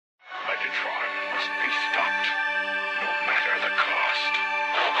farm must be stopped, no matter the cost.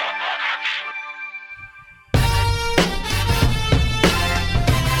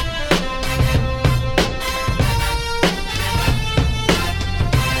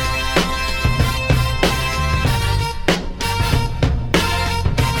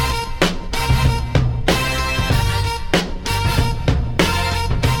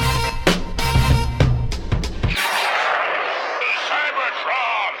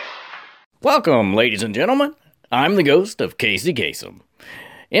 Welcome, ladies and gentlemen. I'm the ghost of Casey Kasem.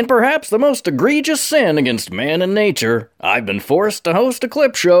 In perhaps the most egregious sin against man and nature, I've been forced to host a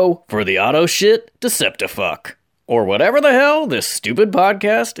clip show for the Auto Shit Deceptifuck, or whatever the hell this stupid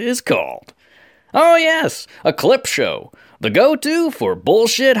podcast is called. Oh yes, a clip show, the go-to for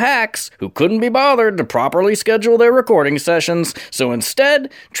bullshit hacks who couldn't be bothered to properly schedule their recording sessions, so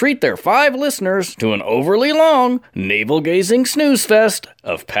instead treat their 5 listeners to an overly long, navel-gazing snooze fest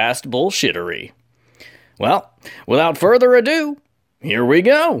of past bullshittery. Well, without further ado, here we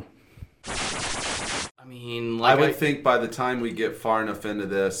go. I would think by the time we get far enough into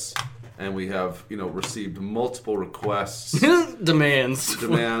this, and we have, received multiple requests,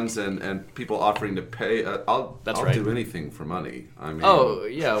 demands, and people offering to pay. I'll do anything for money. I mean,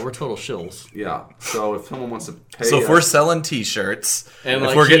 we're total shills. Yeah. So if someone wants to pay, if we're selling T-shirts, and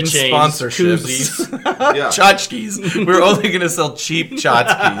if we're getting sponsorships, tchotchkes, we're only going to sell cheap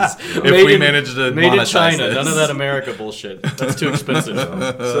tchotchkes if we manage to made monetize in China. this. None of that America bullshit. That's too expensive.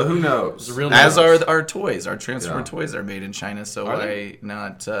 So who knows? As are our toys. Our Transformer toys are made in China. So why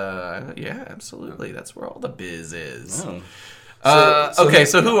not? Yeah, absolutely. That's where all the biz is. Oh.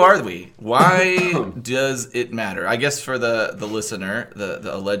 So who are we? Why does it matter? I guess for the listener,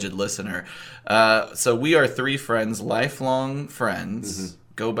 the alleged listener. So we are 3 friends, lifelong friends. Mm-hmm.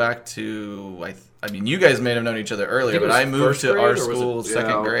 Go back to, I mean, you guys may have known each other earlier, but I moved to our school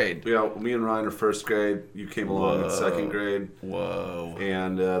second grade. Yeah, me and Ryan are first grade. You came along in second grade. Whoa.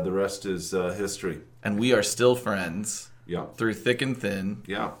 And the rest is history. And we are still friends. Yeah. Through thick and thin.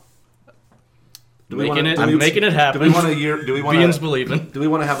 Yeah. Making it happen. Do we want to Beans believing. Do we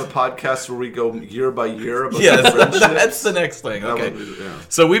want to have a podcast where we go year by year about friendships? That's the next thing. Okay.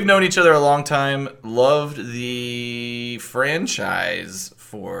 So we've known each other a long time. Loved the franchise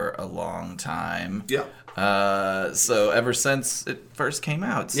for a long time. Yeah. So ever since it first came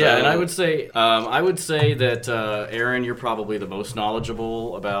out. So. Yeah, and I would say that Aaron, you're probably the most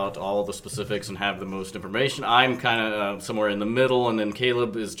knowledgeable about all the specifics and have the most information. I'm kind of somewhere in the middle, and then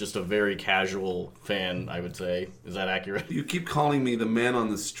Caleb is just a very casual fan, I would say. Is that accurate? You keep calling me the man on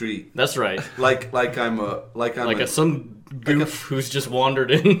the street. That's right. Like I'm some goof who's just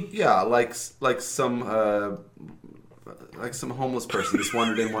wandered in. Yeah, like some homeless person just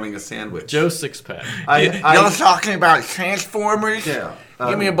wandered in wanting a sandwich. Joe Sixpack. Y'all talking about Transformers? Yeah.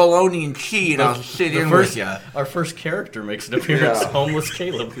 Give me a bologna and cheese and I'll sit in with you. Our first character makes an appearance, homeless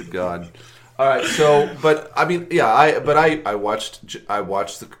Caleb. Good God. All right, so, but I mean, yeah, I watched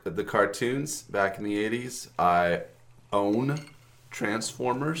the cartoons back in the 80s. I own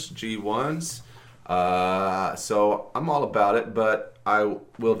Transformers G1s. So I'm all about it, but I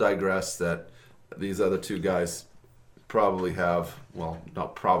will digress that these other 2 guys probably have, well,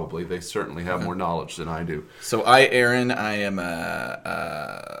 not probably, they certainly have more knowledge than I do. So Aaron, I am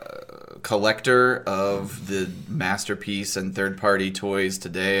a collector of the masterpiece and third-party toys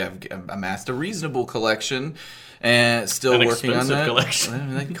today. I've amassed a reasonable collection and still working on that.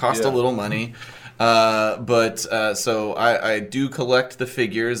 Collection. They cost a little money. So I do collect the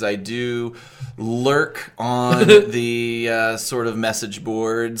figures. I do lurk on the sort of message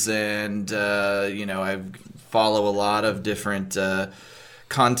boards, and I follow a lot of different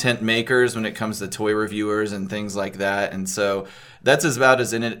content makers when it comes to toy reviewers and things like that. And so that's about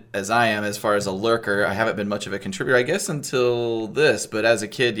as in it as I am as far as a lurker. I haven't been much of a contributor, I guess, until this. But as a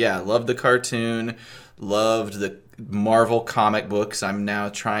kid, loved the cartoon, loved the Marvel comic books. I'm now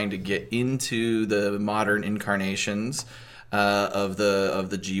trying to get into the modern incarnations of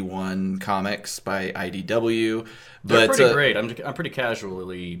the G1 comics by IDW. They're pretty great. I'm pretty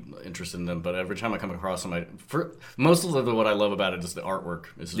casually interested in them, but every time I come across them, most of what I love about it is the artwork.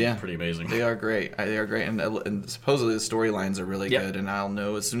 It's pretty amazing. They are great. And supposedly the storylines are really good, and I'll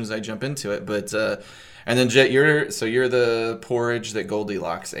know as soon as I jump into it. But and then Jet, you're the porridge that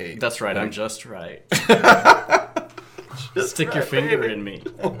Goldilocks ate. That's right. I'm just right. Stick your finger in me.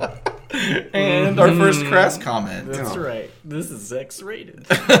 And our first crass comment. That's right. This is X-rated.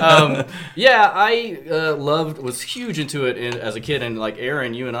 Was huge into it as a kid, and like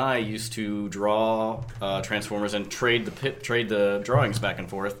Aaron, you and I used to draw Transformers and trade the drawings back and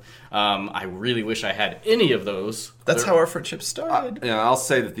forth. I really wish I had any of those. That's how our friendship started. I'll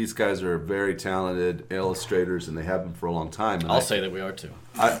say that these guys are very talented illustrators, and they have been for a long time. And I'll say that we are too.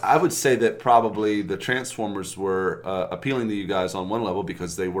 I would say that probably the Transformers were appealing to you guys on one level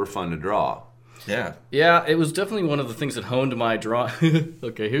because they were fun to draw. Yeah. Yeah, it was definitely one of the things that honed my drawing.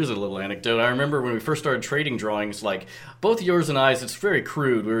 Okay, here's a little anecdote. I remember when we first started trading drawings, like, both yours and I's, it's very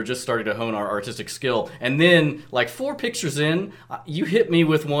crude. We were just starting to hone our artistic skill. And then, like, 4 pictures in, you hit me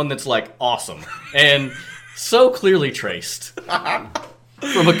with one that's, like, awesome. And so clearly traced.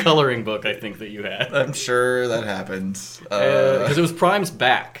 From a coloring book, I think, that you had. I'm sure that happened. Because it was Prime's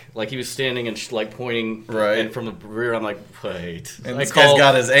back. Like, he was standing and, like, pointing. Right. And from the rear, I'm like, wait. And this guy's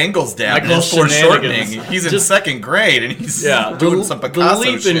got his angles down. He's foreshortening. He's in second grade, and he's doing some Picasso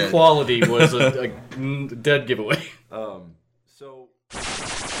The leap shit. in quality was a dead giveaway.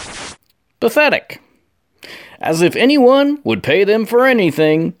 Pathetic. As if anyone would pay them for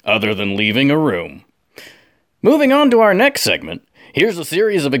anything other than leaving a room. Moving on to our next segment, here's a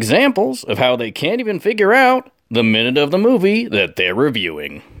series of examples of how they can't even figure out the minute of the movie that they're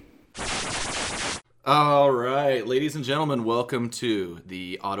reviewing. All right, ladies and gentlemen, welcome to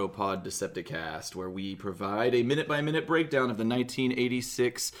the Autopod Decepticast, where we provide a minute-by-minute breakdown of the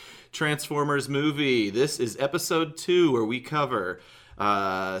 1986 Transformers movie. This is episode 2, where we cover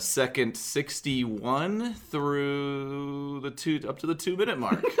second 61 through the up to the 2-minute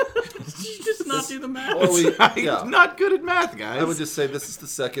mark. You just not do the math. I'm not good at math, guys. I would just say this is the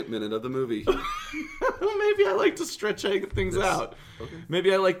second minute of the movie. Well, maybe I like to stretch things out. Okay.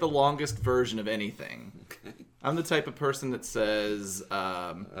 Maybe I like the longest version of anything. Okay. I'm the type of person that says...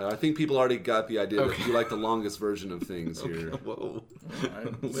 I think people already got the idea that you like the longest version of things here. Whoa.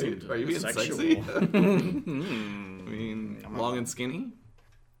 Wait, are you being sexual. sexy? I mean, long and skinny?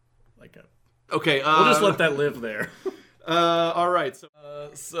 Like a... Okay, we'll just let that live there. All right.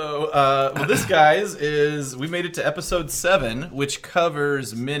 So this, guys, is... We made it to episode 7, which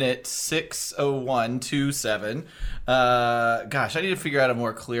covers minute 6:01:27. Gosh, I need to figure out a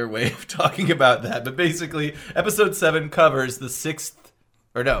more clear way of talking about that. But basically, episode 7 covers the 7th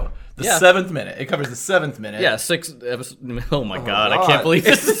minute. It covers the 7th minute. Yeah, 6 episode. Oh my god, I can't believe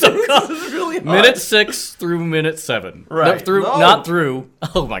this is so This is really hard. Minute 6 through minute 7. Right. Not through.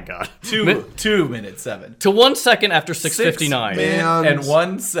 Oh my god. 2 minute 7. To 1 second after 6:59. And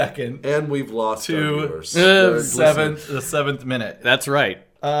 1 second. And we've lost our To viewers. the 7th minute. That's right.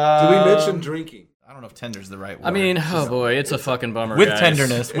 Do we mention drinking? I don't know if tender's the right word. I mean, oh boy, it's a fucking bummer. with guys.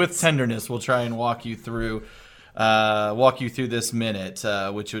 tenderness, we'll try and walk you through this minute,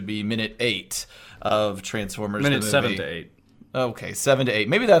 which would be minute 8 of Transformers. Minute the 7 movie. to 8. Okay, 7 to 8.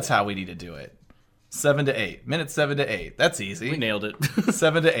 Maybe that's how we need to do it. 7 to 8. Minute 7 to 8. That's easy. We nailed it.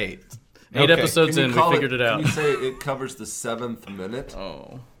 7 to 8. 8 episodes Can in, you we call figured it out. Can you say it covers the 7th minute?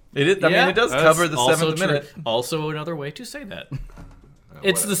 Oh. It is. I mean, it does cover the 7th minute. Also, another way to say that.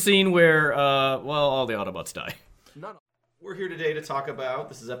 It's the scene where, all the Autobots die. We're here today to talk about,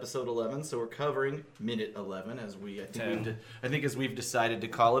 this is episode 11, so we're covering minute 11, as we've decided to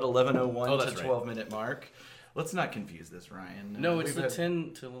call it, 11:01 to 12-minute mark. Let's not confuse this, Ryan. No, it's the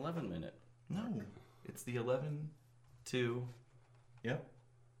 10 to 11 minute. No, it's the 11 to... Yep,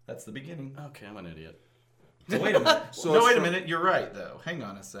 that's the beginning. Okay, I'm an idiot. So wait a minute. Wait a minute. You're right, though. Hang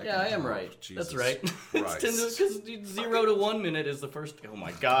on a second. Yeah, I am right. Jesus That's right. Christ. It's 10 because 0 to 1 minute is the first. Oh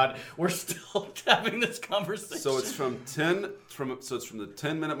my God, we're still having this conversation. So it's from the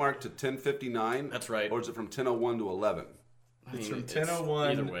 10-minute mark to 10:59. That's right. Or is it from 10:01 to 11? It's from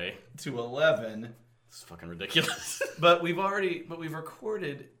 10:01 either way. to 11. It's fucking ridiculous. But we've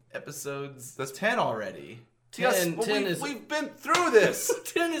recorded episodes. That's 10 already. 10 we've been through this.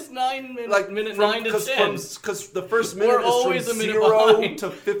 10 is 9 minutes. Like minute 9 to 10. Because the first minute We're is always from a minute 0 behind. to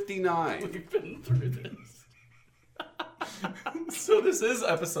 59. We've been through this. So this is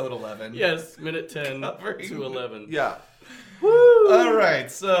episode 11. Yes, minute 10 Covering. to 11. Yeah. All right,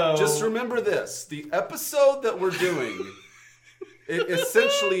 so... Just remember this. The episode that we're doing, it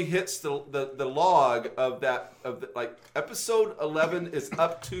essentially hits the log of that, episode 11 is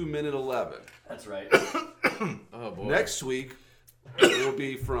up to minute 11. That's right. Oh boy. Next week, it will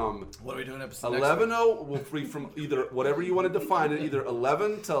be from... What are we doing episode 11 will be from either whatever you want to define it, either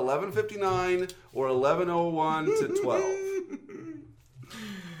 11 to 11:59 or 11:01 to 12.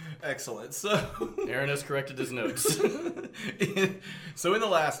 Excellent. So Aaron has corrected his notes. so in the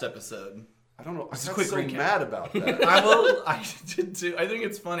last episode, I don't know. I a got quick so recap. mad about that. I did too. I think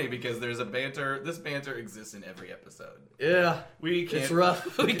it's funny because there's a banter. This banter exists in every episode. Yeah, We can't. it's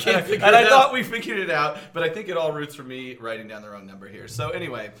rough. We can't figure And it I out. thought we figured it out, but I think it all roots from me writing down the wrong number here. So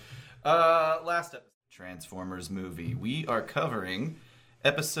anyway, last episode, Transformers movie. We are covering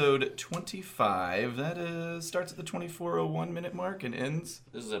episode 25. That starts at the 24:01 minute mark and ends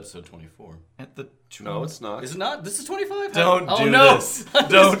This is episode 24. at the... No, it's not. Is it not? This is 25? Don't oh, do no. this.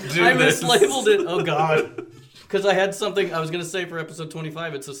 Don't do I this. mislabeled it. Oh, God. Because I had something I was going to say for episode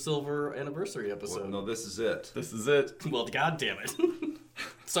 25. It's a silver anniversary episode. No, this is it. This is it. Well, God damn it.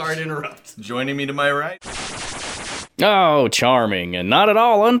 Sorry to interrupt. Joining me to my right. Oh, charming and not at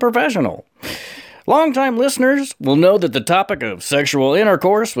all unprofessional. Longtime listeners will know that the topic of sexual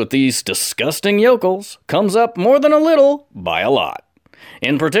intercourse with these disgusting yokels comes up more than a little by a lot.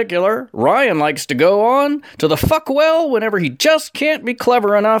 In particular, Ryan likes to go on to the fuck well whenever he just can't be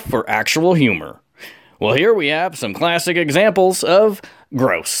clever enough for actual humor. Well, here we have some classic examples of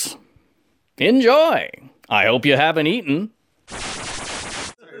gross. Enjoy! I hope you haven't eaten.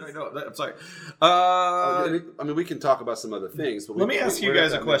 I'm sorry. I mean, we can talk about some other things. But Let me ask you we're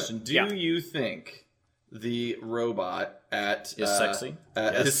guys at a that question. Do Yeah. you think the robot at Is sexy?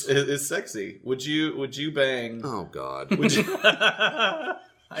 Yes. Is sexy? Would you bang? minute. Oh God. Would you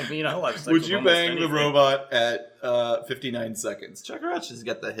I mean, I like sex would with you almost bang the anything. robot at 59 seconds? Check her out. She's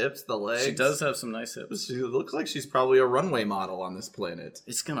got the hips, the legs. She does have some nice hips. She looks like she's probably a runway model on this planet.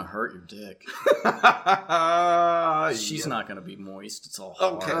 It's gonna hurt your dick. She's not gonna be moist. It's all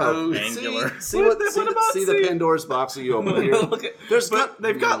hard, Okay. angular. See What the about the Pandora's box that you open here. Look at,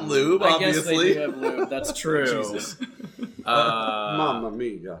 they've got lube, I guess they obviously. do have lube. That's true. Jesus. Mamma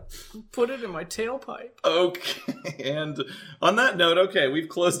mia. Put it in my tailpipe. Okay, and on that note, okay, we've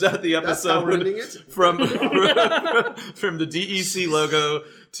closed out the That's how we're episode ending it? from the DEC logo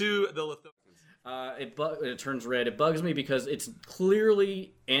to the Lithuanians. It turns red. It bugs me because it's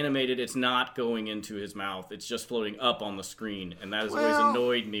clearly animated. It's not going into his mouth. It's just floating up on the screen, and that has always Well,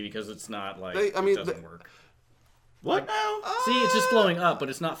 annoyed me because it's not like I mean, it doesn't work. What now? See, it's just flowing up, but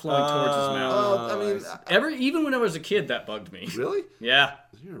it's not flowing towards his mouth. I mean, Even when I was a kid, that bugged me. really? Yeah,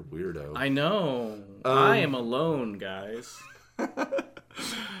 You're a weirdo. I know. I am alone, guys.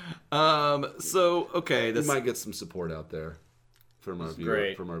 So okay, We this might get some support out there from our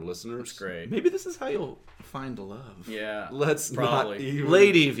great. from our listeners. Great. maybe this is how you'll find love. Yeah. Let's Probably. not even.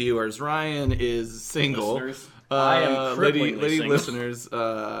 Lady viewers, Ryan is single. Listeners, I am cripplingly lady single. listeners,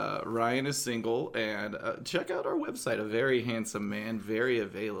 Ryan is single, and check out our website. A very handsome man, very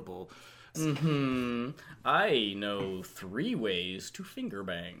available. I know 3 ways to finger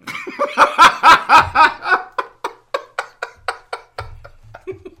bang.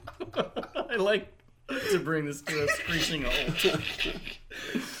 I like to bring this to a screeching halt.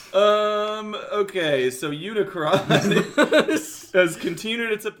 Okay, so Unicron has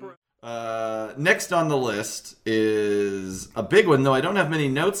continued its approach. Next on the list is a big one, though I don't have many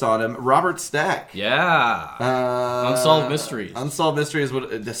notes on him. Robert Stack. Yeah. Unsolved Mysteries. Unsolved Mysteries.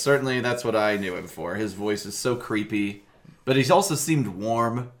 Certainly, that's what I knew him for. His voice is so creepy, but he's also seemed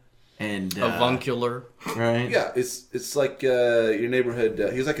warm and Avuncular. right. Yeah, it's like your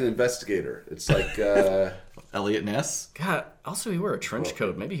neighborhood. He's like an investigator. It's like Elliot Ness. God, also he wore a trench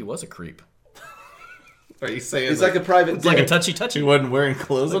coat. Maybe he was a creep. Are you saying he's like a private. It's like a dick. touchy-touchy. he wasn't wearing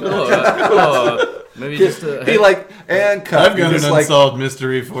clothes on? Maybe just a... He like and cut. I've got an just like, unsolved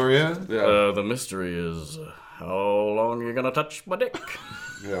mystery for you. yeah, the mystery is how long you gonna touch my dick?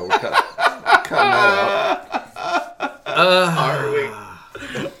 yeah, we're cutting that out.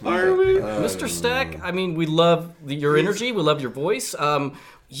 Are we? Mr. Stack, I mean, we love your energy. We love your voice.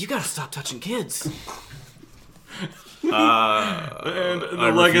 You gotta stop touching kids. And the I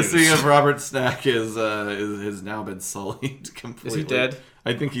legacy refuse. of Robert Stack has now been sullied completely. Is he dead?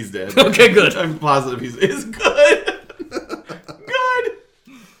 I think he's dead. Okay, good. I'm positive he's good. Good.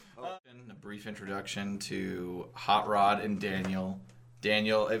 A brief introduction to Hot Rod and Daniel.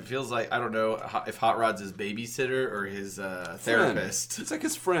 Daniel, it feels like, I don't know if Hot Rod's his babysitter or his therapist. It's like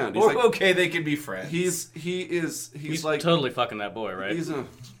his friend. He's Or, like, okay, they can be friends. he's He's like totally fucking that boy, right? he's a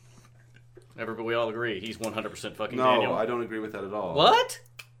Everybody, we all agree he's 100% fucking no. Daniel. I don't agree with that at all. What?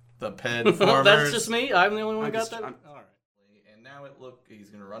 the Ped Farmers. That's just me. I'm the only one who got just- that. I'm- All right. And now he's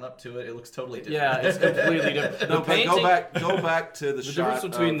going to run up to it. It looks totally different. Yeah, it's completely different. No, The but painting, go back to the, shot difference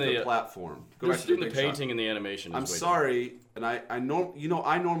between of the the, platform. the Go back difference to the between the big shot. painting and the animation. Is I'm way sorry, and I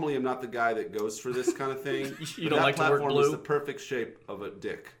normally am not the guy that goes for this kind of thing. You but don't that like to work platform blue? is the perfect shape of a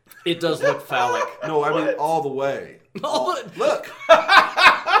dick. different. It does look phallic. No, I mean all the way. Look,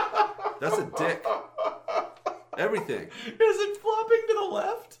 that's a dick. Everything. Is it flopping to the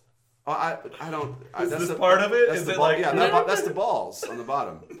left? I don't. Is that's this the, part of it? That's Is the it ball, like- yeah? That's the balls on the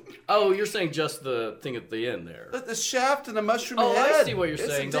bottom. Oh, you're saying just the thing at the end there. The shaft and the mushroom Oh, head. I see what you're It's a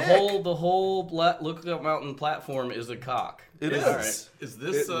saying. dick. The whole Lookout Mountain platform is a cock. It is. All right. Is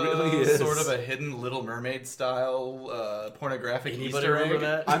this It really is. sort of a hidden Little Mermaid style pornographic Anybody Easter remember egg?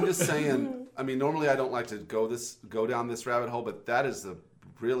 that? I'm just saying. I mean, normally I don't like to go down this rabbit hole, but that is the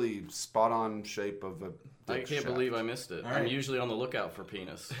really spot on shape of a. I dick can't shaft. believe I missed it. All I'm right. usually on the lookout for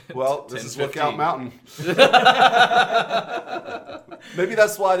penis. Well, this is 10:15. Lookout Mountain. Maybe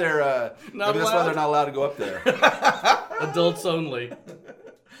that's why they're Not maybe that's why allowed? they're not allowed to go up there. Adults only.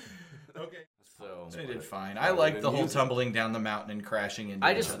 Okay. So They did fine. I like the whole tumbling down the mountain and crashing into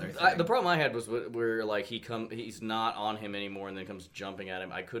I each just other thing. the problem I had was where like he's not on him anymore and then comes jumping at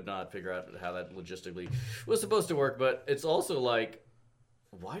him. I could not figure out how that logistically was supposed to work, but it's also like,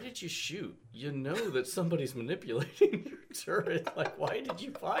 why did you shoot? You know that somebody's manipulating your turret. Like, why did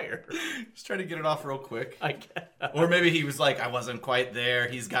you fire? Just trying to get it off real quick. I guess. Or maybe he was like, I wasn't quite there.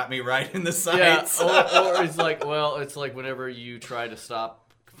 He's got me right in the Yeah, sights. or it's like, well, it's like whenever you try to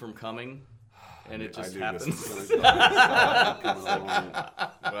stop from coming, and it just happens. Well,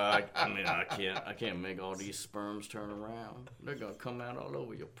 Well, I mean, I can't make all these sperms turn around. They're gonna come out all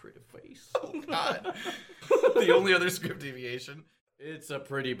over your pretty face. God. The only other script deviation. It's a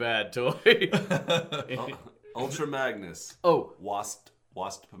pretty bad toy. Ultra Magnus. Oh,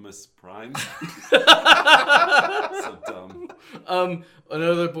 Waspimus Prime. So dumb.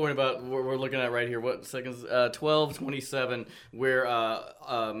 another point about what we're looking at right here. What seconds? 12:27, where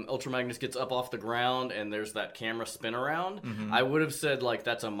Ultra Magnus gets up off the ground and there's that camera spin around. Mm-hmm. I would have said like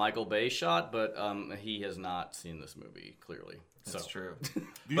that's a Michael Bay shot, but he has not seen this movie clearly. That's true. Do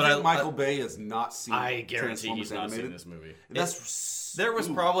you But think I- Michael Bay has not seen I guarantee Transformers he's not animated? seen this movie. That's There was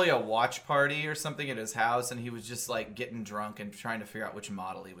probably a watch party or something at his house, and he was just like getting drunk and trying to figure out which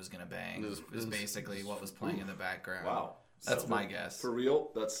model he was going to bang. Is basically what was playing in the background. wow. That's So, my guess. For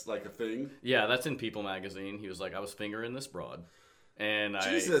real? That's like a thing? Yeah, that's in People magazine. He was like, I was fingering this broad. And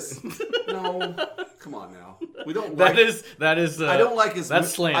Jesus. No. Come on now. We don't That like is I don't like his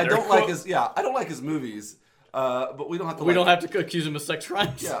that's slander. I don't like his I don't like his movies. But we don't have to We don't have to accuse him of sex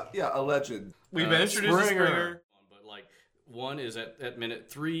crimes. Yeah, alleged. We've introduced Springer. But like one is at minute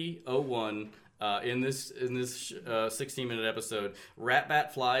 3:01 in this 16-minute episode.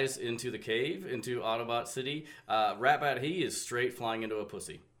 Ratbat flies into the cave into Autobot City. Ratbat, he is straight flying into a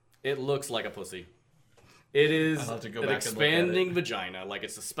pussy. It looks like a pussy. It is I'll have to go an back and look at expanding vagina, like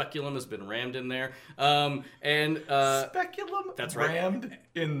it's a speculum has been rammed in there. Speculum that's right. rammed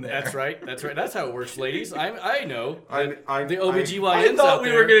in there. That's right. That's how it works, ladies. I know. I The I OBGYNs thought out we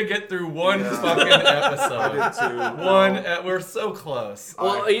there. were going to get through one fucking episode. I did too. We're so close.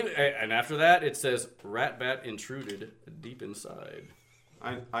 Well, and after that, it says Ratbat intruded deep inside.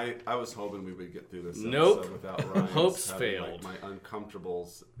 I was hoping we would get through this Nope. episode without Ryan's Hopes having, failed. Like, my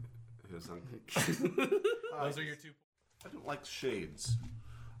uncomfortables. Those are your two. I don't like shades.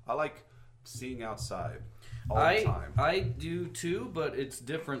 I like seeing outside all the time. I do too, but it's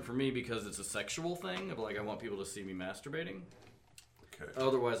different for me because it's a sexual thing. Of like, I want people to see me masturbating. Okay.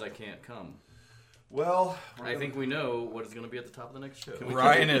 Otherwise, I can't come. Well, I think we know what is going to be at the top of the next show.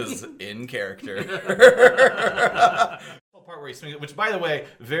 Ryan is in character. Part where he swings, which by the way,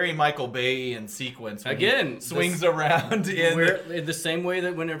 very Michael Bay in sequence. When Again, he swings around in. We're in the same way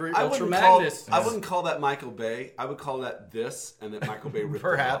that whenever I Ultra wouldn't, call, Magnus. I wouldn't call that Michael Bay. I would call that this, and that Michael Bay ripped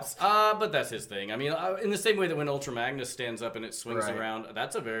Perhaps. it off. But that's his thing. I mean, in the same way that when Ultra Magnus stands up and it swings Right. around,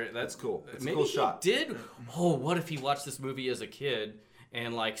 that's cool. It's a maybe cool he shot. did. Oh, what if he watched this movie as a kid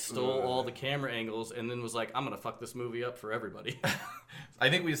and like stole all the camera angles and then was like, I'm gonna fuck this movie up for everybody. I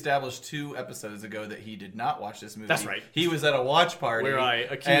think we established 2 episodes ago that he did not watch this movie. That's right. He was at a watch party Where I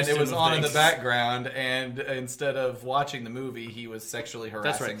accused and it him was of on in the things. background. And instead of watching the movie, he was sexually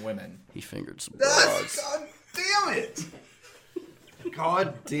harassing right. women. He fingered some God damn it!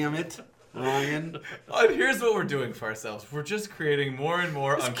 God damn it, Ryan. And here's what we're doing for ourselves. We're just creating more and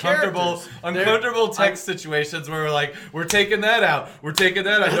more uncomfortable characters. text situations where we're like, we're taking that out. We're taking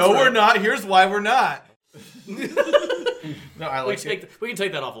that out. That's No, right. we're not. Here's why we're not. No, I We like it. can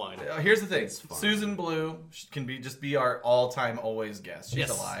take that offline. Here's the thing. Susan Blue can be our all-time always guest. She's Yes.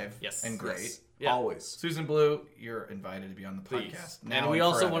 Yes. alive and great. Yes. Yeah. Always. Susan Blue, you're invited to be on the Please. podcast. And we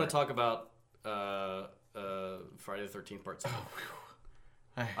also want to talk about Friday the 13th Part 7.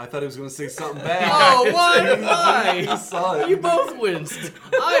 I thought he was going to say something bad. Oh, why? I saw it. You both winced.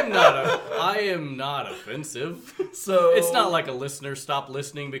 I am not offensive. So It's not like a listener stopped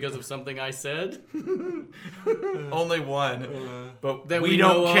listening because of something I said. only one, but That we we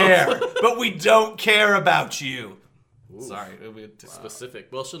don't know of. care. But we don't care about you. Sorry, it'll be Specific.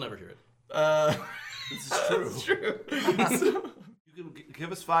 Well, she'll never hear it. This is true. true. You can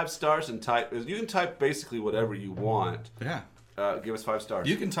give us 5 stars and type. You can type basically whatever you want. Yeah. Give us 5 stars.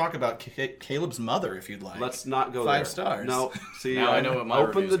 You can talk about Caleb's mother if you'd like. Let's not go 5 there. stars. No. See, Now I know what my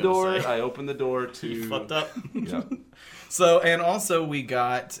open the review's gonna door. say. I opened the door to. You fucked up. Yeah. So, and also we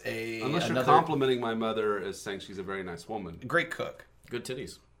got Unless you're another complimenting my mother as saying she's a very nice woman. great cook. Good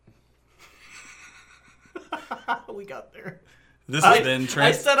titties. We got there. This has been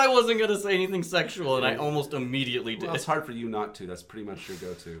I said I wasn't going to say anything sexual, and I almost immediately did. Well, it's hard for you not to. That's pretty much your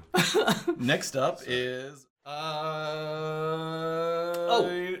go-to. Next up is Oh,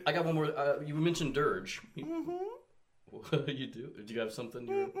 I got one more. You mentioned Dirge. You do? Do you have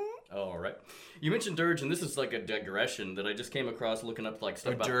something? Oh, all right. You mentioned Dirge, and this is like a digression that I just came across looking up like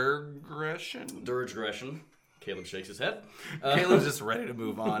stuff about Dirgression. Dirge-gression. Caleb shakes his head. Caleb's just ready to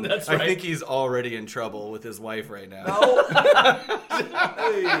move on. That's I right. think he's already in trouble with his wife right now.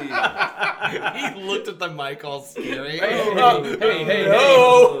 Hey. He looked at the mic all scary. Hey,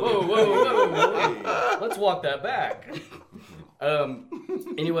 no. Whoa. Let's walk that back.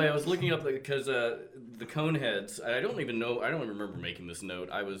 Anyway, I was looking up because the Coneheads. I don't even remember making this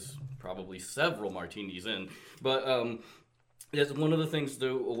note. I was probably several martinis in, but yes, one of the things,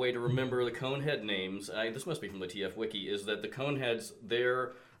 a way to remember the Conehead names. This must be from the TF Wiki. Is that the Coneheads?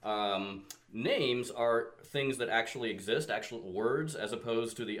 Their names are things that actually exist, actual words, as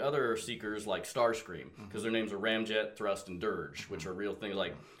opposed to the other Seekers like Starscream, because their names are Ramjet, Thrust, and Dirge, which are real things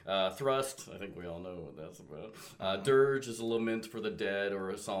like Thrust. I think we all know what that's about. Dirge is a lament for the dead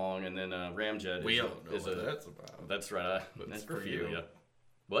or a song, and then Ramjet is that's about. That's right. That's for you. Yeah.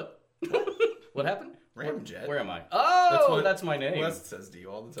 What? What happened? Ramjet. Where am I? Oh, that's my name. Wes says to you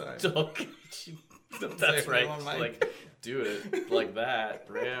all the time. That's right. on mic. Like, do it like that.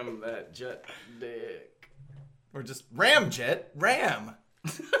 Ram that jet dick. Or just Ramjet. Ram.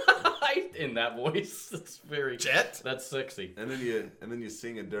 In that voice, that's very Jet. That's sexy. And then you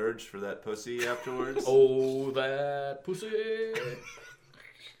sing a dirge for that pussy afterwards. Oh, that pussy.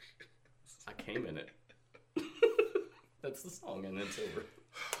 I came in it. That's the song, and it's over.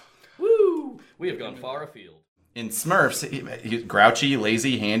 Woo! We have gone far afield. In Smurfs, he's grouchy,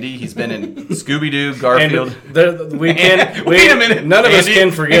 lazy, handy. He's been in Scooby-Doo, Garfield. Wait a minute. None of us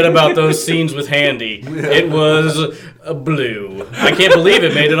can forget about those scenes with Handy. It was blue. I can't believe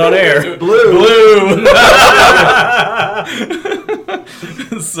it made it on air. Blue.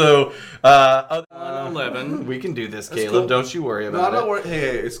 So, 11. we can do this, Caleb. cool. Don't you worry No, about don't it. worry.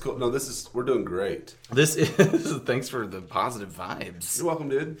 Hey, it's cool. No, we're doing great. This is thanks for the positive vibes. You're welcome,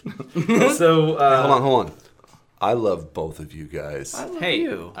 dude. So, Hold on. I love both of you guys. hey,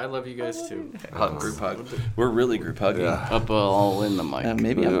 I love you guys too. Hug, group hug. We're really group hugging. Up all in the mic.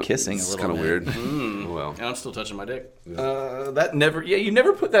 Maybe I'm kissing It's a little kind of bit. weird. Well, And I'm still touching my dick. That never. Yeah, you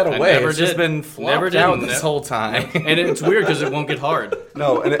never put that away. never It's just did. been Never flopped did. out this whole time. And it's weird because it won't get hard.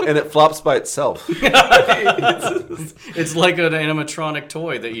 no, and it flops by itself. It's like an animatronic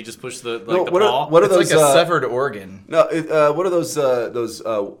toy that you just push the paw. What are It's those? like a severed organ. No, what are those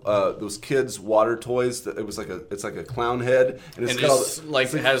kids' water toys? That it's like a clown head, and And it's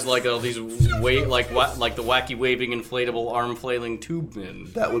like it has like all these like the wacky waving inflatable arm flailing tube men.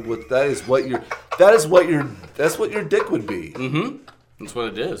 that's what your dick would be. That's what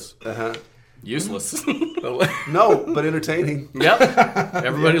it is. Useless. No, but entertaining. Yep.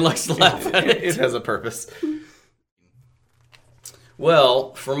 Everybody likes to laugh at it. It has a purpose.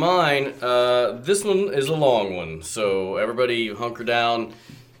 Well, for mine, this one is a long one. So everybody hunker down.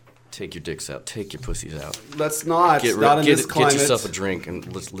 Take your dicks out. Take your pussies out. Let's not. Not in this climate. Get yourself a drink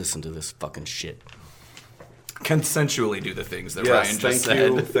and let's listen to this fucking shit. Consensually do the things that Yes, Ryan just thank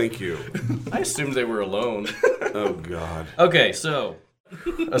said. you. Thank you. I assumed they were alone. Oh God. Okay, so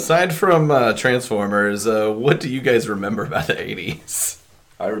Aside from Transformers, what do you guys remember about the 80s?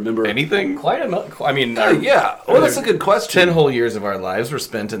 I remember Anything? quite enough. I mean, Yeah. Well, that's a good question. 10 whole years of our lives were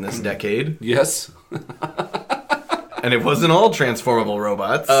spent in this decade, Yes. and it wasn't all transformable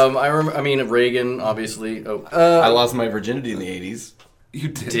robots. I remember. I mean, Reagan, obviously. Oh, I lost my virginity in the 80s. You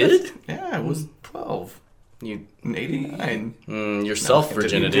did. did Yeah, I was 12. you? In 89. Your self You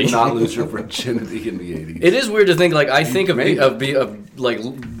virginity. did not lose your virginity in the 80s. It is weird to think like I think of Maybe. like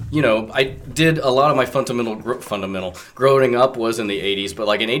you know I did a lot of my fundamental growing up was in the 80s, but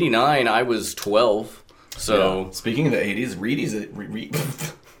like in '89 I was 12. So Speaking of the 80s,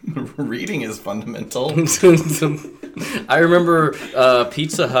 Reading is fundamental. I remember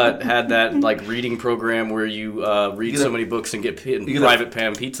Pizza Hut had that like reading program where you read so many books and get private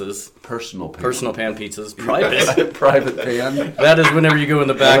pan pizzas. Personal Pan pizzas. Private. Private pan. That is whenever you go in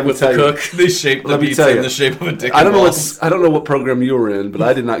the back with the cook. They shape the Let me pizza tell in you. the shape of a dick. I don't and know what program you were in, but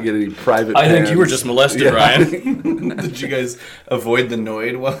I did not get any private I think you were pans. just molested, Yeah. Ryan. balls. Did you guys avoid the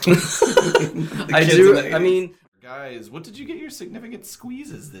Noid one? I do. I mean, guys, what did you get your significant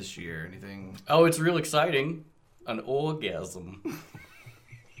squeezes this year? Anything? oh, it's real exciting. An orgasm.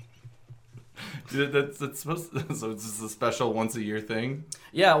 That's supposed. So it's just a special once a year thing.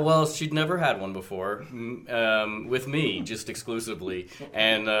 Yeah, well, she'd never had one before, with me, just exclusively.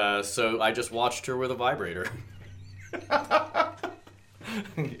 And so I just watched her with a vibrator.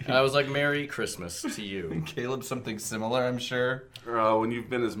 And I was like, Merry Christmas to you. Caleb, something similar, I'm sure. When you've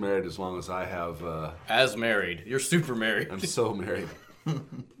been as married as long as I have, As married. You're super married. I'm so married.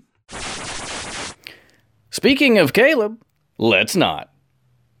 Speaking of Caleb, let's not.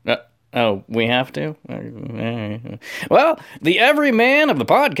 Oh, we have to? Well, the everyman of the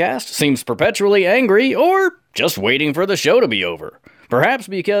podcast seems perpetually angry or just waiting for the show to be over. Perhaps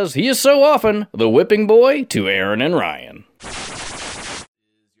because he is so often the whipping boy to Aaron and Ryan. Is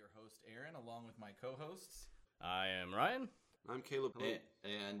your host Aaron, along with my co-hosts. I am Ryan. I'm Caleb.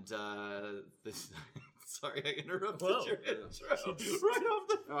 And this. Sorry, I interrupted Whoa. your intro right off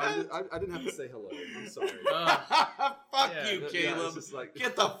the bat. I didn't have to say hello. I'm sorry. Fuck Yeah, you, yeah, Caleb. it's just like-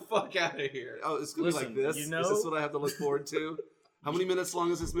 Get the fuck out of here. Oh, it's gonna be Listen, like this. you know- Is this what I have to look forward to? How many minutes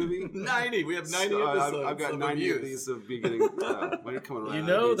long is this movie? 90. We have 90 So, episodes. I've got of 90 of abuse. these of me getting. When you're coming around, You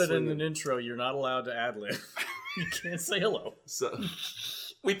know I'd be that in swinging. an intro you're not allowed to ad-lib. You can't say hello. So,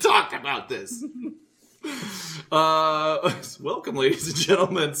 We talked about this. Welcome, ladies and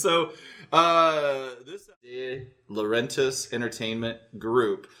gentlemen. So, this is Laurentis Entertainment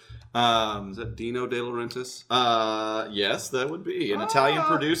Group. is that Dino De Laurentiis? Yes, that would be an Italian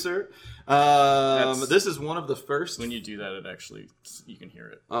producer. That's- This is one of the first. When you do that, it actually, you can hear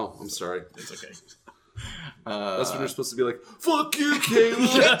it. Oh, I'm sorry. It's okay. That's when you're supposed to be like, "Fuck you, Caleb."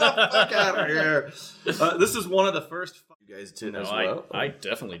 Get the fuck out of here. This is one of the first. You guys did No, as well. I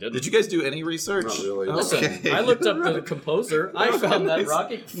definitely didn't. Did you guys do any research? Not really. Listen, Okay. I looked up the composer. I found that Nice-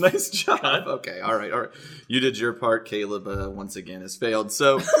 rocket. Nice job. cut. Okay, all right. You did your part. Caleb, once again, has failed.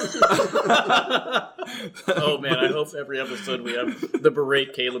 So, Oh man, I hope every episode we have the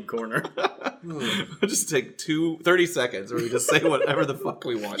berate Caleb corner. we'll just take 30 seconds where we just say whatever the fuck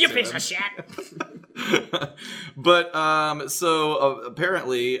we want. You to piece him. of shit. But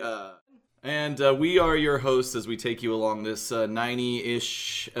apparently, and we are your hosts as we take you along this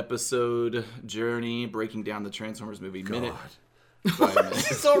 90-ish episode journey, breaking down the Transformers movie minute by minute.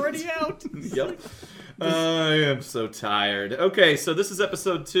 It's already out. Yep. I am so tired. Okay, so this is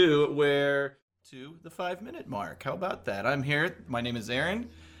episode 2, where to the 5-minute mark. How about that? I'm here. My name is Aaron.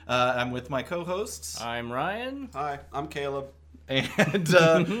 I'm with my co-hosts. I'm Ryan. Hi, I'm Caleb. And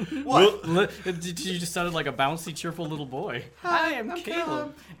You just sounded like a bouncy, cheerful little boy. Hi, I'm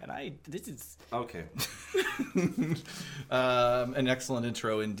Caleb. And this is... Okay. an excellent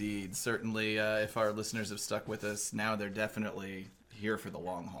intro indeed. Certainly, if our listeners have stuck with us, now they're definitely here for the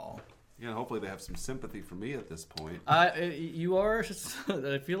long haul. Yeah, hopefully they have some sympathy for me at this point. You are...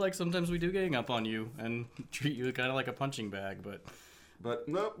 I feel like sometimes we do gang up on you and treat you kind of like a punching bag, but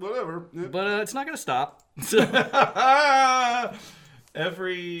No, whatever. it's not going to stop.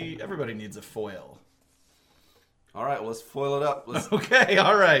 Everybody needs a foil. All right, well, let's foil it up. Let's. Okay,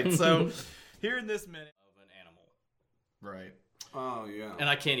 all right. So here in this minute Of an animal. right. Oh yeah. And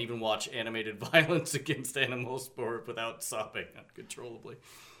I can't even watch animated violence against animals without sobbing uncontrollably.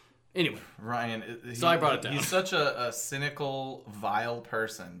 Anyway, Ryan, So I brought it down. He's such a cynical, vile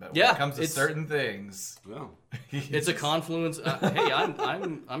person, but when Yeah, it comes to it's- certain things, Well, it's a confluence. Hey,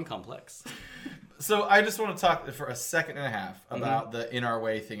 I'm complex. So I just want to talk for a second and a half about the In Our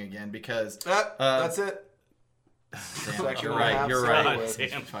Way thing again, because that's it. damn, Second you're and a right. half You're second. right. God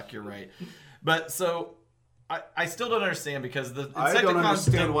damn. Fuck, you're right. But so I still don't understand because the I Insecticons don't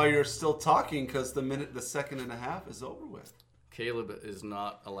understand why you're still talking because the second and a half is over with. Caleb is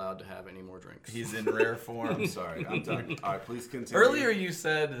not allowed to have any more drinks. he's in rare form. I'm sorry. I'm done. All right, please continue. Earlier, you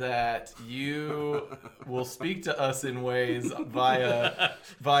said that you will speak to us in ways via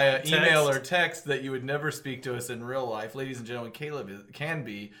email or text that you would never speak to us in real life. Ladies and gentlemen, Caleb can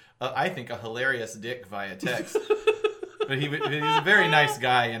be, I think, a hilarious dick via text. But he's a very nice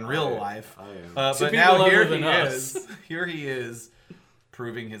guy in real life. I am. But people now here other he than us. is. Here he is,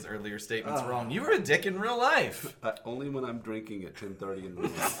 proving his earlier statements wrong. You were a dick in real life. Only when I'm drinking at 10:30 in the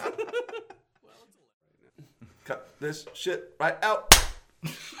morning. Cut this shit right out.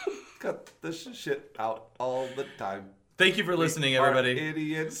 Cut the shit out all the time. Thank you for listening, We are everybody.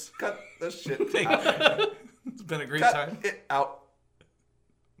 idiots. Cut the shit out. It's been a great Cut time. it out.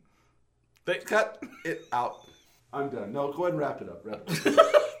 Cut it out. I'm done. No, go ahead and wrap it up.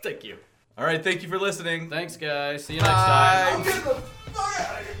 Thank you. All right, thank you for listening. Thanks, guys. See you next time. Get the fuck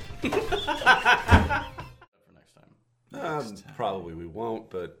out of here. For next time. Probably we won't,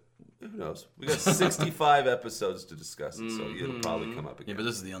 but who knows? We got 65 episodes to discuss it, so it'll probably come up Yeah, again. but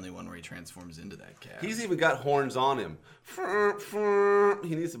this is the only one where he transforms into that cat. He's even got horns on him.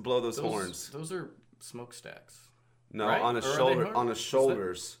 He needs to blow those horns. Those are smokestacks. No, right? on his Or are they shoulder, horns? on his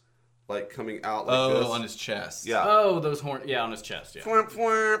shoulders, like coming out like this. on his chest. Yeah. Oh, those horns. Yeah, on his chest. Yeah. Fwamp,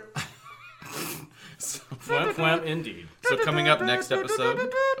 fwamp. Fwamp, fwamp, indeed. So coming up next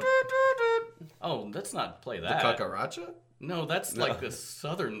episode, Oh, let's not play the that. Cucaracha? No, that's like the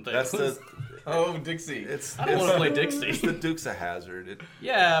southern thing. That's the. Oh, Dixie. It's. I don't want to play It's Dixie. the Dukes of Hazzard.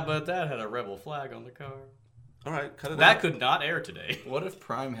 Yeah, but that had a rebel flag on the car. All right, cut it That out. could not air today. What if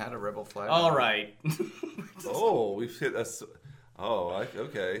Prime had a rebel flag? All right. Oh, we've hit us. Oh,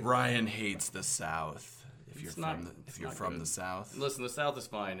 okay. Ryan hates the South. If you're not- from the, it's if you're not from good. the South. Listen, the South is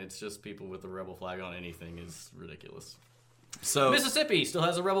fine. It's just people with the rebel flag on anything is ridiculous. So Mississippi still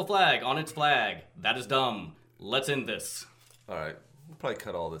has a rebel flag on its flag. That is dumb. Let's end this. All right, we'll probably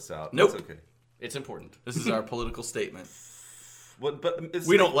cut all this out. Nope. That's okay. It's important. this is our political statement. What? But it's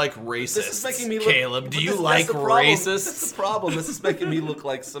We don't like racists. This is making me look. Caleb, but do you that's like the problem. racists? That's the problem. This is making me look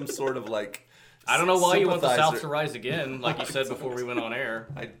like some sort of like. I don't know why you want the South sympathizer. to rise again, like you said before we went on air.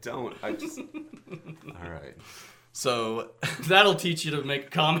 I don't. I just. All right. So That'll teach you to make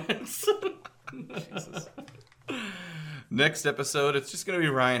comments. next episode, it's just going to be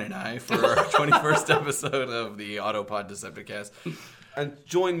Ryan and I for our 21st episode of the Autopod Decepticast. And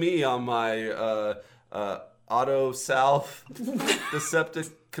join me on my Auto South Deceptic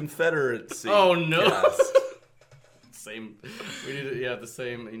Confederacy. Oh, no. cast. Same. We need to, yeah, the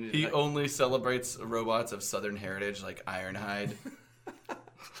same. you need- He only celebrates robots of Southern heritage like Ironhide.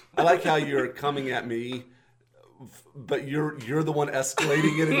 I like how you're coming at me, but you're the one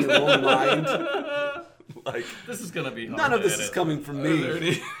escalating it in your own mind. Like This is gonna be hard none of to this is edit. coming from Are there me.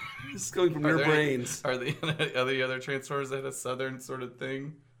 any- This is coming from are your there any- brains. Are the other Transformers that had a Southern sort of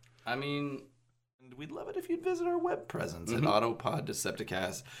thing? I mean, And we'd love it if you'd visit our web presence at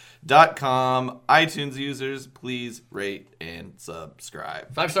autopoddecepticast.com. iTunes users, please rate and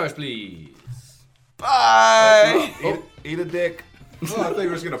subscribe. 5 stars, please. Bye! Eat a dick. Oh, I thought you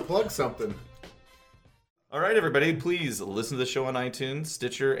were just going to plug something. All right, everybody, please listen to the show on iTunes,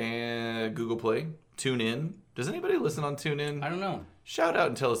 Stitcher, and Google Play. Tune in. Does anybody listen on TuneIn? I don't know. Shout out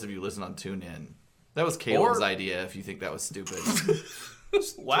and tell us if you listen on TuneIn. That was Caleb's Or- idea, if you think that was stupid.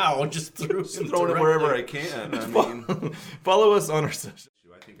 Wow, just threw I'm throwing it wherever I can. I mean, Follow us on our social.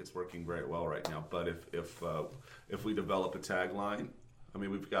 I think it's working very well right now. But if we develop a tagline, I mean,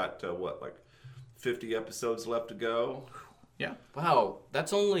 we've got like 50 episodes left to go. Yeah. Wow,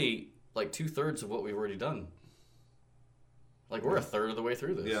 that's only like 2/3 of what we've already done. Like we're a third of the way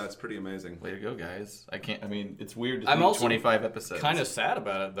through this. Yeah, it's pretty amazing. Way to go, guys. It's weird to I'm see also 25 episodes. Kind of sad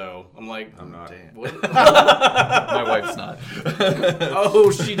about it though. I'm like, I'm not. Damn. what? My wife's not.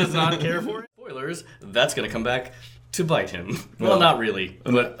 Oh, she does not care for it. Spoilers. That's gonna come back to bite him. Well, not really,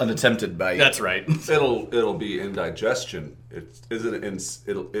 but An attempted bite. that's right. It'll be indigestion.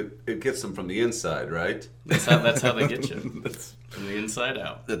 It gets them from the inside, right? That's how they get you from the inside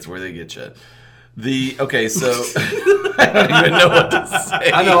out. That's where they get you. So I don't even know what to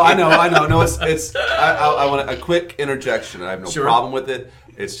say. I know. No, it's. I want a quick interjection. I have no Sure. problem with it.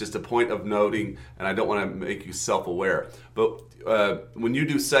 It's just a point of noting, and I don't want to make you self-aware. But when you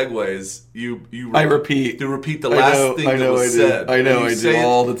do segues, you I repeat. You repeat the last thing that was said. I know. And you I do say it-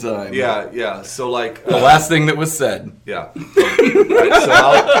 all the time. Yeah. So like The last thing that was said. yeah. Right, so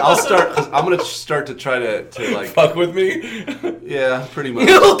I'll start. I'm gonna start to try to like. Fuck with me. Yeah, pretty much.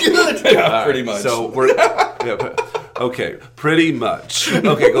 Oh, good. Yeah, All pretty right, much. So we're okay. Pretty much.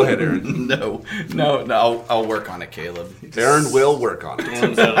 Okay, go ahead, Aaron. no. I'll work on it, Caleb. Aaron will work on it.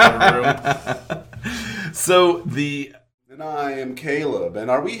 Comes out of the room. So And I am Caleb. And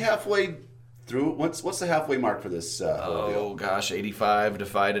are we halfway through? What's the halfway mark for this whole deal? oh gosh, 85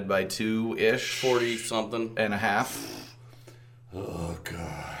 divided by 2-ish, 40 something. and a half. Oh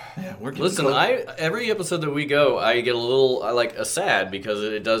God. Yeah, we're getting Listen, close. every episode that we go, I get a little sad because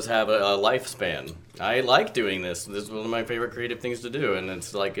it does have a lifespan. I like doing this. This is one of my favorite creative things to do, and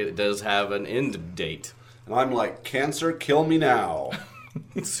it's like it does have an end date. And I'm like, cancer, kill me now.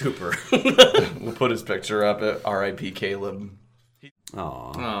 Super. We'll put his picture up at R.I.P. Caleb.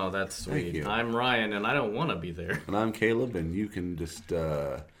 Aw. Oh, that's sweet. you. I'm Ryan, and I don't want to be there. And I'm Caleb, and you can just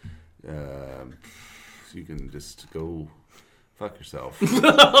go fuck yourself.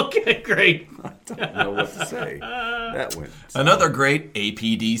 Okay, great. I don't know what to say. That went. Another great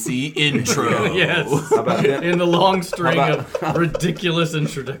APDC intro. Yes. How about them? In the long string How of ridiculous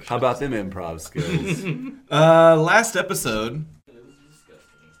introductions. How about them improv skills? Last episode.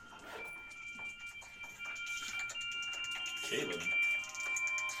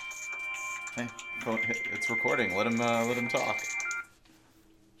 Hey, it's recording. Let him talk.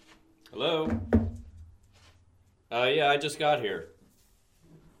 Hello? Yeah, I just got here.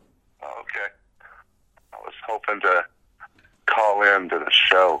 Okay. I was hoping to call in to the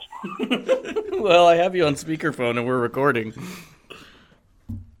show. Well, I have you on speakerphone, and we're recording.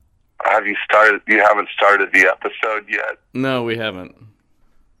 Have you started? You haven't started the episode yet? No, we haven't.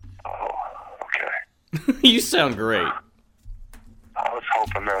 Oh, okay. You sound great. I was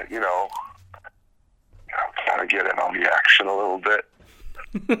hoping to, kind of get in on the action a little bit.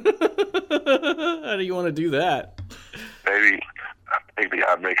 How do you want to do that? Maybe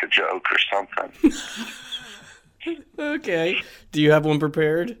I'd make a joke or something. Okay. Do you have one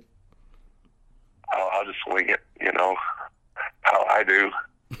prepared? I'll just wing it, how I do.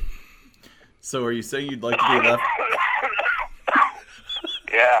 So, are you saying you'd like to be left?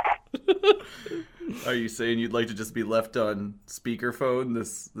 Yeah. Are you saying you'd like to just be left on speakerphone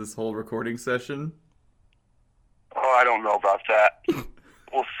this whole recording session? Oh, I don't know about that.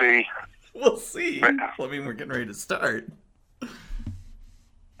 We'll see. We'll see. I mean, we're getting ready to start.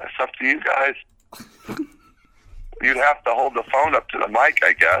 It's up to you guys. You'd have to hold the phone up to the mic,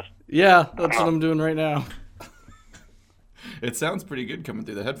 I guess. Yeah, that's what I'm doing right now. It sounds pretty good coming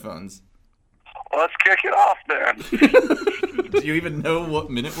through the headphones. Well, let's kick it off then. Do you even know what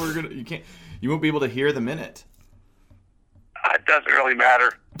minute we're gonna? You won't be able to hear the minute. It doesn't really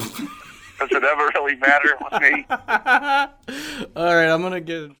matter. Does it ever really matter with me? All right, I'm going to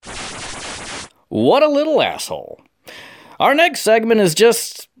get... What a little asshole. Our next segment is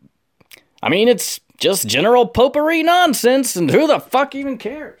just... it's just general potpourri nonsense, and who the fuck even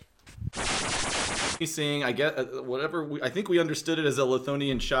cares? He's saying, I get I think we understood it as a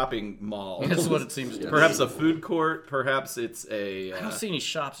Lithonian shopping mall. That's what it seems to be. Perhaps a food court. Perhaps it's a. I don't see any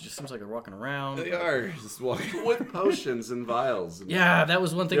shops. It just seems like they're walking around. They are just walking. With potions and vials. Yeah, that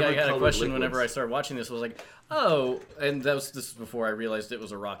was one thing I Different had a colored question liquids. whenever I started watching this. Was like, oh, and this is before I realized it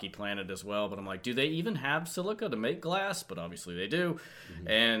was a rocky planet as well. But I'm like, do they even have silica to make glass? But obviously they do.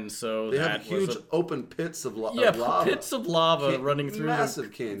 And so They that have huge was open pits of lava. pits of lava running through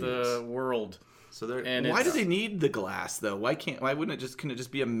massive canyons. the world. So they're And Why do it's- they need the glass though? Why couldn't it just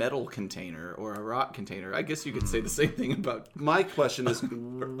be a metal container or a rock container? I guess you could say the same thing about. My question is,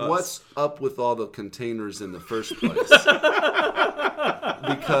 what's up with all the containers in the first place?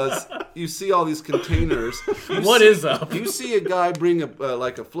 Because you see all these containers. What is up? You see a guy bring a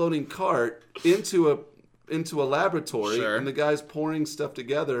floating cart into a laboratory, Sure. and the guy's pouring stuff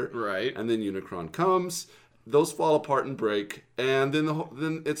together. Right. And then Unicron comes. Those fall apart and break, and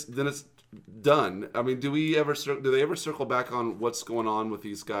then it's done. I mean, do they ever circle back on what's going on with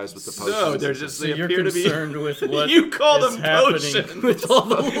these guys with the potions? No, they're just So they you're appear to be. concerned with what You call is them happening potions. with all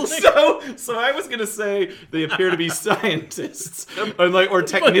the So I was gonna say they appear to be scientists, or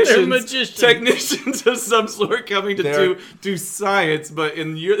magicians. technicians of some sort coming to They're- do science. But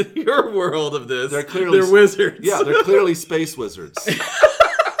in your world of this, They're wizards. Yeah, they're clearly space wizards.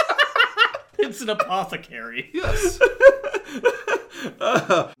 It's an apothecary. Yes.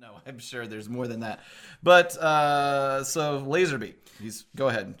 No, I'm sure there's more than that. But so Laserbeak, go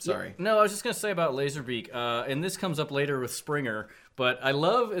ahead. Sorry. No, I was just going to say about Laserbeak, and this comes up later with Springer, but I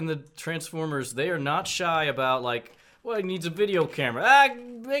love in the Transformers, they are not shy about, like, well, he needs a video camera.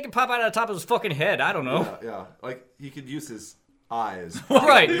 Make it pop out of the top of his fucking head. I don't know. Yeah. Like, he could use his eyes.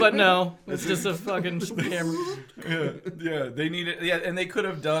 Right, but no. It's just a fucking camera. Yeah, they need it. Yeah, and they could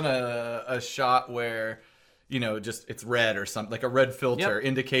have done a shot where, just it's red or something, like a red filter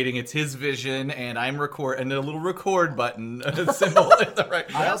indicating it's his vision, and and a little record button symbol at the right.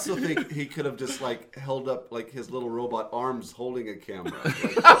 I also think he could have just held up his little robot arms holding a camera.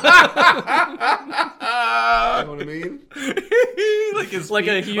 You know what I mean? like his Like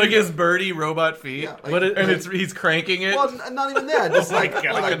a feet, huge- like his birdie robot feet. Yeah, He's cranking it. Well, not even that. Just like a you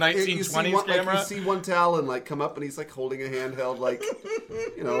 1920s see one, camera. you see one Talon come up and he's holding a handheld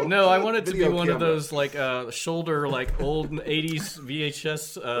No, I want it to be video one of camera. those, shoulder, old 80s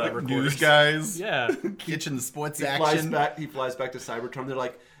VHS recorders. News guys. Yeah. Catching the sports He action. flies back to Cybertron. They're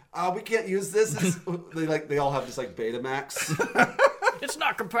like, we can't use this. They all have just Betamax. It's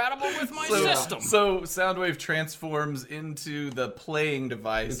not compatible with my system. So Soundwave transforms into the playing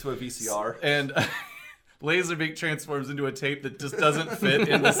device. Into a VCR. And Laserbeak transforms into a tape that just doesn't fit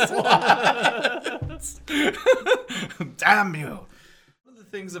in the slots. Damn you. One of the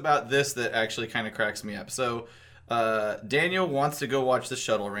things about this that actually kind of cracks me up. So Daniel wants to go watch the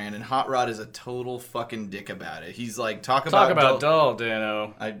shuttle ran, and Hot Rod is a total fucking dick about it. He's like, talk about dull,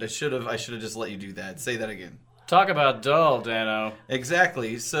 Dano. I should have just let you do that. Say that again. Talk about dull, Dano.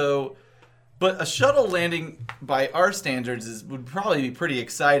 Exactly. So, but a shuttle landing by our standards would probably be pretty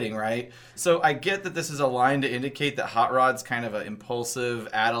exciting, right? So I get that this is a line to indicate that Hot Rod's kind of an impulsive,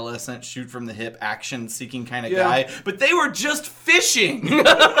 adolescent, shoot from the hip, action-seeking kind of guy. But they were just fishing.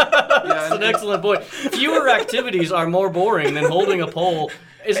 That's an excellent point. Fewer activities are more boring than holding a pole.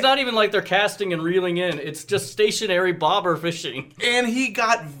 It's not even like they're casting and reeling in. It's just stationary bobber fishing. And he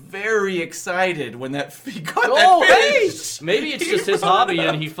got very excited when he got that fish. Maybe it's just his hobby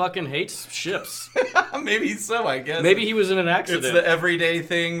and he fucking hates ships. Maybe so, I guess. Maybe he was in an accident. It's the everyday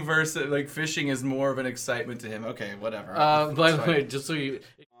thing versus, like, fishing is more of an excitement to him. Okay, whatever. By the way, just so you...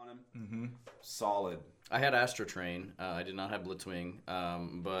 Solid. I had Astrotrain. I did not have Blitzwing,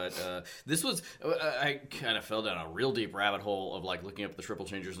 but this was I kind of fell down a real deep rabbit hole of like looking up the triple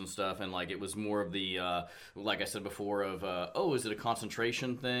changers and stuff, and like it was more of the like I said before of is it a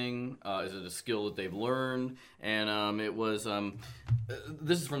concentration thing? Is it a skill that they've learned? And it was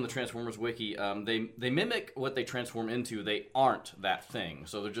this is from the Transformers wiki. They mimic what they transform into. They aren't that thing,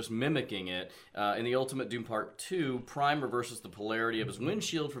 so they're just mimicking it. In the Ultimate Doom Part 2, Prime reverses the polarity of his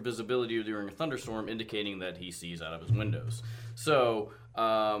windshield for visibility during a thunderstorm, indicating that he sees out of his windows. So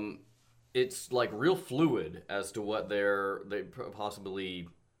it's like real fluid as to what they possibly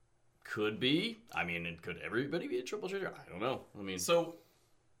could be. I mean, could everybody be a triple changer? I don't know. I mean, so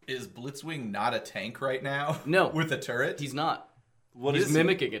is Blitzwing not a tank right now? No, with a turret, he's not. He's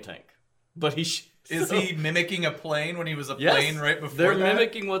mimicking a tank, but is he mimicking a plane when he was a plane right before? They're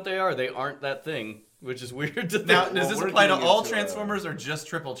mimicking what they are. They aren't that thing. Which is weird to think. Now, does this apply to all Transformers or just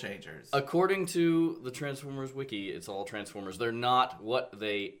triple changers? According to the Transformers wiki, it's all Transformers. They're not what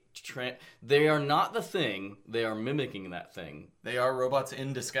they are not the thing. They are mimicking that thing. They are robots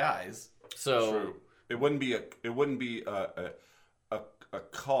in disguise. So true. It wouldn't be a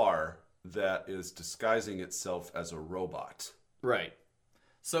car that is disguising itself as a robot. Right.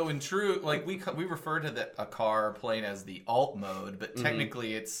 So in true, like we refer to a car or plane as the alt mode, but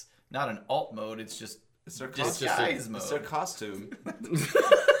technically it's not an alt mode. It's just their disguise mode. It's their costume. These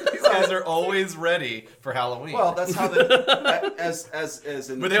guys are always ready for Halloween. Well, that's how they as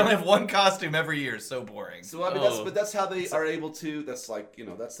in. But they only have one costume every year. So boring. So I mean, that's how they are able to. That's like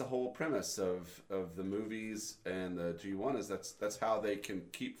that's the whole premise of the movies and the G1 is that's how they can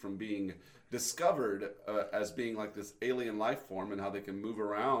keep from being discovered as being like this alien life form, and how they can move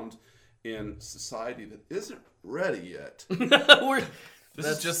around in society that isn't ready yet. This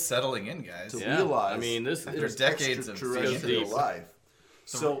is just settling in, guys. To realize, I mean, there's decades of extraterrestrial life.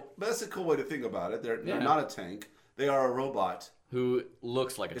 So that's a cool way to think about it. They're not a tank. They are a robot who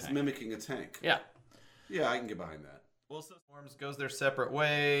looks like a tank. It's mimicking a tank. Yeah. Yeah, I can get behind that. Well, so Transformers goes their separate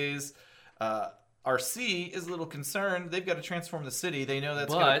ways. RC is a little concerned. They've got to transform the city. They know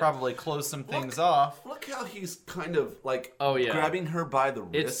that's going to probably close some things off. Look how he's kind of like grabbing her by the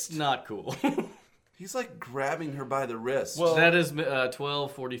wrist. It's not cool. He's like grabbing her by the wrist. Well, that is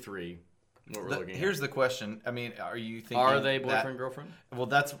 1243. What we're looking at. Here's the question. I mean, are you thinking are they boyfriend girlfriend? Well,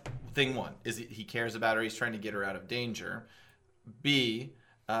 that's thing one. Is he cares about her? He's trying to get her out of danger. B,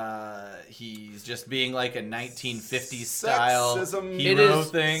 he's just being like a 1950s style hero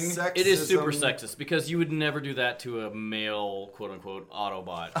thing. Sexism. It is super sexist because you would never do that to a male quote unquote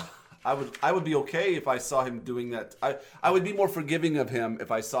Autobot. I would be okay if I saw him doing that. I would be more forgiving of him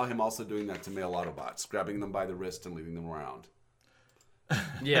if I saw him also doing that to male Autobots, grabbing them by the wrist and leading them around.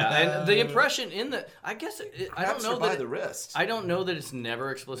 Yeah, and the impression in the I guess I don't know by that the wrist. I don't know that it's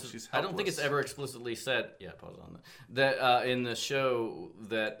never explicit. I don't think it's ever explicitly said. Yeah, pause on that in the show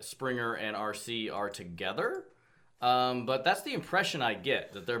that Springer and RC are together. But that's the impression I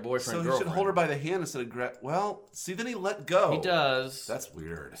get, that they're boyfriend girlfriend. So he should hold her by the hand instead of well, see, then he let go. He does. That's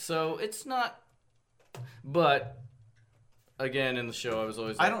weird. So it's not. But again, in the show, I was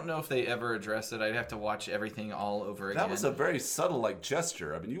always. I don't know if they ever address it. I'd have to watch everything all over again. That was a very subtle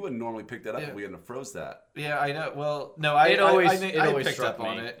gesture. I mean, you wouldn't normally pick that up if we hadn't froze that. Yeah, I know. Well, no, I picked up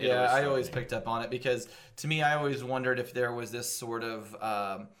on it. Yeah, I always picked up on it because to me, I always wondered if there was this sort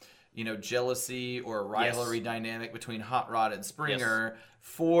of. jealousy or rivalry dynamic between Hot Rod and Springer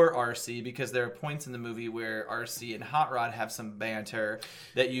for RC, because there are points in the movie where RC and Hot Rod have some banter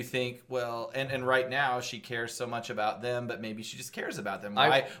that you think, well, and right now she cares so much about them, but maybe she just cares about them.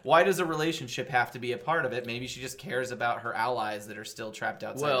 Why does a relationship have to be a part of it? Maybe she just cares about her allies that are still trapped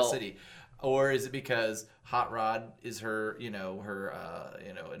outside the city. Or is it because Hot Rod is her,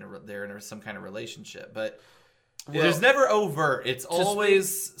 they're in some kind of relationship? But there's never overt. It's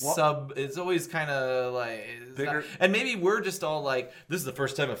always it's always kind of like bigger. And maybe we're just all like, this is the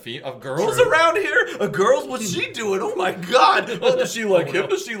first time a girl's around here. A girl's, what's she doing? Oh my god! Oh, does she like him?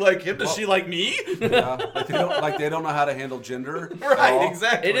 Does she like him? Does she like me? Yeah, they don't know how to handle gender. Right,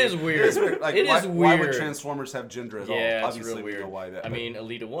 exactly. It is weird. It is weird. Like, it is weird. Why would Transformers have gender at all? Yeah, it's Obviously, real we weird. know why that. I mean,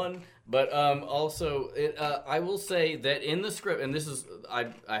 Alita won, but also, I will say that in the script, and this is, I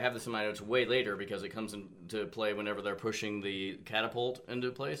have this in my notes way later because it comes into play whenever they're pushing the catapult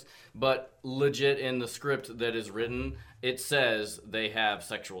into place, but legit in the script that is written, it says they have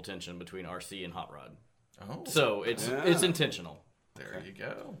sexual tension between RC and Hot Rod. Oh. So it's intentional. There you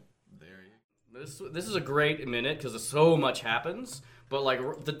go. This is a great minute because so much happens, but like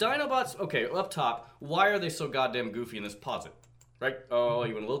the Dinobots, okay, up top, why are they so goddamn goofy in this? Pause it. Right? Oh,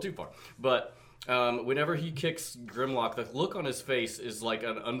 you went a little too far. But whenever he kicks Grimlock, the look on his face is like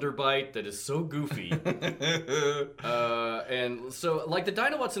an underbite that is so goofy. And so, like the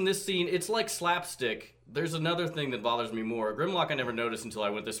Dinobots in this scene, it's like slapstick. There's another thing that bothers me more. Grimlock I never noticed until I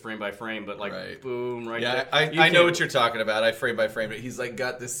went this frame by frame, but like, boom, right there. I know what you're talking about. I frame by frame it. He's like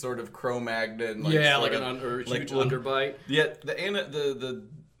got this sort of Cro-Magnon. Like, like an huge underbite. Yeah, the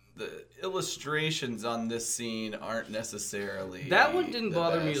illustrations on this scene aren't necessarily that one didn't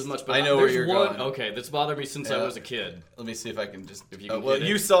bother me as much, but I know where you're one going. Okay, that's bothered me since I was a kid. Let me see if I can just. If you can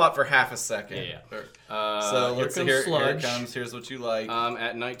you saw it for half a second. Yeah. So here let's comes here Sludge. it comes. Here's what you like.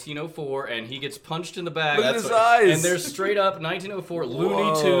 At 1904, and he gets punched in the back. Look at his eyes. And there's straight up 1904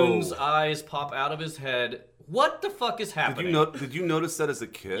 Looney Tunes eyes pop out of his head. What the fuck is happening? Did you notice that as a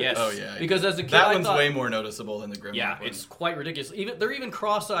kid? Yes. Oh yeah. Because as a kid, that I one's thought, way more noticeable than the Grimlock. Yeah, one. it's quite ridiculous. They're even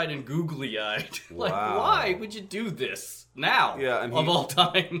cross-eyed and googly-eyed. Like, Wow. why would you do this now? Yeah, and of all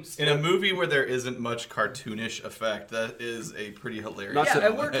times. in a movie where there isn't much cartoonish effect. That is a pretty hilarious.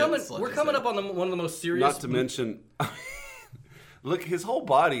 And we're coming up on one of the most serious. Not to mention, look, his whole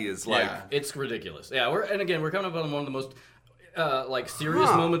body is like. Yeah, it's ridiculous. Yeah, we're coming up on one of the most serious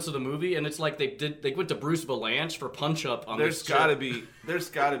moments of the movie, and it's like they went to Bruce Valanche for punch up on There's this. gotta be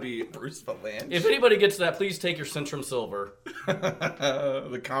Bruce Valanche. If anybody gets that, please take your Centrum Silver.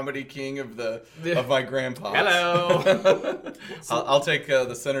 The comedy king of my grandpa. Hello. I'll take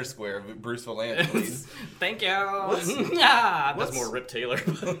the center square of Bruce Valanche, please. Thank you. That's more Rip Taylor.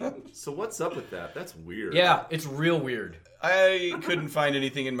 So what's up with that? That's weird. Yeah, it's real weird. I couldn't find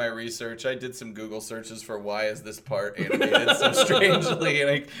anything in my research. I did some Google searches for why is this part animated so strangely,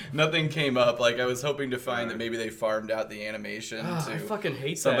 and nothing came up. Like I was hoping to find that maybe they farmed out the animation to I fucking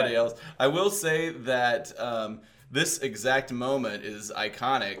hate somebody that. else. I will say that this exact moment is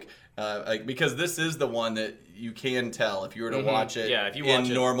iconic. Because this is the one that you can tell if you were to watch it Yeah, if you watch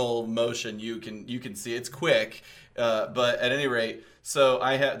in it. normal motion, you can see it's quick. But at any rate, so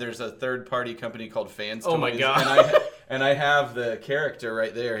there's a third party company called Fans Toys. Oh my God. And I have the character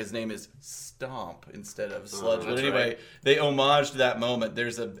right there. His name is Stomp instead of Sludge. But anyway, right. they homaged that moment.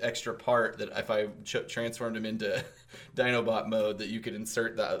 There's an extra part that if I transformed him into Dinobot mode, that you could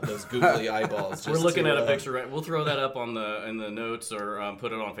insert those googly eyeballs. We're looking at a picture. Right? We'll throw that up in the notes or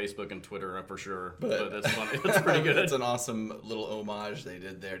put it on Facebook and Twitter for sure. But that's funny. It's pretty good. It's an awesome little homage they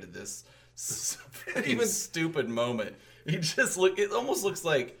did there to this even stupid moment. It almost looks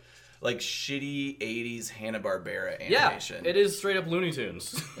like shitty 80s Hanna-Barbera animation. Yeah, it is straight up Looney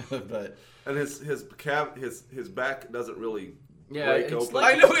Tunes. But And his back doesn't really Yeah, break it's open.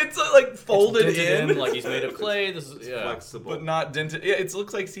 I know it's like folded It's dented in, like he's made of clay. This is Flexible. but not dented. Yeah, it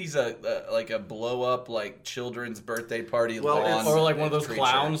looks like he's a blow up like children's birthday party Well, lawn or like one of those creature.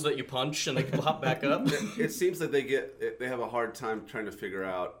 clowns that you punch and they pop back up. It seems that they have a hard time trying to figure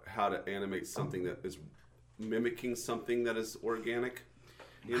out how to animate something that is mimicking something that is organic.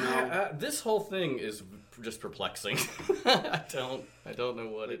 You know, This whole thing is just perplexing. I don't know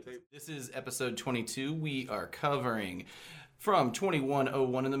what it. This is episode 22. We are covering from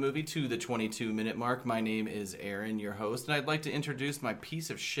 21:01 in the movie to the 22-minute mark. My name is Aaron, your host, and I'd like to introduce my piece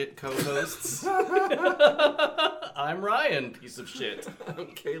of shit co-hosts. I'm Ryan, piece of shit. I'm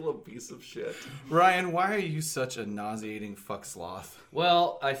Caleb, piece of shit. Ryan, why are you such a nauseating fuck sloth?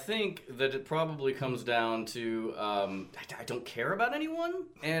 Well, I think that it probably comes down to I don't care about anyone,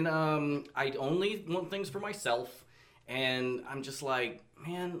 and I only want things for myself. And I'm just like,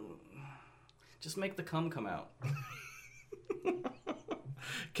 man, just make the cum come out.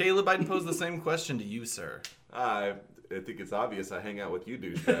 Caleb, I'd pose the same question to you, sir. I think it's obvious I hang out with you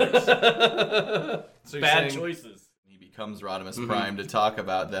douchebags. So you're Bad saying choices. He becomes Rodimus Prime to talk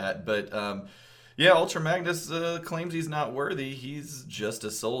about that. But, yeah, Ultra Magnus claims he's not worthy. He's just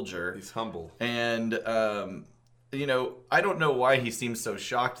a soldier. He's humble. And, you know, I don't know why he seems so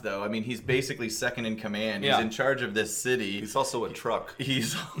shocked, though. I mean, he's basically second in command. Yeah. He's in charge of this city. He's also a truck.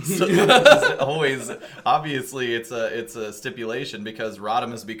 He's also always, obviously, it's a stipulation because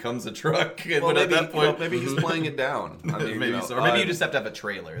Rodimus becomes a truck. Well, but maybe, at that point, maybe he's playing it down. I mean, maybe you know, so. Or maybe you just have to have a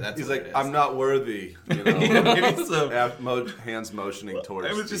trailer. That's He's what like, it is. I'm not worthy. You know, Maybe so. hands motioning towards.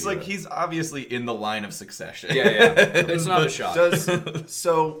 It was just the, like he's obviously in the line of succession. Yeah, yeah. It's not a shot.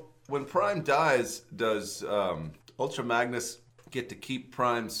 So when Prime dies, does Ultra Magnus get to keep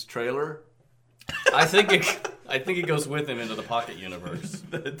Prime's trailer? I think it goes with him into the Pocket Universe.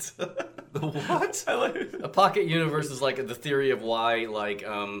 What? A Pocket Universe is like the theory of why, like,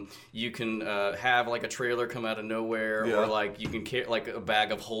 you can have like a trailer come out of nowhere, Yeah. or like you can like a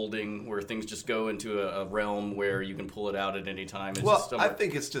bag of holding where things just go into a realm where you can pull it out at any time. It's Well, just I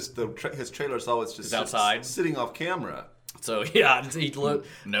think it's just his trailer's always just It's outside? sitting off camera. so. Yeah, he look.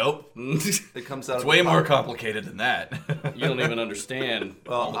 Nope. It comes out. It's of way the more pocket. complicated than that. You don't even understand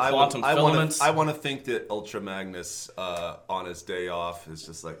all Well, the quantum filaments. I want to think that Ultra Magnus on his day off is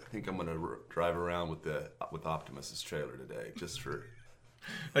just like, I think I'm going to drive around with Optimus's trailer today, just for.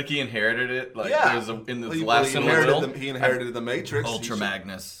 Like he inherited it. Like Yeah. there's in the He last inherited he inherited the Matrix. Ultra He should-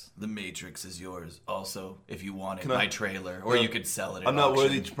 Magnus, the Matrix is yours. Also, if you want it, Can I- my trailer, or Yeah. you could sell it. At I'm not auction.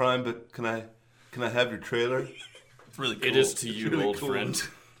 worthy, Prime, but can I have your trailer? It's really cool. It is to you, really old cool. friend.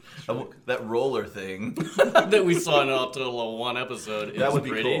 That roller thing. That we saw in all one episode. That is would be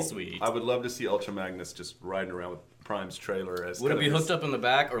pretty cool. sweet. I would love to see Ultra Magnus just riding around with Prime's trailer as. Would it kind be of his- hooked up in the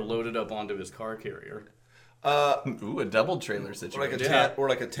back or loaded up onto his car carrier? Ooh, a double trailer Or like situation.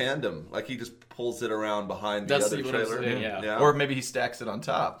 a tandem, like he just pulls it around behind the That's other what I'm trailer. saying, yeah. Or maybe he stacks it on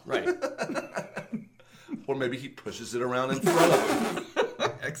top. Right. Or maybe he pushes it around in front of him.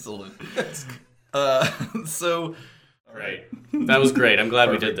 Excellent. So, Right. That was great. I'm glad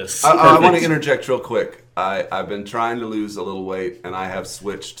we did this. I want to interject real quick. I've been trying to lose a little weight, and I have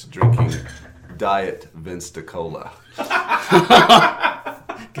switched to drinking Diet Vinsta Cola.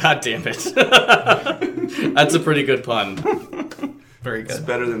 God damn it. That's a pretty good pun. very It's good.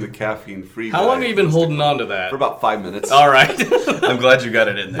 better than the caffeine-free. How long Diet have you been Vinsta holding Cola. on to that? For about 5 minutes. All right. I'm glad you got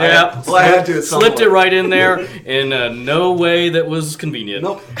it in there. Yeah. Well, I had to at some Slipped it point. right in there in no way that was convenient.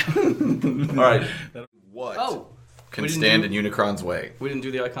 Nope. All right. What Oh. can we didn't stand do- in Unicron's way? We didn't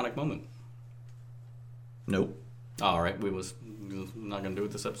do the iconic moment. Nope. All right. We was not going to do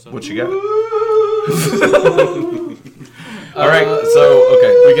it this episode. What you got? All right. So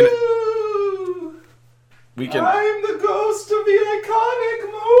okay, we can. I'm the ghost of the iconic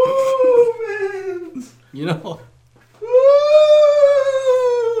moment. You know,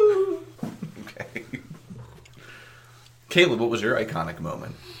 Okay. Caleb, what was your iconic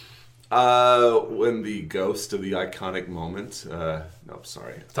moment? When the ghost of the iconic moment. Nope,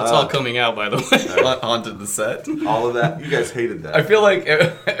 sorry. that's all coming out, by the way. Haunted the set. All of that. You guys hated that. I feel like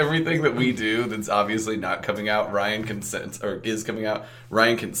everything that we do that's obviously not coming out, Ryan can sense, or is coming out,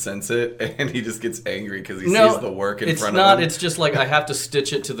 Ryan can sense it, and he just gets angry because he sees the work in it's front not. of him. It's just like I have to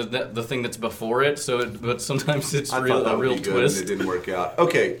stitch it to the thing that's before it. So, but sometimes it's I real, thought that a would real be good, twist. and it didn't work out.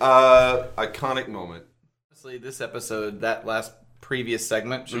 Okay, iconic moment. Honestly, this episode, that last previous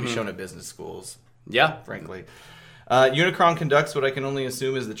segment, should be shown at business schools, Yeah, frankly. Unicron conducts what I can only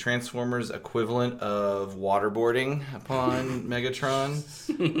assume is the Transformers equivalent of waterboarding upon Megatron.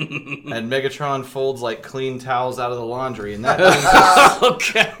 And Megatron folds like clean towels out of the laundry, and that means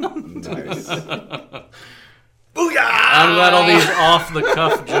okay. Nice. Booyah! I'm glad all these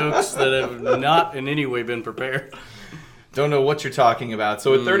off-the-cuff jokes that have not in any way been prepared. Don't know what you're talking about.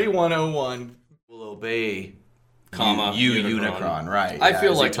 So at 3101, will obey Comma, you Unicron. Unicron, right? I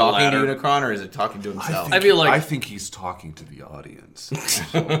feel is like he the talking to latter. Unicron or is it talking to himself? I feel like- I think he's talking to the audience.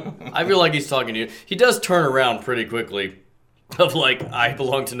 I feel like he's talking to you. He does turn around pretty quickly. Of like, I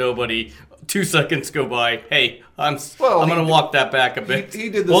belong to nobody. 2 seconds go by. Hey, I'm gonna walk that back a bit. He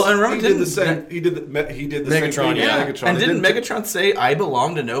did the. Well, and remember, he did the didn't- same. He did the Megatron, same thing yeah. with Megatron. And It didn't Megatron say, "I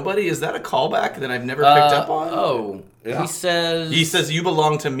belong to nobody"? Is that a callback that I've never picked up on? Oh, Yeah. he says. He says, "You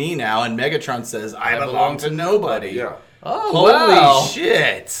belong to me now," and Megatron says, "I belong to nobody." Yeah. "Oh, Holy wow.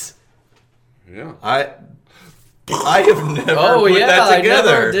 shit! Yeah. I have never Oh put yeah, that together.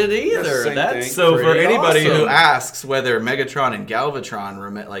 I never did either. Same That's thing. So for pretty anybody who awesome. asks whether Megatron and Galvatron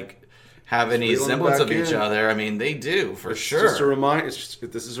have any reeling semblance back of each in. other. I mean, they do for It's sure. just a reminder.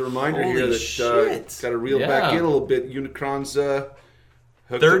 This is a reminder Holy here that shit. got to reel back in a little bit. Unicron's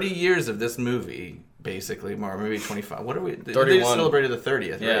hooked 30 years of this movie, basically, or maybe 25. What are we? They 31. celebrated the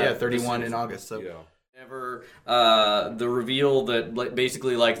 30th, right? Yeah. Yeah, 31 in August. So. Yeah. Ever the reveal that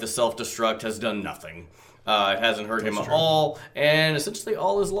basically the self-destruct has done nothing. It hasn't hurt him at all, and essentially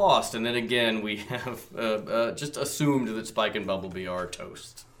all is lost. And then again, we have just assumed that Spike and Bumblebee are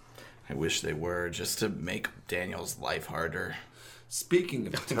toast. I wish they were, just to make Daniel's life harder. Speaking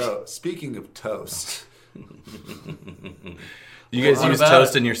of toast. You guys What use about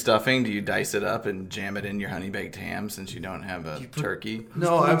toast it? in your stuffing? Do you dice it up and jam it in your honey baked ham since you don't have a turkey?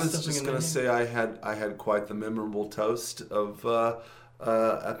 No, I was stuffing just in gonna there? say I had quite the memorable toast of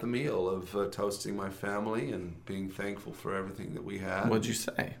at the meal of toasting my family and being thankful for everything that we had. What'd you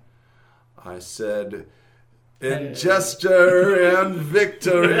say? I said, in gesture and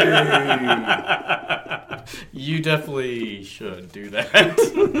victory. You definitely should do that.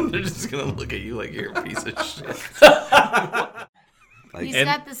 They're just gonna look at you like you're a piece of shit. He's And-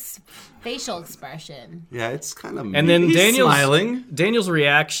 got this facial expression. Yeah, it's kind of. And then He's Daniel's smiling. Daniel's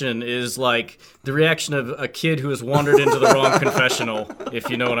reaction is like the reaction of a kid who has wandered into the wrong confessional, if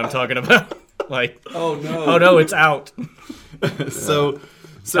you know what I'm talking about. Like, oh no, oh no, it's out.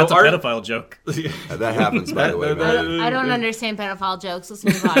 So That's a pedophile joke. that happens by the way. Man. I don't understand pedophile jokes. Let's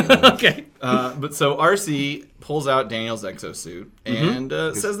move on. Okay. But so RC pulls out Daniel's exosuit and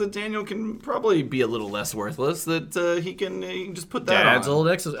says that Daniel can probably be a little less worthless. That he can just put that Dad's on. old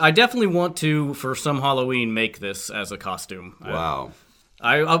exo. I definitely want to, for some Halloween, make this as a costume. Wow.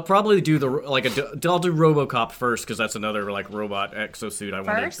 I'll probably do I'll do RoboCop first because that's another robot exosuit I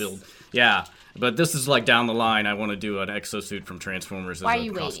want First? to build. Yeah, but this is down the line. I want to do an exosuit from Transformers Why as are a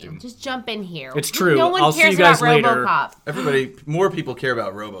you costume. waiting? Just jump in here. It's true. No one I'll see cares you guys about later. RoboCop. More people care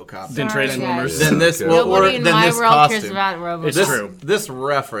about RoboCop Then Sorry, Transformers. guys. than this. Okay. Or Nobody in than my this world costume. cares about RoboCop. It's true. This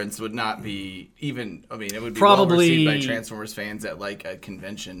reference would not be even. I mean, it would be Probably- well received by Transformers fans at a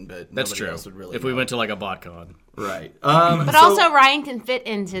convention, but That's nobody true. else would really. If we know. went to a BotCon. right, But also, Ryan can fit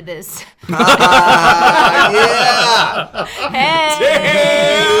into this. Yeah.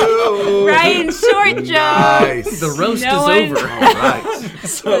 Hey! Ryan Short joke! Nice. The roast No is one- over. All right.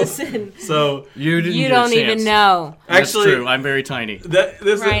 Listen, so You didn't. you get a don't even chance. know. That's Actually- true. I'm very tiny.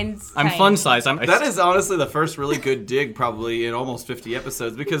 Ryan's I'm tiny. fun size. that is honestly the first really good dig probably in almost 50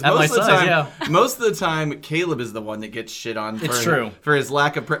 episodes because At my most of the size, time, yeah. most of the time, Caleb is the one that gets shit on. It's true. For his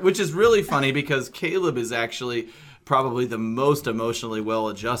lack of, which is really funny because Caleb is actually probably the most emotionally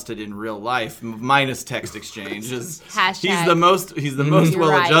well-adjusted in real life, minus text exchanges. Hashtag. He's the most You're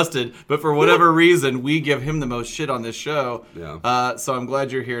right. well-adjusted, but for whatever reason, we give him the most shit on this show. Yeah. So I'm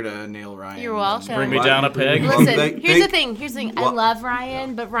glad you're here to nail Ryan. You're welcome. Bring me down a peg. Well, Listen, here's the thank- thing. I Well- love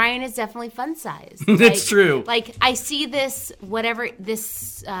Ryan, but Ryan is definitely fun sized. It's true. Like I see this, what do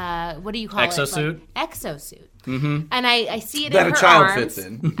you call Exosuit? it? Exosuit. Mm-hmm. And I see it that in a her child arms. fits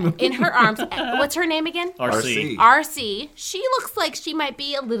in. In her arms. What's her name again? RC. RC. She looks like she might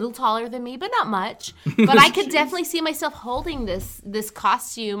be a little taller than me, but not much. But I could definitely see myself holding this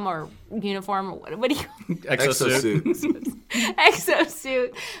costume or uniform. Or what do you Exosuit.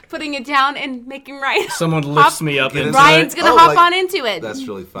 exosuit? Putting it down and making Ryan. Someone lifts me up Get into into Ryan's it. gonna Oh, hop like- on into it. That's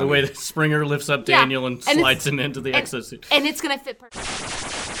really funny. The way that Springer lifts up Yeah. Daniel and And slides it's- him into the and- exosuit. and it's gonna fit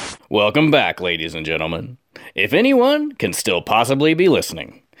perfect. Welcome back, ladies and gentlemen. If anyone can still possibly be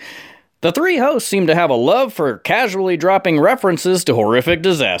listening. The three hosts seem to have a love for casually dropping references to horrific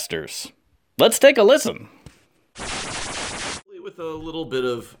disasters. Let's take a listen. With a little bit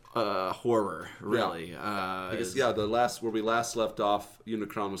of horror, really. I guess, the last where we last left off,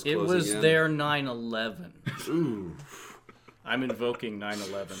 Unicron was It closing was in. their 9/11. I'm invoking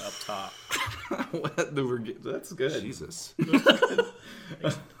 9/11 up top. That's good. Jesus.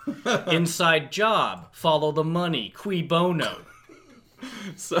 Inside job. Follow the money. Cui bono.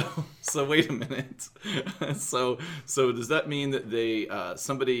 So wait a minute. So does that mean that they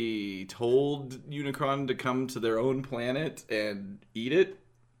somebody told Unicron to come to their own planet and eat it?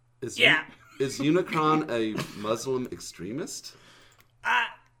 Is Yeah. Is Unicron a Muslim extremist?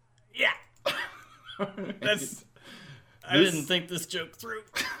 Yeah. That's. I didn't think this joke through.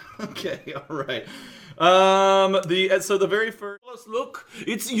 Okay, all right. The very first look,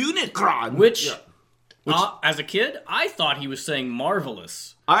 it's Unicron. Which as a kid, I thought he was saying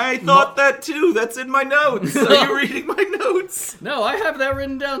marvelous. I thought that too. That's in my notes. Are you reading my notes? No, I have that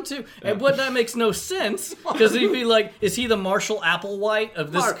written down too. But that makes no sense because he'd be like, is he the Marshall Applewhite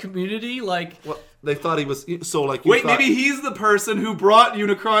of this community? Like, They thought he was so like. Wait, maybe he's the person who brought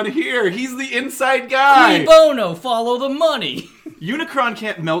Unicron here. He's the inside guy. Cui bono, follow the money. Unicron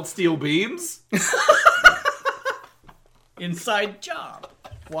can't melt steel beams. Inside job.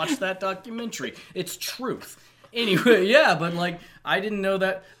 Watch that documentary. It's truth. Anyway, yeah, but like I didn't know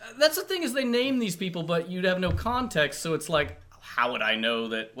that. That's the thing is they name these people, but you'd have no context. So it's like, how would I know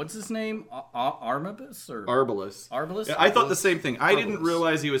that? What's his name? Armabus or Arbalest. Arbalest? Yeah, I thought the same thing. I didn't Arbalest.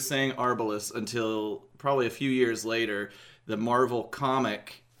 realize he was saying Arbalest until probably a few years later. There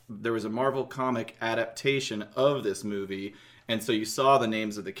was a Marvel comic adaptation of this movie, and so you saw the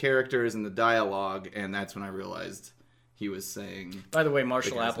names of the characters and the dialogue, and that's when I realized he was saying. By the way,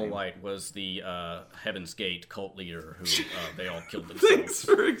 Marshall guy's name. Applewhite was the Heaven's Gate cult leader who they all killed themselves. Thanks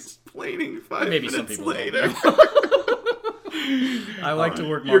for explaining 5 Maybe some minutes people later. I like to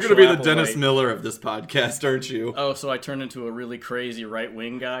work. You're going to be the Marshall Dennis Applewhite. Miller of this podcast, aren't you? Oh, so I turned into a really crazy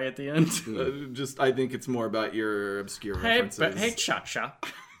right-wing guy at the end? I think it's more about your obscure references. hey, Cha-Cha.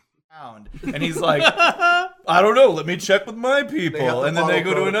 And he's like, I don't know, let me check with my They got people. the And then they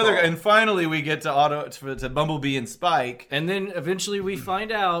go follow to another protocol. and finally we get to Bumblebee and Spike. And then eventually we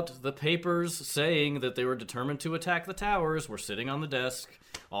find out the papers saying that they were determined to attack the towers were sitting on the desk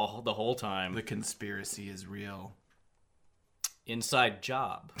the whole time. The conspiracy is real. Inside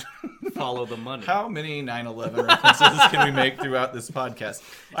job. Follow the money. How many 9/11 references can we make throughout this podcast?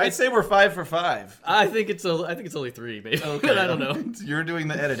 I'd say we're 5 for 5. I think it's only 3, maybe. Okay. I don't know. You're doing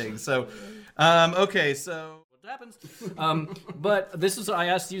the editing. So, okay, so What happens? But this is, I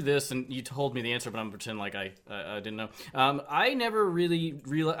asked you this and you told me the answer, but I'm pretending like I didn't know. I never really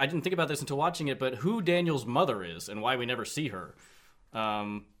realized, I didn't think about this until watching it, but who Daniel's mother is and why we never see her.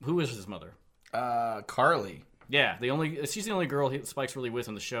 Who is his mother? Carly. Yeah, she's the only girl Spike's really with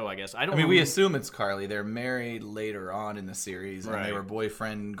in the show, I guess. I mean, we assume it's Carly. They're married later on in the series, and they Right. were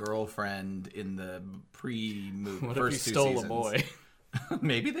boyfriend, girlfriend in the pre-movie What first if he 2 stole seasons. a boy?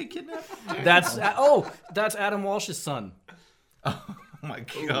 Maybe they kidnapped him. That's Adam Walsh's son. Oh my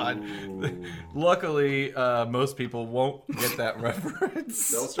god. Luckily, most people won't get that reference.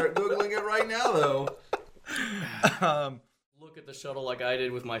 They'll start googling it right now, though. Look at the shuttle like I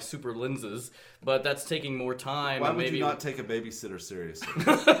did with my super lenses, but that's taking more time. Why and would maybe you not take a babysitter seriously?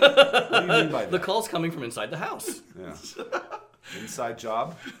 What do you mean by the that? call's coming from inside the house. Yeah. Inside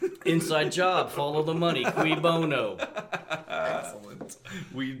job. Inside job, follow the money, cui bono. Excellent.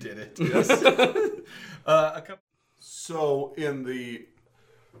 We did it. Yes. So in the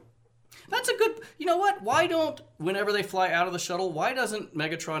That's a good. You know what? Why don't whenever they fly out of the shuttle, why doesn't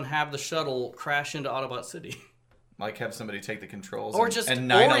Megatron have the shuttle crash into Autobot City? Like have somebody take the controls Or just and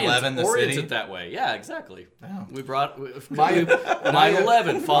 9/11 the orient city. it that way. Yeah, exactly. Oh. We brought My-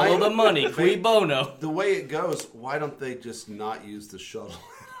 9/11. Follow my- the money. Cui bono. the way it goes, why don't they just not use the shuttle?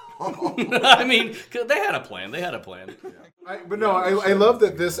 I mean, 'cause they had a plan. I love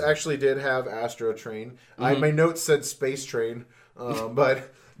that this actually did have Astro Train. My notes said Space Train,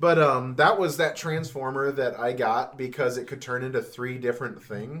 but that was that Transformer that I got because it could turn into 3 different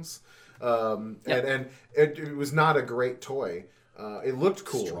things. And it was not a great toy. It looked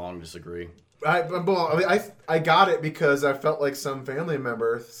cool. Strong disagree. I got it because I felt like some family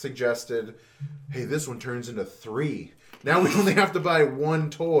member suggested, "Hey, this one turns into 3. Now we only have to buy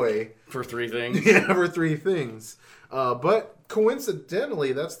 1 toy For 3 things. yeah, for 3 things." But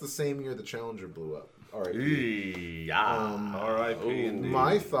coincidentally, that's the same year the Challenger blew up. R.I.P. R.I.P. indeed.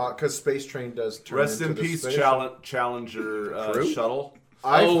 My thought, because Space Train does turn Rest into in the peace, space- Challenger shuttle.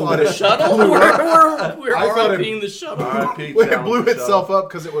 I thought the it shuttle? We're I thought it- RIPing the shuttle. R.I.P. Well, it Challenger blew itself shuttle. up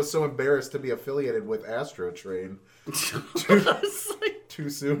because it was so embarrassed to be affiliated with Astro Train. Too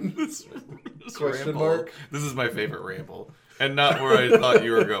soon? Question Ramble. mark? This is my favorite ramble, and not where I thought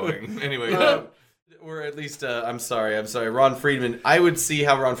you were going. Anyway, or at least I'm sorry. Ron Friedman. I would see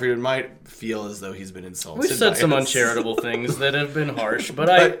how Ron Friedman might feel as though he's been insulted. We've said by some us. uncharitable things that have been harsh, but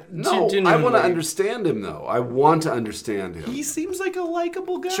I No, I want genuinely- to understand him, though. I want to understand him. He seems like a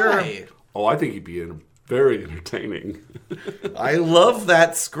likable guy. Sure. Oh, I think he'd be very entertaining. I love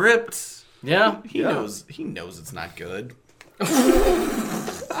that script. Yeah. He knows it's not good.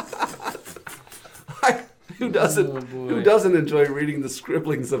 Who doesn't enjoy reading the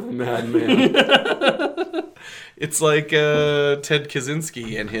scribblings of a madman? It's like Ted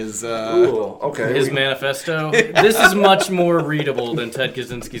Kaczynski and his. Ooh, okay. His manifesto. This is much more readable than Ted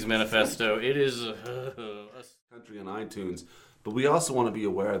Kaczynski's manifesto. It is. Country on iTunes, but we also want to be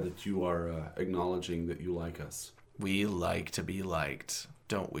aware that you are acknowledging that you like us. We like to be liked,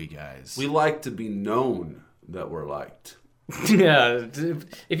 don't we, guys? We like to be known that we're liked. Yeah,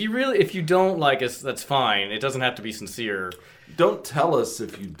 if you don't like us, that's fine. It doesn't have to be sincere. Don't tell us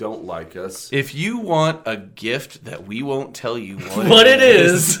if you don't like us. If you want a gift that we won't tell you What it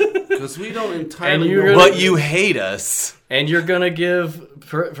is, Because we don't entirely And you're know. gonna- but you hate us. and you're gonna give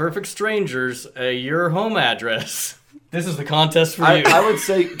perfect strangers your home address. This is the contest for you. I would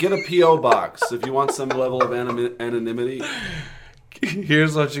say get a P.O. box if you want some level of anonymity.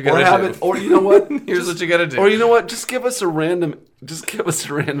 Here's what you Or gotta have do. it, or you know what? Here's what you gotta do. Or you know what? Just give us a random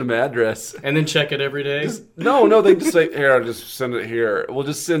address. And then check it every day. No, they just say, here, I'll just send it here. We'll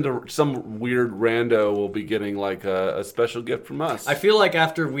just send some weird rando will be getting like a special gift from us. I feel like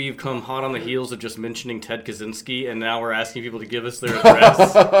after we've come hot on the heels of just mentioning Ted Kaczynski, and now we're asking people to give us their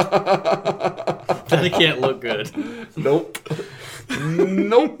address, that it can't look good. Nope.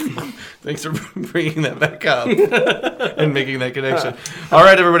 Nope. Thanks for bringing that back up and making that connection. All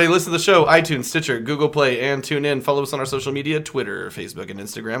right, everybody, listen to the show. iTunes, Stitcher, Google Play, and TuneIn. Follow us on our social media, Twitter, Facebook, and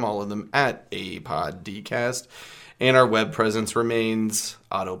Instagram, all of them at APodDcast. And our web presence remains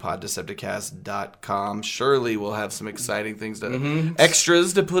autopoddecepticast.com. Surely we'll have some exciting things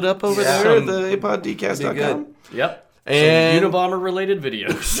extras to put up over there at the APodDcast.com. Yep. And Some Unabomber-related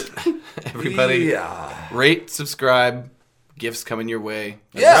videos. everybody, Yeah. rate, subscribe. Gifts coming your way.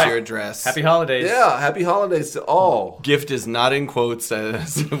 Yeah. That's your address. Happy holidays. Yeah. Happy holidays to all. Gift is not in quotes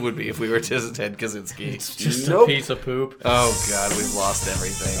as it would be if we were Ted Kaczynski. Just Nope. a piece of poop. Oh God, we've lost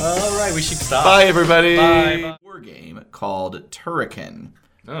everything. All right, we should stop. Bye, everybody. Bye. War game called Turrican.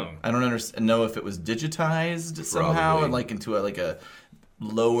 Oh. I don't know if it was digitized somehow Probably. and like into a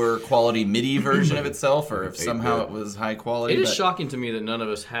lower quality MIDI version of itself, or if somehow it was high quality. It is but, shocking to me that none of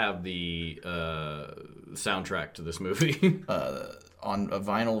us have the soundtrack to this movie. on a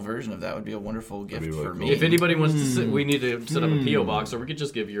vinyl version of that would be a wonderful gift really for cool. me. If anybody wants to, we need to set up a P.O. box, or we could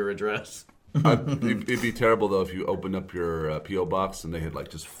just give your address. It'd be terrible though if you opened up your P.O. box and they had like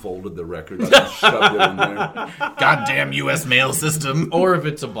just folded the record and shoved it in there. Goddamn U.S. mail system. Or if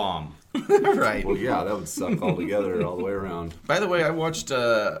it's a bomb. Right. Well, yeah, that would suck altogether all the way around. By the way, I watched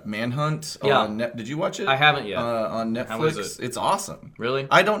Manhunt Yeah. on Did you watch it? I haven't yet. On Netflix. How was it? It's awesome. Really?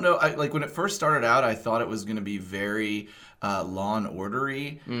 I don't know. Like when it first started out, I thought it was going to be very Law and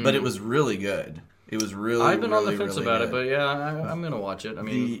Ordery, but it was really good. It was really. I've been on the really, fence really about good. it, but yeah, I'm gonna watch it. I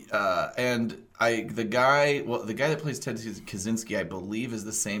mean, The guy that plays Ted Kaczynski, I believe, is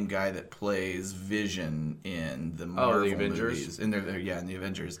the same guy that plays Vision in the Marvel Avengers? movies. In the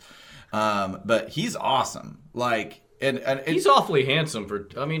Avengers. But he's awesome. Like, and he's awfully handsome for.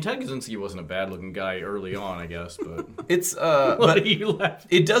 I mean, Ted Kaczynski wasn't a bad-looking guy early on, I guess, but it's what but you left.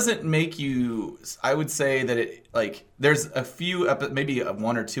 it doesn't make you. I would say that it like there's a few maybe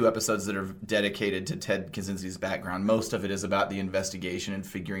one or two episodes that are dedicated to Ted Kaczynski's background. Most of it is about the investigation and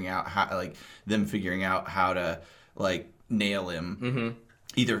figuring out how to like nail him. Mm-hmm.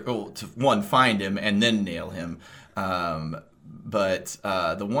 Either to find him and then nail him. But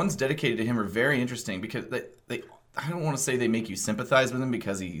the ones dedicated to him are very interesting because they I don't want to say they make you sympathize with him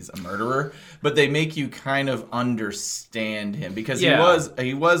because he's a murderer, but they make you kind of understand him because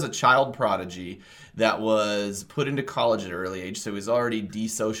he was a child prodigy that was put into college at an early age, so he's already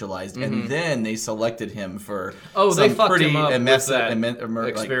desocialized, and then they selected him for they fucked pretty him up with that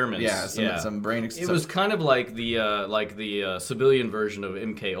experiments. Some brain It was kind of like the civilian version of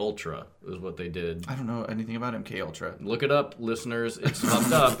MK Ultra is what they did. I don't know anything about MK Ultra. Look it up, listeners. It's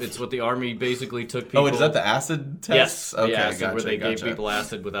fucked up. It's what the army basically took people. Oh, is that the acid test? Yes. Okay, acid, gotcha, where they gave gotcha. people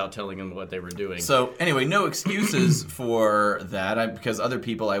acid without telling them what they were doing. So anyway, no excuses for that because other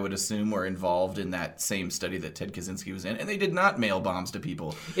people I would assume were involved in that same study that Ted Kaczynski was in, and they did not mail bombs to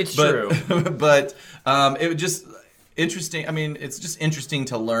people. It's true. But it was just interesting. I mean, it's just interesting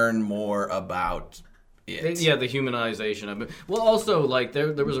to learn more about it. Yeah, the humanization of it. Well, also, like,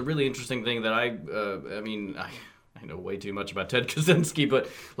 there was a really interesting thing that I know way too much about Ted Kaczynski, but,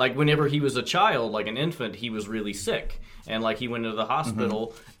 like, whenever he was a child, like an infant, he was really sick. And, like, he went into the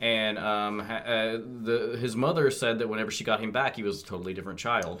hospital, and his mother said that whenever she got him back, he was a totally different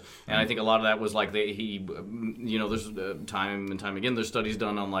child. And I think a lot of that was, like, there's time and time again, there's studies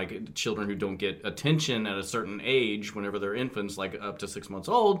done on, like, children who don't get attention at a certain age whenever they're infants, like, up to 6 months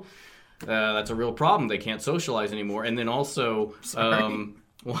old. That's a real problem. They can't socialize anymore. And then also,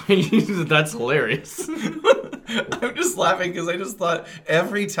 that's hilarious. I'm just laughing because I just thought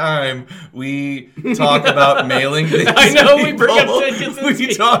every time we talk about mailing things, I know, we bring up people, Ted Kaczynski.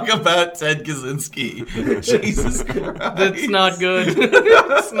 We talk about Ted Kaczynski. Jesus Christ. That's not good.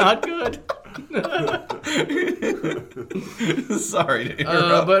 It's not good. Sorry to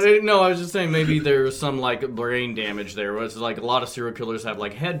interrupt. I was just saying maybe there's some like brain damage there. Where it's like a lot of serial killers have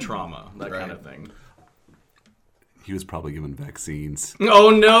like head trauma, that kind of thing. He was probably given vaccines. Oh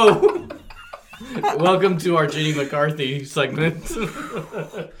no! Welcome to our Jenny McCarthy segment.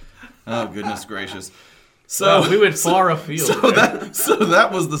 Oh, goodness gracious. So we went far afield. So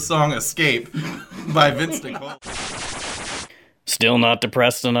that was the song Escape by Vince Nicole. Still not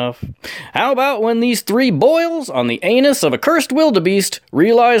depressed enough? How about when these 3 boils on the anus of a cursed wildebeest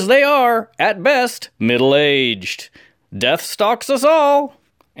realize they are, at best, middle-aged? Death stalks us all,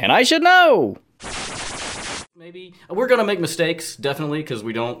 and I should know. Maybe we're gonna make mistakes, definitely, because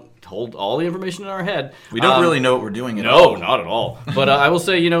we don't hold all the information in our head. We don't really know what we're doing at all. No, not at all. But I will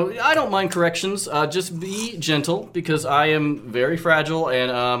say, I don't mind corrections. Just be gentle, because I am very fragile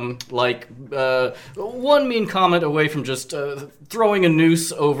and one mean comment away from just throwing a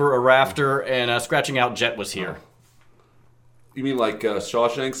noose over a rafter and scratching out Jet was here. You mean like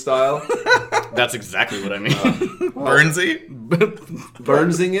Shawshank style? That's exactly what I mean. Burnsy?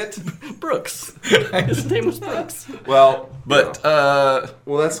 Burnsing it? Brooks. His name was Brooks. Well, But,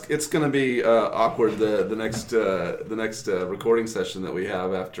 it's going to be awkward the next recording session that we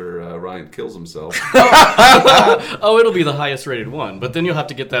have after Ryan kills himself. Oh, it'll be the highest rated one. But then you'll have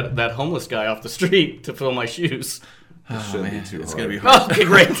to get that homeless guy off the street to fill my shoes. It shouldn't be too it's hard. going to be hard. Okay,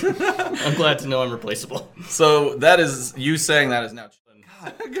 great. I'm glad to know I'm replaceable. So that is, you saying that is now...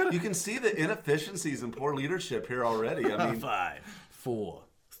 You can see the inefficiencies and poor leadership here already. I mean, 5, 4,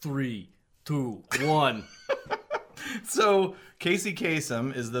 3, 2, 1. So Casey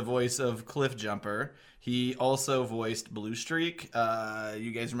Kasem is the voice of Cliff Jumper. He also voiced Blue Streak.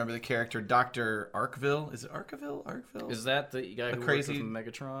 You guys remember the character Dr. Arkville? Is it Arkville? Is that the guy who crazy worked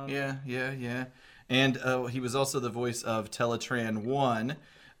with Megatron? Yeah. And he was also the voice of Teletran 1.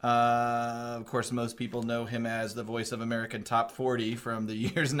 Of course, most people know him as the voice of American Top 40 from the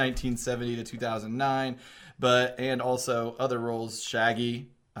years 1970 to 2009, and also other roles: Shaggy,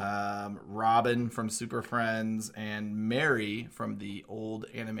 Robin from Super Friends, and Mary from the old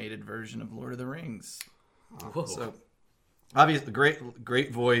animated version of Lord of the Rings. Whoa. So, obviously,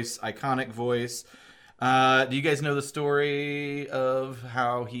 great voice, iconic voice. Do you guys know the story of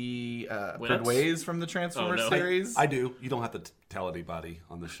how he put ways from the Transformers series? I do. You don't have to tell anybody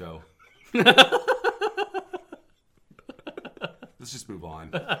on the show. Let's just move on.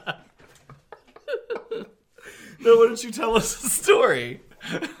 No, why don't you tell us the story?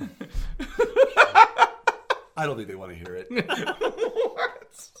 I don't think they want to hear it.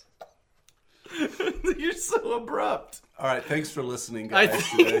 What? You're so abrupt. All right, thanks for listening, I guys.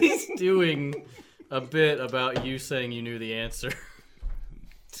 think today. he's doing a bit about you saying you knew the answer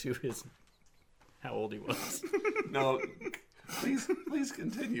to his how old he was. No, please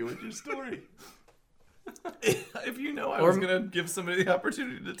continue with your story. If you know, I was going to give somebody the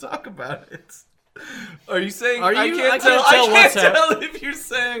opportunity to talk about it. Are you saying I can't tell if you're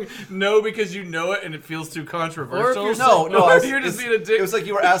saying no because you know it and it feels too controversial? Or if you're just being a dick. It was like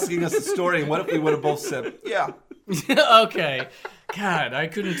you were asking us a story, and what if we would have both said, yeah. Okay. God, I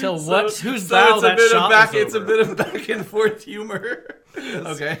couldn't tell whose bow it's that shot was It's a over. bit of back and forth humor.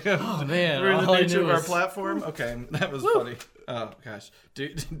 Okay. Oh, man. We're in all the I nature knew of our was- platform. Okay, that was funny. Oh gosh,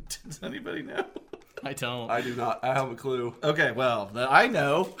 does anybody know? I don't. I do not. I have a clue. Okay, well, I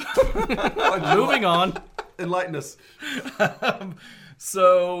know. Moving on. Enlighten us.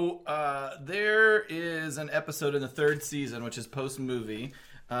 So there is an episode in the 3rd season, which is post-movie,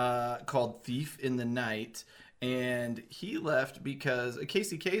 called Thief in the Night. And he left because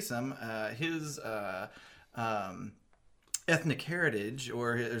Casey Kasem, his ethnic heritage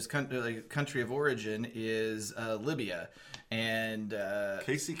or his country of origin is Libya. And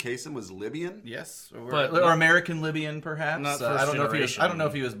Casey Kasem was Libyan? yes, or But American Libyan, perhaps. Not I don't know if he was. first I don't know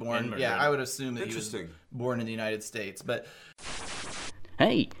if he was born. generation Yeah, I would assume that he was Interesting. born in the United States. But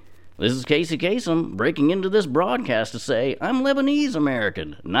Hey, this is Casey Kasem breaking into this broadcast to say I'm Lebanese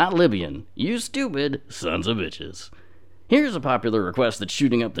American, not Libyan. You stupid sons of bitches. Here's a popular request that's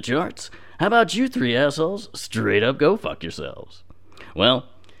shooting up the charts. How about you 3 assholes straight up go fuck yourselves? Well,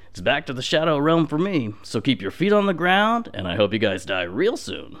 it's back to the shadow realm for me, so keep your feet on the ground, and I hope you guys die real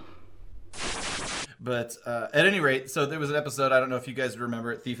soon. But at any rate, so there was an episode, I don't know if you guys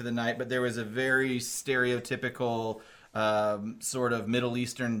remember it, Thief of the Night, but there was a very stereotypical sort of Middle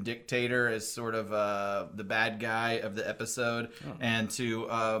Eastern dictator as sort of the bad guy of the episode. And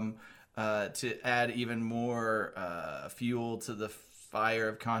to add even more fuel to the fire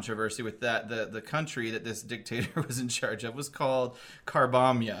of controversy with that, the country that this dictator was in charge of was called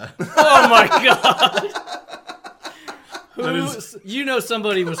Karbamia. Oh, my God. You know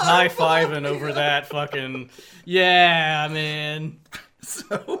somebody was high-fiving over that fucking... Yeah, man.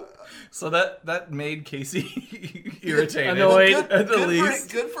 So that made Casey irritated, Annoyed. at the least.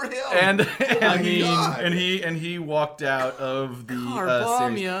 Good for him. And God. he walked out of the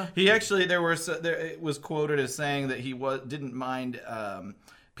series. He actually it was quoted as saying that he didn't mind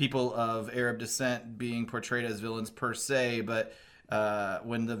people of Arab descent being portrayed as villains per se, but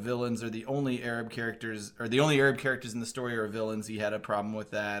when the villains are the only Arab characters, or the only Arab characters in the story are villains, he had a problem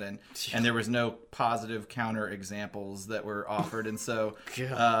with that, and there was no positive counter examples that were offered, and so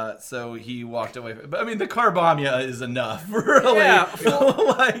so he walked away. But I mean, the car bomb is enough, really. Yeah,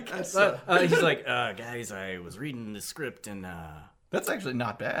 He's like, guys, I was reading the script and that's actually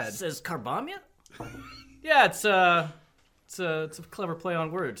not bad. it says Carbamia? Yeah, it's a clever play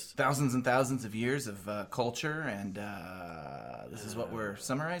on words. Thousands and thousands of years of culture, and this is what we're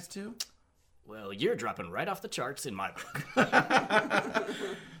summarized to. Well, you're dropping right off the charts in my book.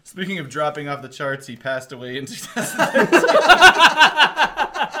 Speaking of dropping off the charts, he passed away in 2013.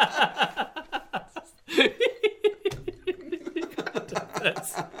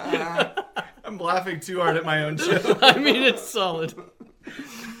 I'm laughing too hard at my own joke. I mean, it's solid.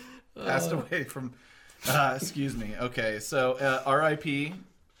 Passed away from... excuse me. Okay, so R.I.P.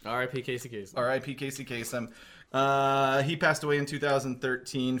 R.I.P. Casey Kasem. R.I.P. Casey Kasem. He passed away in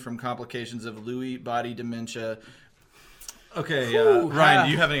 2013 from complications of Lewy body dementia. Okay, Ryan,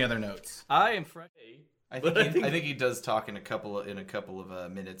 do you have any other notes? I am Fred. I think he does talk in a couple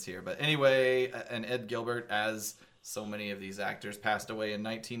of minutes here. But anyway, and Ed Gilbert, as so many of these actors, passed away in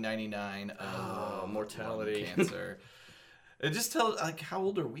 1999 of mortality, cancer. It just tells how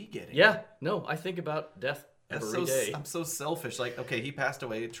old are we getting? Yeah, no, I think about death every day. I'm so selfish. Like, okay, he passed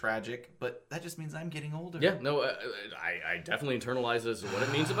away, tragic, but that just means I'm getting older. Yeah, no, I definitely internalize this what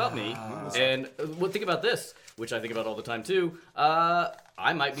it means about me. And think about this, which I think about all the time too.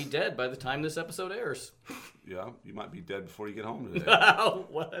 I might be dead by the time this episode airs. Yeah, you might be dead before you get home today.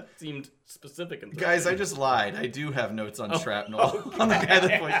 Well, that seemed specific. Guys, I just lied. I do have notes on shrapnel. On the guy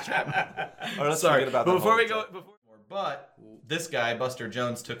that plays shrapnel. All right, let's forget about that. Before we go... But this guy, Buster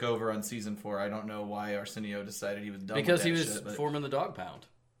Jones, took over on season 4. I don't know why Arsenio decided he was done because with he that was shit, but... forming the Dog Pound.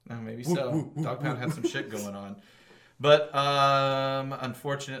 Oh, maybe so. Dog Pound had some shit going on. But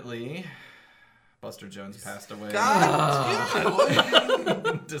unfortunately, Buster Jones passed away in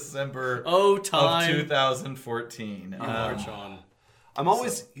December of 2014. March on. I'm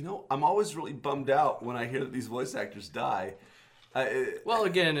always really bummed out when I hear that these voice actors die. Well,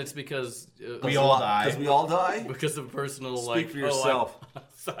 again, it's because we all die. Because we all die? Because of personal, Speak for yourself.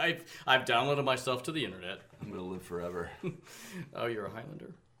 I've downloaded myself to the internet. I'm going to live forever. Oh, you're a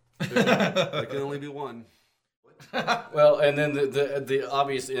Highlander? There can only be one. Well, and then the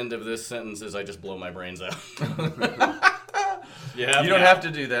obvious end of this sentence is I just blow my brains out. You don't have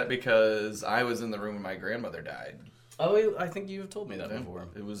to do that because I was in the room when my grandmother died. Oh, I think you've told me that before.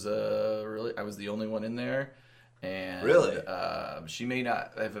 It was I was the only one in there. And really? She may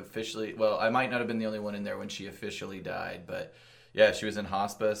not have officially... Well, I might not have been the only one in there when she officially died, but yeah, she was in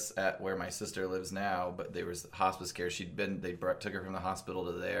hospice at where my sister lives now, but there was hospice care. They took her from the hospital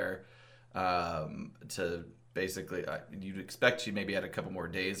to there to basically... you'd expect she maybe had a couple more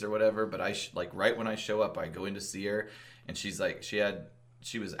days or whatever, but right when I show up, I go in to see her, and she's like... She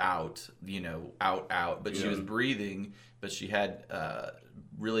was out, out, but she was breathing, but she had...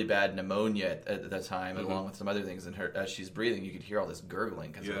 really bad pneumonia at that time, along with some other things. And as she's breathing, you could hear all this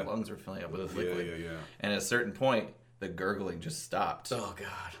gurgling because her lungs were filling up with liquid. Yeah. And at a certain point, the gurgling just stopped. Oh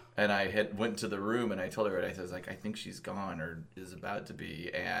God! And I went to the room and I told her, I was like, I think she's gone or is about to be.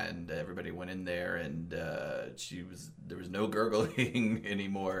 And everybody went in there, and there was no gurgling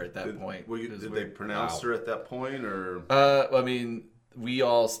anymore at that point. Did they pronounce her at that point, or? I mean, we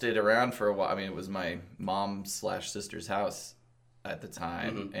all stayed around for a while. I mean, it was my mom/sister's house at the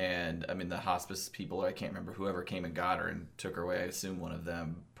time, and I mean the hospice people, I can't remember, whoever came and got her and took her away, I assume one of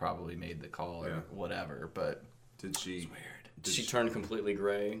them probably made the call or whatever, but did she... It's weird. She turned completely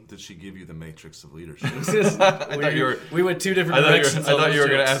gray. Did she give you the matrix of leadership? We went two different directions. I thought you were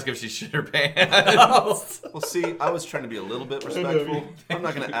going to ask if she shit her pants. Well, see, I was trying to be a little bit respectful. I'm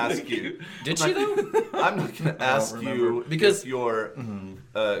not going to ask you. Did she though? I'm not going to ask you because if your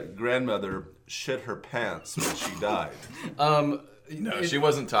grandmother shit her pants when she died. No, she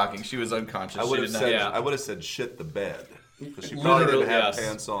wasn't talking. She was unconscious. I would have said shit the bed. Because she probably didn't have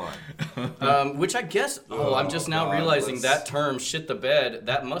pants on. Which I guess, I'm just now realizing that term, shit the bed,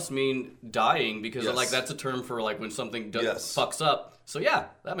 that must mean dying, because that's a term for when something fucks up. So yeah,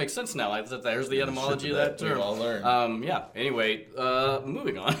 that makes sense now. There's the etymology of that term. We all learned. Yeah, anyway,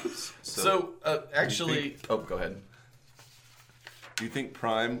 moving on. So actually... Oh, go ahead. Do you think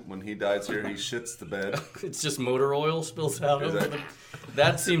Prime, when he dies here, he shits the bed? It's just motor oil spills out over the...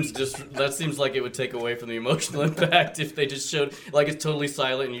 That seems like it would take away from the emotional impact if they just showed, like, it's totally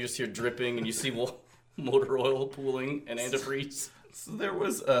silent and you just hear dripping and you see motor oil pooling and antifreeze. So there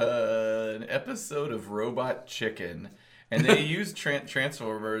was an episode of Robot Chicken, and they used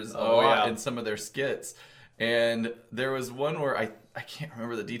Transformers a lot in some of their skits. And there was one where I can't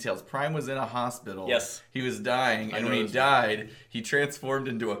remember the details. Prime was in a hospital. Yes. He was dying, and when he died, he transformed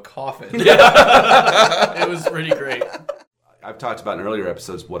into a coffin. It was pretty great. I've talked about in earlier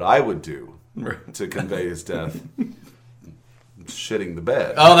episodes what I would do to convey his death. Shitting the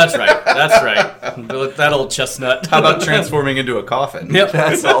bed. Oh, that's right. That's right. That old chestnut. How about transforming into a coffin? Yep.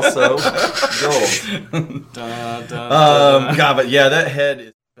 That's also gold. God, but yeah, that head,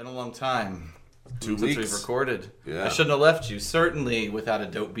 it's been a long time. 2 Since weeks. we've recorded. Yeah. I shouldn't have left you, certainly without a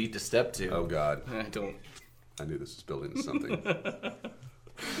dope beat to step to. Oh, God. I knew this was building to something.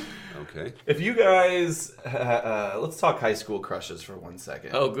 Okay. If you guys, let's talk high school crushes for 1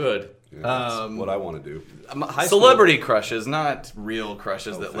 second. Oh, good. Yeah, that's what I want to do. Celebrity crushes, not real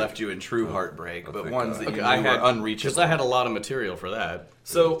crushes that left you in true heartbreak, but ones God. that you knew were unreachable. Because I had a lot of material for that.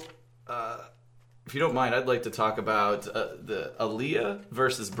 So, if you don't mind, I'd like to talk about the Aaliyah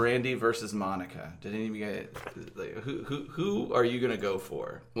versus Brandy versus Monica. Did any of you guys, like, who are you gonna go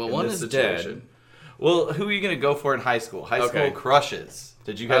for? Well, in one this is situation? dead. Well, who are you gonna go for in high school? High school Okay. crushes.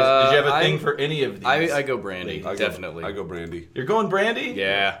 Did you have a thing I- for any of these? I go Brandy, I definitely. go Brandy. You're going Brandy?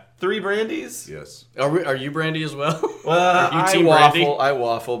 Yeah. 3 Brandys? Yes. Are you Brandy as well? Well, Are you I team Brandy?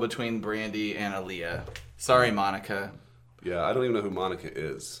 waffle between Brandy and Aaliyah. Sorry, Monica. Yeah, I don't even know who Monica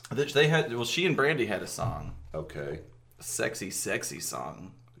is. She and Brandy had a song. Okay. A sexy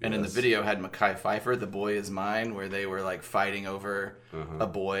song. And in the Yes. video had Mekhi Phifer, The Boy Is Mine, where they were like fighting over a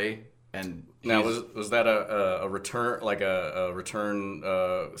boy. And Now, was that a return, like a return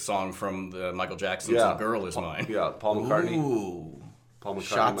song from the Michael Jackson's Yeah. The Girl Is Mine? Yeah, Paul McCartney. Ooh. Paul McCartney,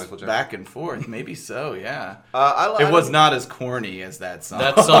 Shots Michael Jackson. back and forth. Maybe so, yeah. I It was not as corny as that song.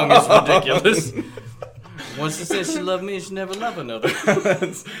 That song is ridiculous. Once she said she loved me, she never loved another.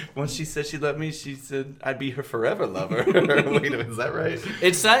 Once she said she loved me, she said I'd be her forever lover. Wait a minute, is that right?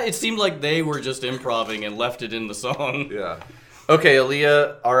 It seemed like they were just improvising and left it in the song. Yeah. Okay,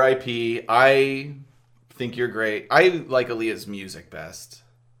 Aaliyah, R.I.P. I think you're great. I like Aaliyah's music best.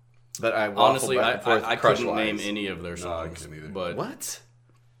 But I waffle Honestly, back and forth I crush couldn't name wise. any of their I songs. couldn't either. But What?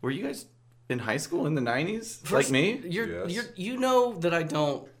 Were you guys in high school in the 90s? Like me? Yes. You know that I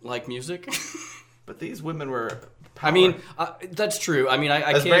don't like music. But these women were power. I mean, that's true. I mean, I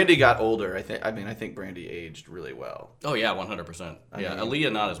as can't. Brandy got older, I think Brandy aged really well. Oh yeah, 100%. Yeah,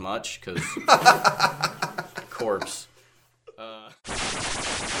 Aaliyah not as much because corpse.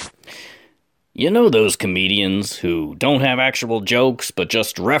 You know those comedians who don't have actual jokes but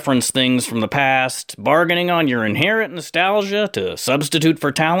just reference things from the past, bargaining on your inherent nostalgia to substitute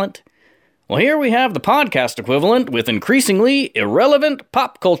for talent? Well, here we have the podcast equivalent with increasingly irrelevant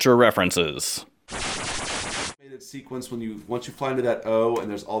pop culture references. Sequence once you fly into that O and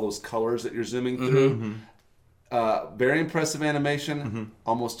there's all those colors that you're zooming through. Very impressive animation,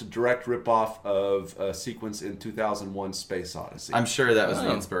 almost a direct ripoff of a sequence in 2001: Space Odyssey. I'm sure that was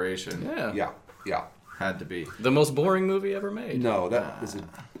the inspiration. Yeah. Had to be. The most boring movie ever made. No, that is a.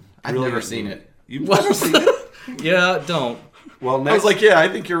 I've never seen it. You've never seen it? Yeah, don't. Well, I next, was like, yeah, I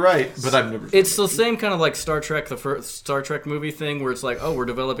think you're right, but I've never. It's the same kind of like Star Trek, the first Star Trek movie thing, where it's like, oh, we're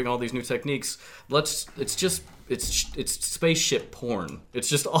developing all these new techniques. It's spaceship porn. It's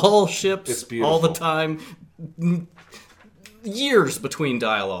just all ships, It's beautiful. all the time, years between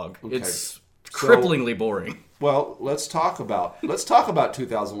dialogue. It's cripplingly boring. well, let's talk about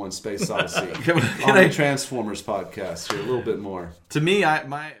 2001: Space Odyssey on the Transformers podcast here a little bit more. To me, got some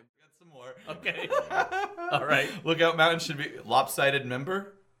more. Okay. All right. Lookout Mountain should be lopsided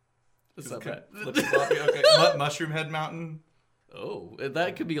member. What's up, Matt? Flippy floppy. Okay. Mushroom Head Mountain. Oh,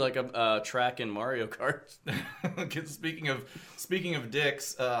 that could be like a track in Mario Kart. Okay, speaking of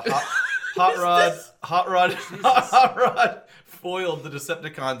dicks, Hot Rod foiled the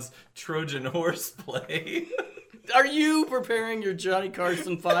Decepticons' Trojan horse play. Are you preparing your Johnny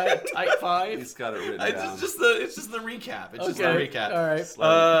Carson Type 5? He's got it written down. It's just the recap. It's just the recap. All right.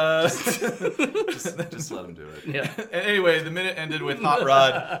 Just let him do it. Yeah. Anyway, the minute ended with Hot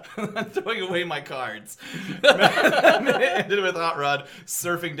Rod. I'm throwing away my cards. The minute ended with Hot Rod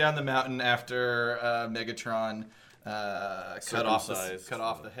surfing down the mountain after Megatron cut off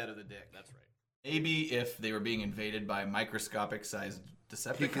the head of the dick. That's right. Maybe if they were being invaded by microscopic-sized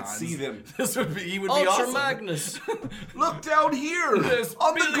Decepticons, He could see them. He would be Ultra awesome. Magnus. Look down here There's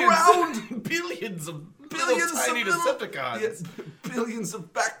on the ground. billions of billions tiny of little, Decepticons. yes, billions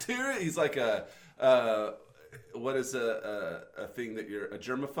of bacteria. He's like what is a thing that you're a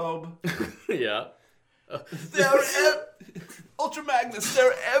germaphobe? Yeah. They're Ultra Magnus.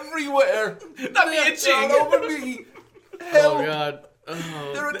 They're everywhere. They're itching. all over me. Help! Oh God.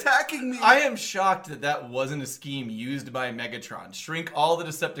 They're attacking me. I am shocked that wasn't a scheme used by Megatron. Shrink all the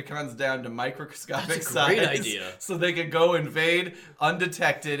Decepticons down to microscopic That's a size. great idea. So they could go invade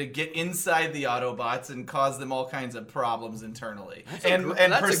undetected and get inside the Autobots and cause them all kinds of problems internally. And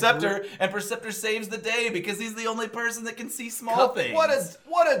Perceptor saves the day because he's the only person that can see small things. What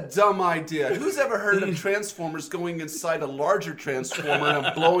a dumb idea. Who's ever heard of Transformers going inside a larger Transformer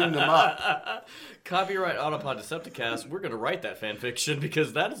and blowing them up? Copyright Autopod Decepticast. We're gonna write that fan fiction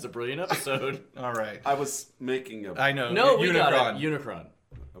because that is a brilliant episode. All right. I was making a... I know. No, we Unicron. got it. Unicron.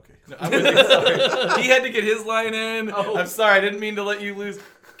 Okay. I'm really sorry. He had to get his line in. Oh. I'm sorry. I didn't mean to let you lose.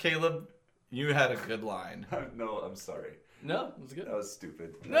 Caleb, you had a good line. No, I'm sorry. No, it was good. That was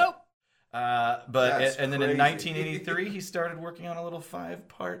stupid. Nope. But That's and then in crazy. 1983, he started working on a little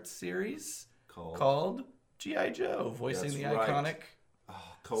 5-part series Called called G.I. Joe, voicing That's the right. iconic.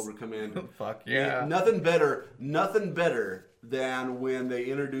 Cobra Commander. Fuck yeah. Nothing better than when they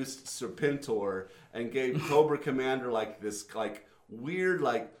introduced Serpentor and gave Cobra Commander like this weird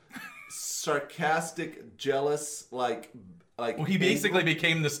sarcastic, jealous Well, he basically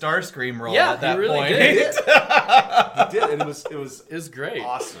became the Starscream role Yeah, at that he really point. did. he did, and it was It's great.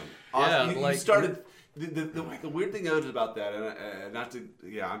 awesome. Yeah, You started. The weird thing about that, and not to,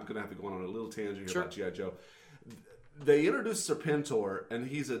 I'm gonna have to go on a little tangent here about GI Joe. They introduced Serpentor, and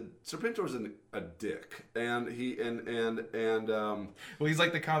Serpentor's a dick, and Well, he's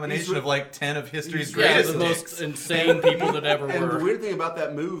like the combination of 10 of history's he's greatest the dicks. most insane people that ever and were. the weird thing about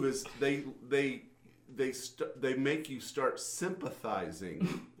that move is they make you start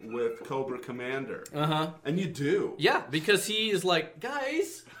sympathizing with Cobra Commander, and you do. Yeah, because he is like,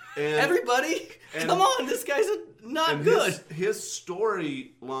 guys, And- everybody, come on, this guy's not good. His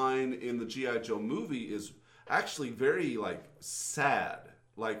storyline in the G.I. Joe movie is actually very sad.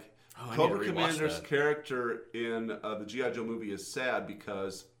 Cobra need to rewatch Commander's that. character in the G.I. Joe movie is sad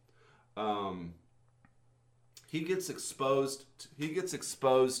because he gets exposed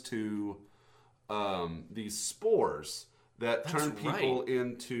to these spores that turn people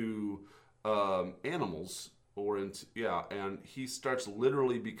into animals. And he starts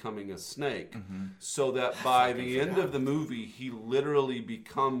literally becoming a snake, so that by the end of the movie, he literally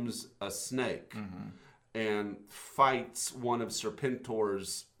becomes a snake and fights one of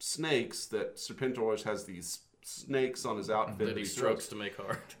Serpentor's snakes. That Serpentor has these snakes on his outfit That he strokes to make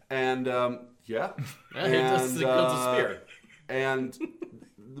hard. and Yeah, he does the spear. And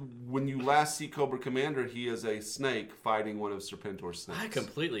when you last see Cobra Commander, he is a snake fighting one of Serpentor's snakes. I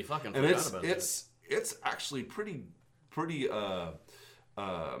completely fucking And forgot about that. it's actually pretty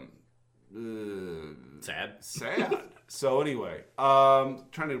Sad. So anyway,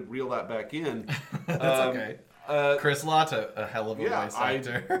 trying to reel that back in. That's okay. Chris Latta, a hell of a voice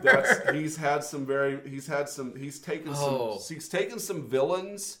actor. He's taken some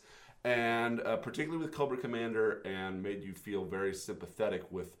villains, and particularly with Cobra Commander, and made you feel very sympathetic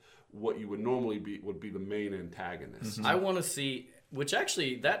with what you would normally would be the main antagonist. I want to see, which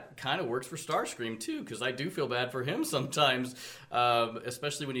actually that kind of works for Starscream too, because I do feel bad for him sometimes,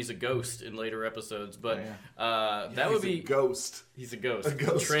 especially when he's a ghost in later episodes. But that would be Ghost. He's a ghost. A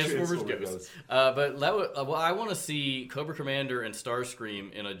ghost. Transformers Transformer ghost. ghost. But that would, I want to see Cobra Commander and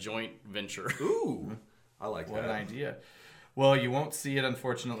Starscream in a joint venture. Ooh, I like What that. an idea. Well, you won't see it,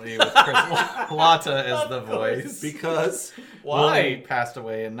 unfortunately, with Chris Latta as the voice. Because Why? He passed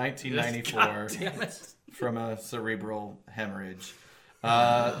away in 1994 God damn it. from a cerebral hemorrhage.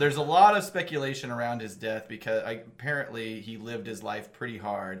 There's a lot of speculation around his death because apparently he lived his life pretty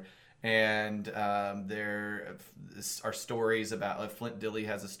hard. And there are stories about, Flint Dille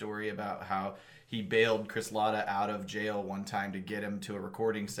has a story about how he bailed Chris Latta out of jail one time to get him to a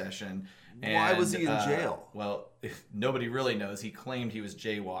recording session. Why was he in jail? Well, nobody really knows. He claimed he was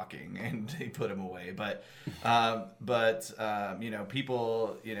jaywalking, and they put him away. But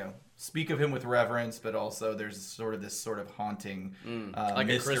people, speak of him with reverence, but also there's this haunting Like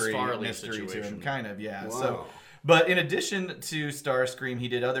a Chris Farley mystery to situation. him, kind of, yeah. Wow. So, but in addition to Starscream, he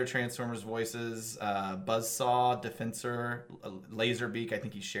did other Transformers voices: Buzzsaw, Defensor, Laserbeak. I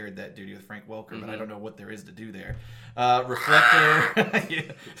think he shared that duty with Frank Welker, but I don't know what there is to do there. Reflector.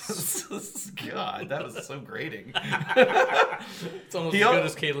 God, that was so grating. It's almost He as al- good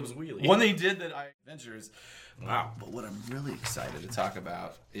as Caleb's wheelie. One they did that Adventures. Wow. But what I'm really excited to talk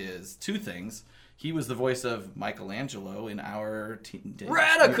about is two things. He was the voice of Michelangelo in our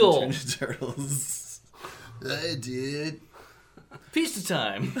Radical! Ninja Turtles. I did. Pizza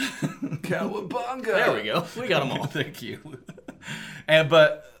time. Cowabunga! There we go. We got them all. Thank you.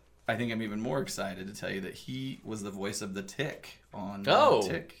 But I think I'm even more excited to tell you that he was the voice of the Tick on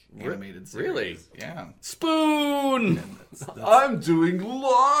Tick animated series. Really? Yeah. Spoon. I'm doing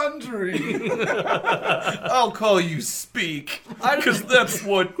laundry. I'll call you Speak, because that's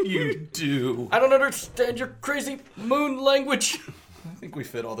what you do. I don't understand your crazy moon language. I think we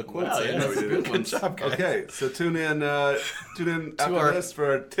fit all the quotes Wow, in. yeah, That's we a did. good job, guys. Okay, so tune in after our- this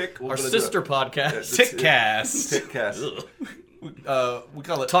for a Tick. Our sister podcast. Tickcast. Tickcast. We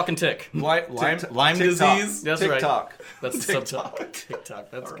call it Talking Tick. Lyme TikTok. disease. That's right. TikTok. That's the subtitle. TikTok.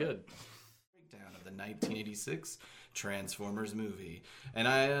 That's good. Breakdown of the 1986 Transformers movie.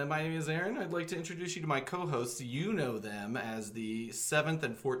 And my name is Aaron. I'd like to introduce you to my co-hosts. You know them as the 7th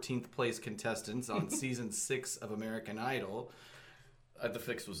and 14th place contestants on season 6 of American Idol. The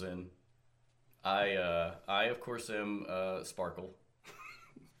fix was in. I of course am Sparkle.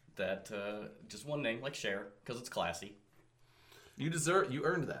 That just one name, like Cher, because it's classy. You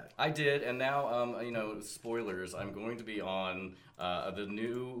earned that. I did, and now spoilers. I'm going to be on the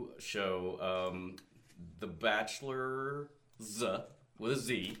new show, The Bachelor with a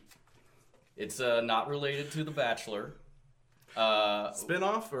Z. It's not related to The Bachelor.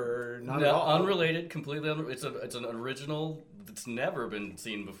 Spin-off or not No, at all? unrelated, completely. It's an original that's never been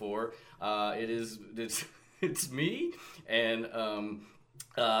seen before. It's me, and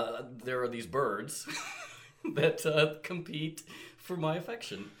there are these birds that compete for my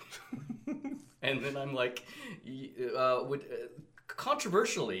affection, and then I'm like,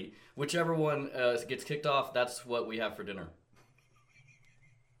 controversially, whichever one gets kicked off, that's what we have for dinner.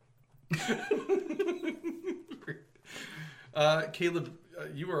 Caleb,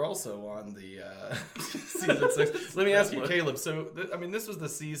 you were also on the season 6. Let me ask you, Caleb. So, this was the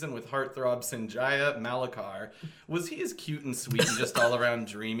season with heartthrob Sanjaya Malakar. Was he as cute and sweet and just all around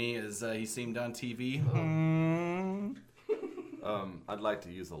dreamy as he seemed on TV? I'd like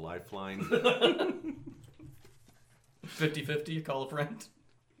to use a lifeline. 50-50, you call a friend.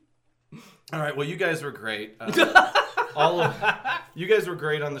 All right. Well, you guys were great. You guys were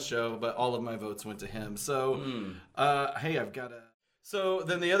great on the show, but all of my votes went to him. So, hey, I've got a. So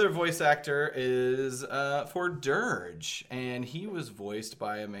then the other voice actor is for Dirge, and he was voiced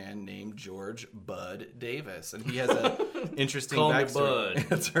by a man named George Bud Davis, and he has an interesting Call me backstory. Bud.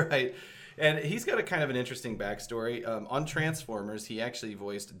 That's right. And he's got a kind of an interesting backstory. On Transformers, he actually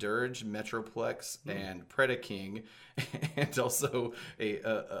voiced Dirge, Metroplex, and Predaking, and also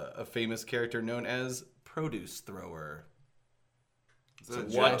a famous character known as Produce Thrower.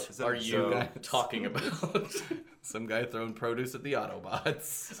 What are you talking about? Some guy throwing produce at the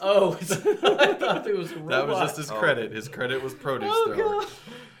Autobots. Oh, I thought it was a robot. That was just his credit. His credit was Produce Thrower.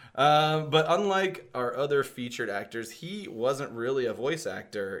 But unlike our other featured actors, he wasn't really a voice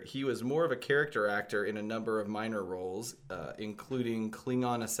actor. He was more of a character actor in a number of minor roles, including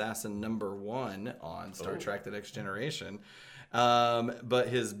Klingon Assassin number 1 on Star Trek The Next Generation. But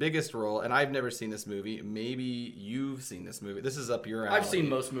his biggest role, and I've never seen this movie, maybe you've seen this movie. This is up your alley. I've seen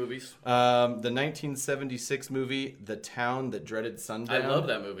most movies. The 1976 movie, The Town That Dreaded Sundown. I love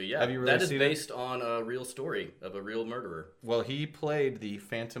that movie, yeah. Have you really that is seen based on a real story of a real murderer. Well, he played the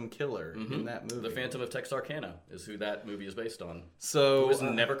Phantom Killer in that movie. The Phantom of Texarkana is who that movie is based on. So, Who was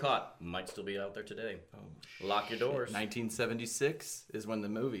never caught. Might still be out there today. Lock your doors. 1976 is when the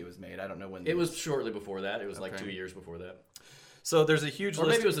movie was made. I don't know when. It was shortly before that. It was like 2 years before that. So there's a huge Or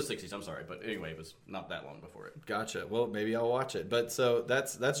list. maybe it was the 60s, I'm sorry. But anyway, it was not that long before it. Gotcha. Well, maybe I'll watch it. But so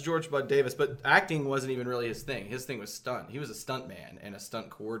that's George Bud Davis. But acting wasn't even really his thing. His thing was stunt. He was a stunt man and a stunt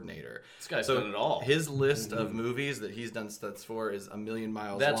coordinator. This guy's done it all. His list of movies that he's done stunts for is a million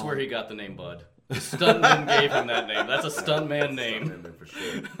miles That's long. where he got the name Bud. The stuntman gave him that name. That's a stuntman name. For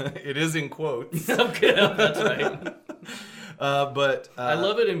sure. It is in quotes. Okay, that's right. But I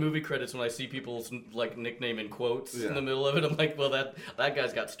love it in movie credits when I see people's like nickname in quotes in the middle of it. I'm like, well, that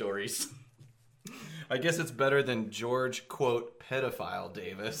guy's got stories. I guess it's better than George quote pedophile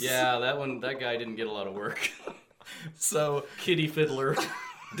Davis. Yeah, that guy didn't get a lot of work. So Kitty Fiddler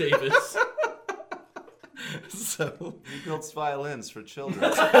Davis. So He builds violins for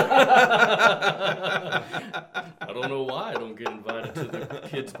children. I don't know why I don't get invited to the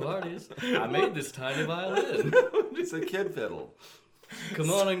kids' parties. I made this tiny violin. It's a kid fiddle. Come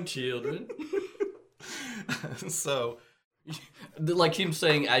on, children. so Like him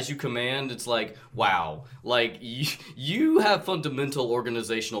saying, as you command, it's like, wow. Like, you have fundamental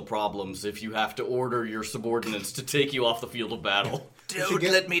organizational problems if you have to order your subordinates to take you off the field of battle. don't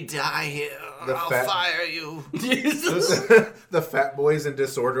let me die here. the I'll fat fire you. the fat boys and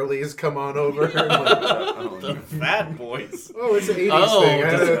disorderlies come on over. Fat boys. Oh, it's an 80s Oh, thing.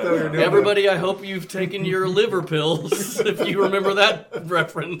 I thought we were doing Everybody, I hope you've taken your liver pills, if you remember that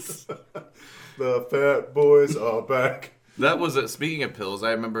reference. The fat boys are back. That was speaking of pills.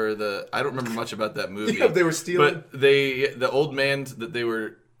 I remember I don't remember much about that movie. Yeah, they were stealing. But the old man that they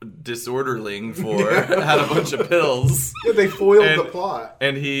were disorderling for had a bunch of pills. Yeah, they foiled the plot.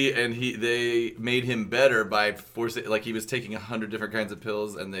 And they made him better by forcing, like, he was taking 100 different kinds of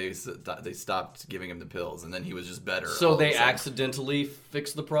pills, and they stopped giving him the pills, and then he was just better. So they accidentally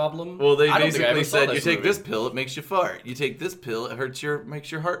fixed the problem? Well, they I don't think I basically ever saw said, you this take movie. this pill, it makes you fart. You take this pill, it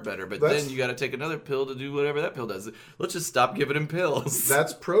makes your heart better. But then you got to take another pill to do whatever that pill does. Let's just stop giving him pills.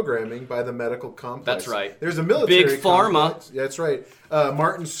 That's programming by the medical complex. That's right. There's a military Big Pharma. complex. Yeah, that's right.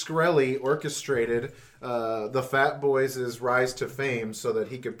 Martin Shkreli orchestrated the Fat Boys' rise to fame so that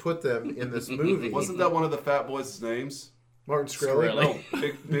he could put them in this movie. Wasn't that one of the Fat Boys' names? Martin Shkreli? Shkreli. No,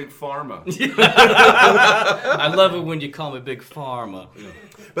 Big Pharma. I love it when you call me Big Pharma.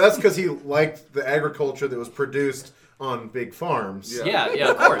 But that's because he liked the agriculture that was produced on big farms. Yeah,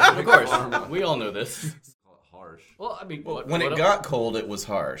 of course. We all know this. Harsh. Well, I mean, When it got cold, it was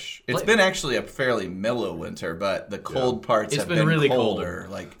harsh. It's been actually a fairly mellow winter, but the cold parts It's have been been really colder.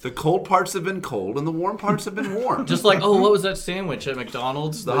 Like The cold parts have been cold, and the warm parts have been warm. just like, what was that sandwich at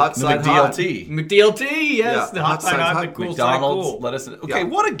McDonald's? the hot side hot. McDLT. McDLT, yes. Yeah, the hot side hot, the cool side McDonald's, cool. let us. Okay, Yeah.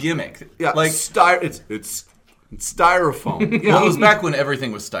 what a gimmick! Yeah, like it's styrofoam. well, it was back when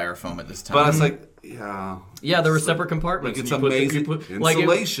everything was styrofoam at this time. But it's like, yeah. Yeah, there were separate compartments. It's and you put the- amazing. you put-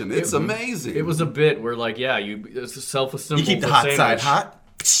 Insulation. It's amazing. It was a bit where, like, it's a self-assembled you keep the hot side sandwich. hot.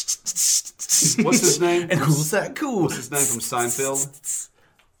 What's his name? And who's that cool? What's his name from Seinfeld?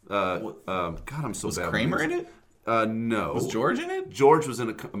 God, I'm so bad. Kramer with in names. it? No. Was George in it? George was in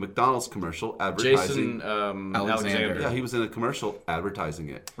a McDonald's commercial advertising. Jason Alexander. Yeah, he was in a commercial advertising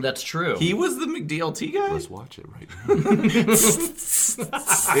it. That's true. He was the McDLT guy. Let's watch it right now.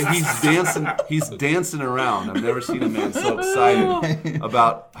 And he's dancing around. I've never seen a man so excited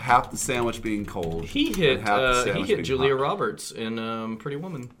about half the sandwich being cold. He and half the hit sandwich being Julia hot. Roberts in Pretty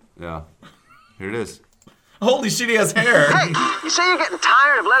Woman. Yeah. Here it is. Holy shit, he has hair. Hey, you say you're getting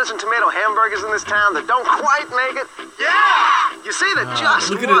tired of lettuce and tomato hamburgers in this town that don't quite make it? Yeah! You say that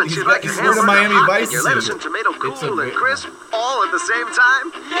just look at it, once he's you'd like your wearing a hamburger Miami hot Vice and your suit. lettuce and tomato It's a cool and bit- crisp all at the same time?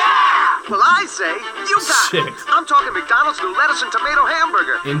 Yeah! Well, I say you got Shit. it. I'm talking McDonald's new lettuce and tomato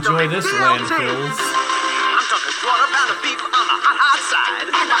hamburger. Enjoy The this, McDLT. landfills. I'm talking quarter pound of beef on the hot side.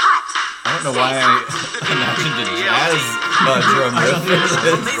 And the hot. I don't know why I imagined a jazz drum riff.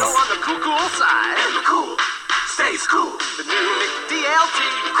 Tomato on the cool side. And the cool stays cool. The new McDLT.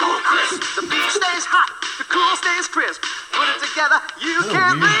 Cool crisp. The beef stays hot. The cool stays crisp. Put it together, you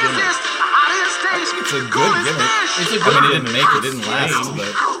can't weird gimmick. resist. The hottest taste. It's a good coolest gimmick. dish. It's a I good mean, it didn't make it, didn't last,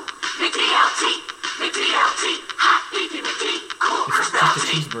 but McDLT. McDLT. Hot beefy McD. Cool crisp Just a LT.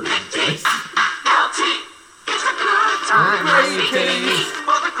 cheeseburger, guys. LT. It's a good time.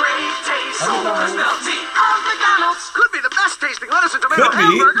 For the great taste. Cool crisp LT. Of McDonald's. Could be the best tasting lettuce and tomato Could be.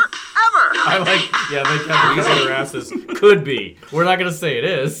 hamburger ever. I like, they kind of use their asses. Could be. We're not going to say it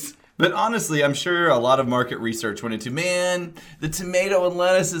is. But honestly, I'm sure a lot of market research went into, man, the tomato and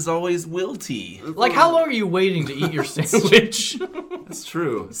lettuce is always wilty. Like, how long are you waiting to eat your sandwich? That's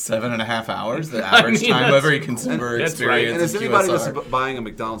true. 7.5 hours, the average mean, time that's- every consumer that's right. experience And does in anybody QSR. that's buying a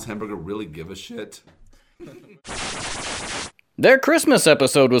McDonald's hamburger really give a shit? Their Christmas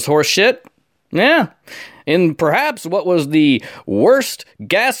episode was horseshit. Yeah. In perhaps what was the worst,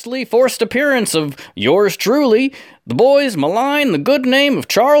 ghastly forced appearance of yours truly, the boys malign the good name of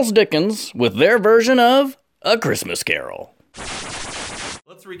Charles Dickens with their version of A Christmas Carol.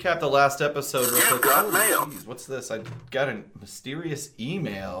 Let's recap the last episode real quick. Oh, jeez, what's this? I got a mysterious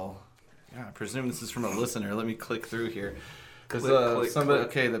email. Yeah, I presume this is from a listener. Let me click through here. Click, somebody,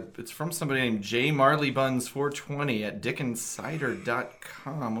 click. okay, it's from somebody named J. Marley Buns 420 at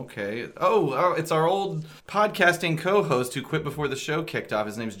dickensider.com. Okay. Oh, it's our old podcasting co-host who quit before the show kicked off.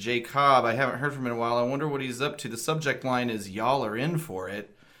 His name's Jay Cobb. I haven't heard from him in a while. I wonder what he's up to. The subject line is "Y'all are in for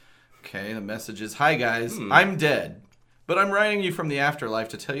it." Okay, the message is, "Hi guys, I'm dead, but I'm writing you from the afterlife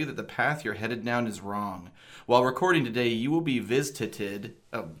to tell you that the path you're headed down is wrong. While recording today, you will be visited,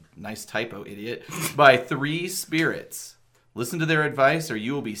 oh, nice typo, idiot, by 3 spirits. Listen to their advice or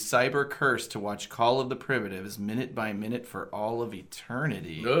you will be cyber cursed to watch Call of the Primitives minute by minute for all of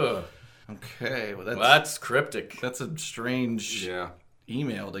eternity." Ugh. Okay, well That's cryptic. that's a strange Yeah.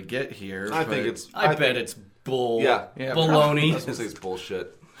 email to get here. I think but- it's. I bet it's bull. Yeah. Yeah, I baloney. was gonna say it's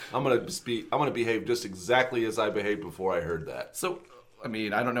bullshit. I'm gonna behave just exactly as I behaved before I heard that. So, I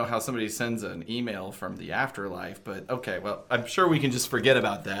mean, I don't know how somebody sends an email from the afterlife, but okay, well, I'm sure we can just forget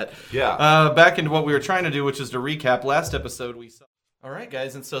about that. Yeah. Back into what we were trying to do, which is to recap last episode we saw. All right,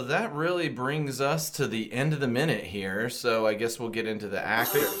 guys, and so that really brings us to the end of the minute here, so I guess we'll get into the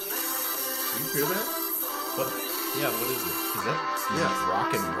actor. Do you hear that? What? Yeah, what is it? Is that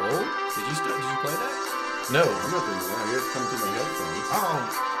rock and roll? Did you play that? No. I'm not doing that. I hear it come through my headphones.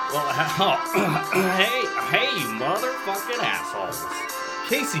 Oh, Well, hey, you motherfucking assholes.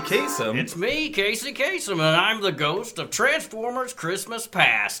 Casey Kasem. It's me, Casey Kasem, and I'm the ghost of Transformers Christmas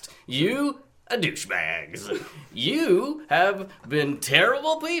Past. You douchebags. You have been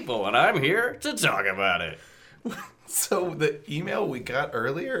terrible people, and I'm here to talk about it. So the email we got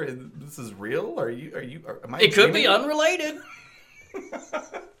earlier, this is real? Am I It could be dreaming? unrelated.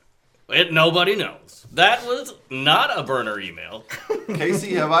 Nobody knows. That was not a burner email.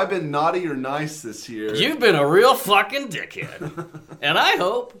 Casey, have I been naughty or nice this year? You've been a real fucking dickhead. And I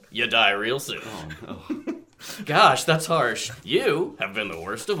hope you die real soon. Oh, no. Gosh, that's harsh. You have been the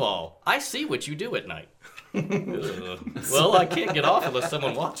worst of all. I see what you do at night. Well, I can't get off unless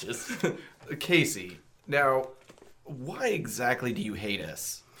someone watches. Casey, now, why exactly do you hate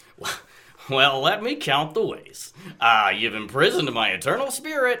us? Well, let me count the ways. You've imprisoned my eternal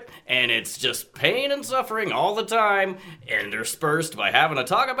spirit, and it's just pain and suffering all the time, interspersed by having to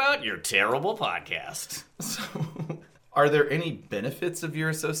talk about your terrible podcast. So, are there any benefits of your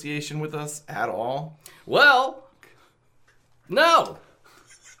association with us at all? Well, no.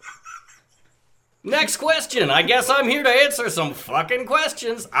 Next question. I guess I'm here to answer some fucking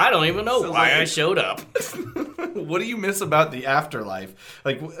questions. I don't even know why I showed up. What do you miss about the afterlife?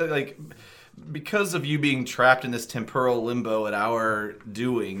 Like, because of you being trapped in this temporal limbo at our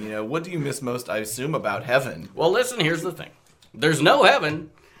doing, what do you miss most, I assume, about heaven? Well, listen, here's the thing. There's no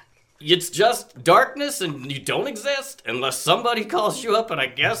heaven. It's just darkness, and you don't exist unless somebody calls you up, and I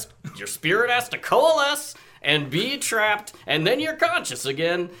guess your spirit has to coalesce and be trapped, and then you're conscious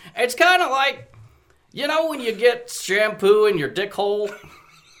again. It's kind of like, when you get shampoo in your dick hole?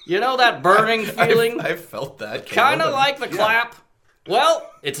 That burning feeling? I've felt that. Kind of like the clap. Well,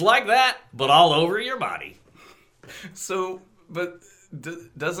 it's like that, but all over your body. So, but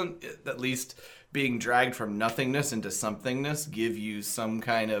doesn't at least being dragged from nothingness into somethingness give you some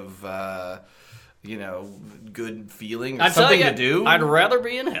kind of, good feeling or something to do? I'd rather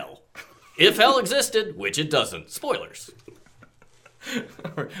be in hell. If hell existed, which it doesn't. Spoilers.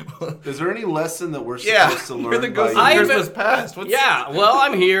 Is there any lesson that we're supposed to learn? You're the ghost of Christmas Past. Well,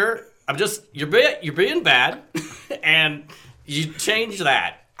 I'm here. I'm just, you're being bad, and you change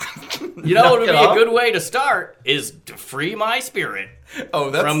that. What would be a good way to start is to free my spirit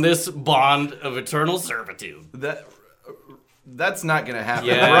from this bond of eternal servitude. That's not going to happen.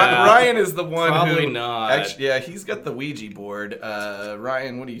 Yeah, Ryan is the one probably who... not. Actually, he's got the Ouija board.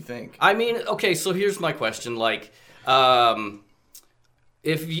 Ryan, what do you think? I mean, okay, so here's my question. Like,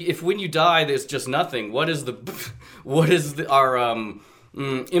 if when you die there's just nothing, what is our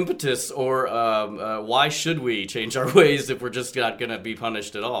impetus, or why should we change our ways if we're just not going to be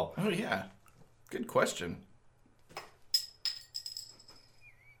punished at all? Oh, yeah. Good question.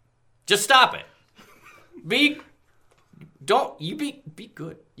 Just stop it. Be good. You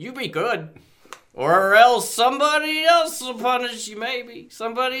be good. Or else somebody else will punish you, maybe.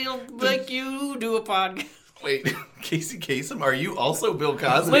 Somebody will make you do a podcast. Wait, Casey Kasem, are you also Bill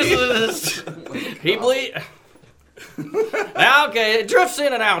Cosby? Listen to this. Now, okay, it drifts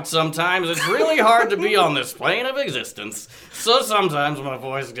in and out sometimes. It's really hard to be on this plane of existence. So sometimes my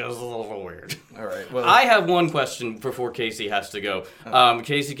voice goes a little weird. All right, well... I have one question before Casey has to go.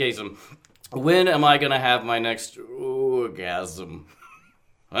 Casey Kasem, when am I going to have my next orgasm?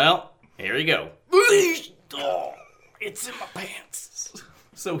 Well, here you go. Oh, it's in my pants.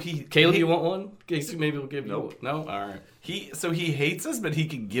 So Caleb, you want one? Casey, maybe we'll give you one. No? All right. He hates us, but he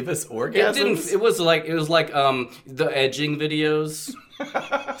can give us orgasms? It was like the edging videos.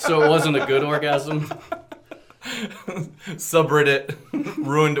 So it wasn't a good orgasm. Subreddit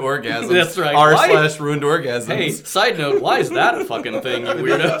ruined orgasms. That's right. r/ruined orgasms. Hey, side note, why is that a fucking thing, you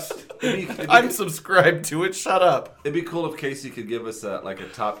weirdo? I'm subscribed to it. Shut up. It'd be cool if Casey could give us a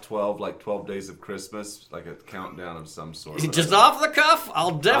top 12, 12 days of Christmas, like a countdown of some sort. Just off the cuff,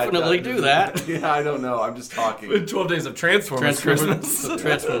 I'll definitely do that. Yeah, I don't know. I'm just talking. 12 days of Transformers Christmas.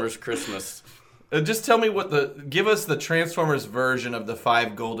 Transformers Christmas. Just tell me give us the Transformers version of the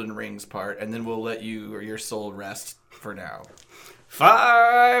 5 golden rings part, and then we'll let you or your soul rest for now.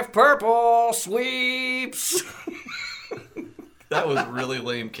 5 purple sweeps. That was really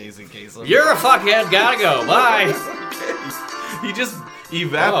lame, Casey Kasem. You're a fuckhead. Gotta go. Bye. He just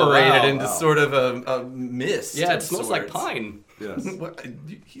evaporated into sort of a mist. Yeah, it smells like pine. Yes. What?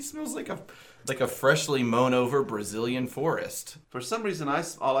 He smells like a freshly mown over Brazilian forest. For some reason,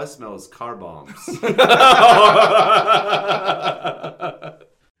 all I smell is car bombs. Oh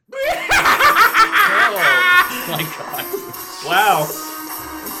my god. Wow.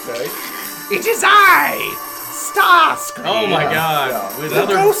 Okay. It is I, Starscream. Oh my god. With The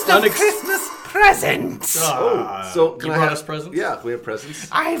other ghost of Christmas present. So can you I brought have us presents? Yeah, we have presents.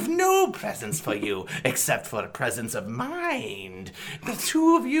 I've no presents for you except for presence of mind. The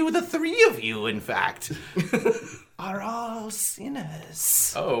two of you, the three of you, in fact, are all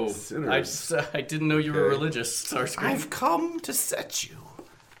sinners. Oh, Sinners. I didn't know you were religious, Starscream. I've come to set you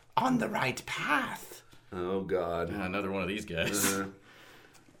on the right path. Oh God. Another one of these guys.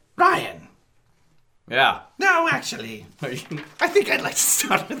 Ryan. Yeah. No, actually, Are you- I think I'd like to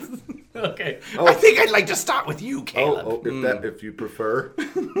start with. okay. I think I'd like to start with you, Caleb. If you prefer.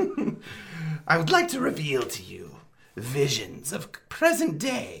 I would like to reveal to you visions of present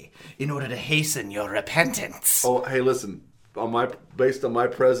day in order to hasten your repentance. Oh, hey, listen. Based on my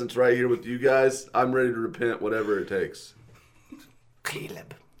presence right here with you guys, I'm ready to repent, whatever it takes.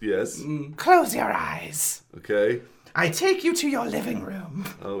 Caleb, Yes. close your eyes. Okay. I take you to your living room.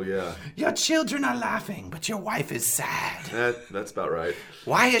 Oh yeah. Your children are laughing, but your wife is sad. That's about right.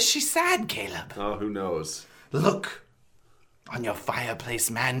 Why is she sad, Caleb? Oh, who knows? Look on your fireplace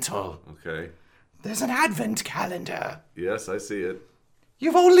mantle. Okay. There's an advent calendar. Yes, I see it.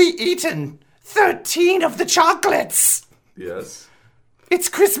 You've only eaten 13 of the chocolates. Yes. It's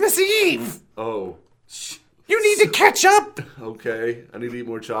Christmas Eve. Oh. You need to catch up. Okay. I need to eat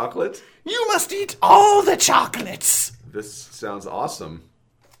more chocolate. You must eat all the chocolates. This sounds awesome.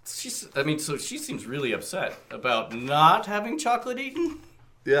 So she seems really upset about not having chocolate eaten.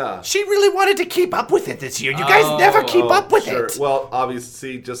 Yeah. She really wanted to keep up with it this year. You guys never keep up with Sure. it. Well,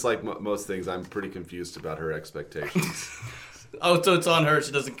 obviously, just like most things, I'm pretty confused about her expectations. Oh, so it's on her.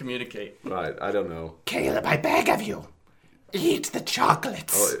 She doesn't communicate. Right. I don't know. Caleb, I beg of you. Eat the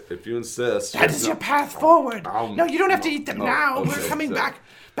chocolates. Oh, if you insist. That is your path forward. No, you don't have to eat them Oh, now. okay, We're coming so-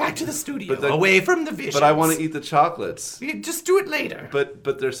 back to the studio, But away from the visions. But I want to eat the chocolates. You just do it later.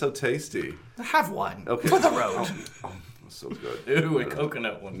 But they're so tasty. Have one Okay. for the road. So good. Ooh, a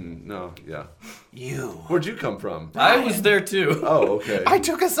coconut one. No, yeah. You. Where'd you come from? I was there too. Oh, okay. I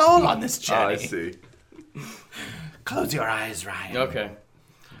took us all on this Ah, I journey. see. Close your eyes, Ryan. Okay.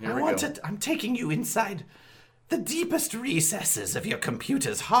 Here we go. I'm taking you inside the deepest recesses of your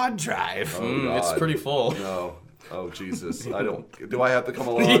computer's hard drive. It's God. pretty full. No. Oh, Jesus. I don't. Do I have to come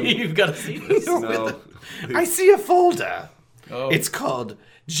along? You've got to see this. No. I see a folder. Oh. It's called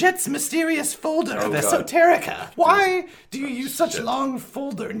Jet's Mysterious Folder of God. Esoterica. Why do you use such long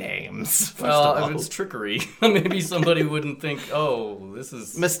folder names? First Well, of all? if it's trickery, maybe somebody wouldn't think, oh, this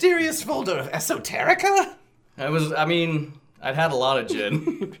is... Mysterious Folder of Esoterica? I'd had a lot of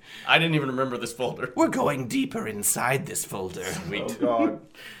gin. I didn't even remember this folder. We're going deeper inside this folder. Sweet. God.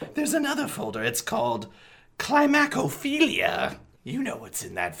 There's another folder. It's called Climacophilia. You know what's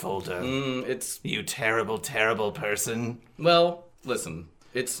in that folder. It's... You terrible, terrible person. Well, listen.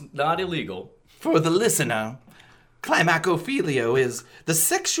 It's not illegal. For the listener, climacophilia is the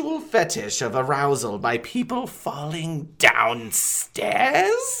sexual fetish of arousal by people falling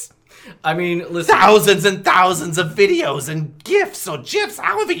downstairs. I mean, listen. Thousands and thousands of videos and GIFs or GIFs,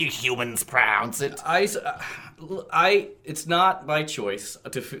 however you humans pronounce it. It's not by choice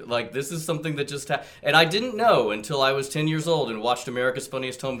this is something that just happened. And I didn't know until I was 10 years old and watched America's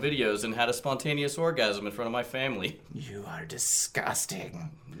Funniest Home Videos and had a spontaneous orgasm in front of my family. You are disgusting.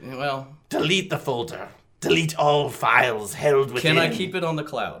 Well, Delete the folder. Delete all files held within. can I keep it on the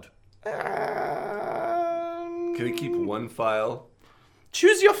cloud? Can we keep one file?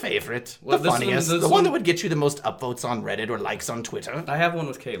 Choose your favorite, Well, the this one- funniest, this the one one- that would get you the most upvotes on Reddit or likes on Twitter. I have one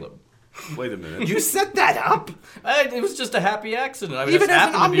with Caleb. Wait a minute. You set that up? It was just a happy accident. I Even just as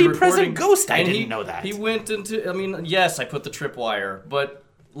an happened to be omnipresent recording, ghost, I and didn't know that. He went into. Yes, I put the tripwire, but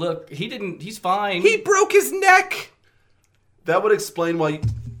look, he didn't. He's fine. He broke his neck. That would explain why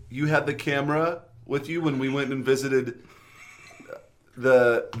you had the camera with you when we went and visited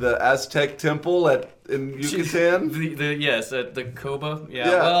the Aztec temple in Yucatan. Yes, at the Coba. Yeah.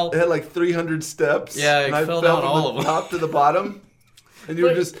 Yeah, Well, it had like 300 steps. Yeah, and I I fell fell down from all the of them. top to the bottom. And you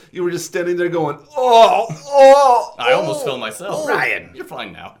But- were just standing there going, oh. I almost fell myself. Ryan. You're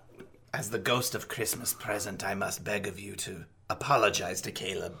fine now. As the ghost of Christmas present, I must beg of you to apologize to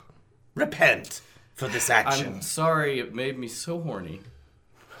Caleb. Repent for this action. I'm sorry. It made me so horny.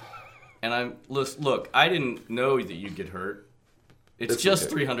 And look. I didn't know that you'd get hurt. It's just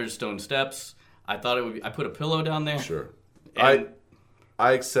okay. 300 stone steps. I thought it would be. I put a pillow down there. Sure. And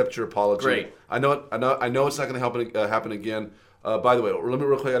I accept your apology. Great. I know it's not going to happen again. By the way, let me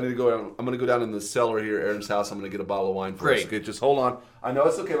real quick. I need to go down. I'm going to go down in the cellar here, Aaron's house. I'm going to get a bottle of wine for us. Great. Okay, just hold on. I know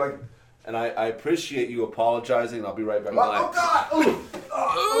it's okay. And I appreciate you apologizing. And I'll be right back. Oh God!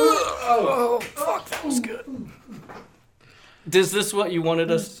 Oh, fuck, that was good. Is this what you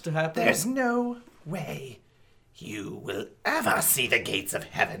wanted us to happen? There's no way you will ever see the gates of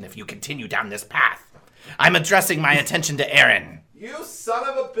heaven if you continue down this path. I'm addressing my attention to Aaron. You son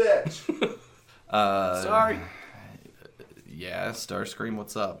of a bitch! Sorry. Yeah, Starscream,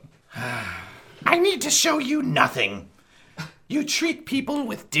 what's up? I need to show you nothing. You treat people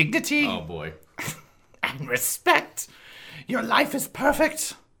with dignity Oh, boy. and respect. Your life is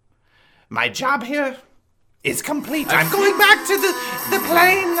perfect. My job here is complete. I'm going back to the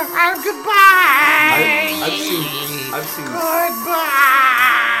plane. Goodbye.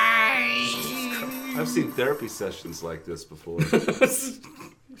 I've seen therapy sessions like this before.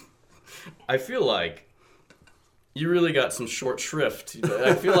 I feel like you really got some short shrift.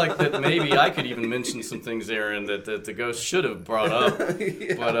 I feel like that maybe I could even mention some things, Aaron, that the ghost should have brought up.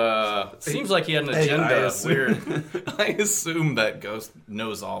 Yeah. But seems like he had an agenda. Weird. I assume that Ghost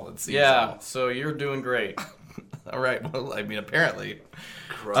knows all it seems. Yeah, so you're doing great. All right. Well, I mean, apparently.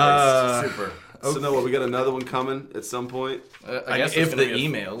 Christ. Super. So no, we got another one coming at some point. I guess if the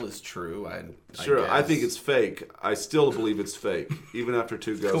email is true, I think it's fake. I still believe it's fake, even after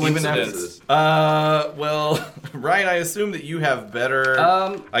 2 ghosts. Coincidence. Well, Ryan, I assume that you have better.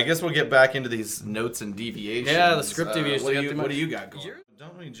 I guess we'll get back into these notes and deviations. Yeah, the script deviations. What do you got going?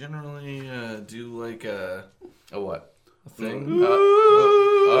 Don't we generally do like a what? A thing?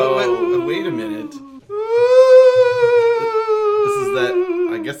 Wait a minute. This is that.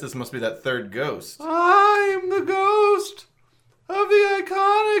 I guess this must be that third ghost. I'm the ghost of the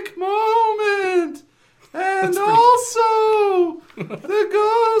iconic moment, and also the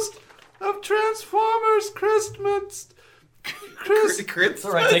ghost of Transformers Christmas. Christmas.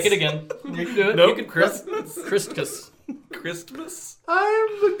 All right, take it again. You can do it. Nope. You can Christmas. Christmas.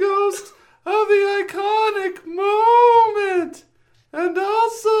 I'm the ghost of the iconic moment, and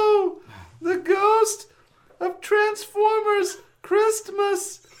also the ghost of Transformers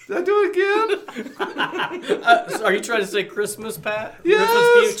Christmas. Did I do it again? So are you trying to say Christmas, Pat? Yes.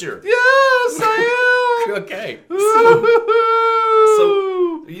 Christmas future. Yes, I am. Okay.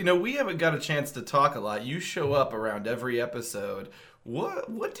 So we haven't got a chance to talk a lot. You show up around every episode.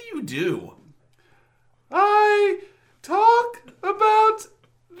 What do you do? I talk about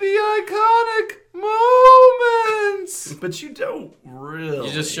the iconic moments. But you don't really.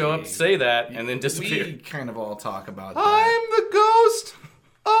 You just show up, say that, and then disappear. We kind of all talk about that. I'm the ghost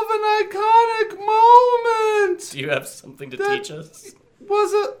of an iconic moment. Do you have something to teach us?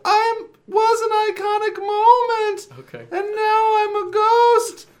 Was an iconic moment. Okay. And now I'm a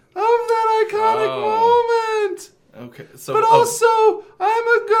ghost of that iconic moment. Okay. So, but also, I'm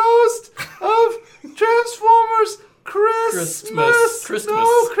a ghost of Transformers Christmas.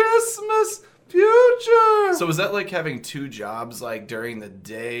 No Christmas future. So is that like having 2 jobs? Like during the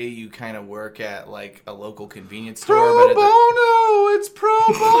day, you kind of work at like a local convenience store. Pro bono. It's pro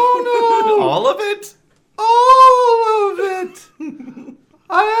bono. All of it. All of it.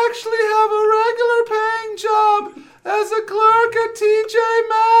 I actually have a regular paying job as a clerk at TJ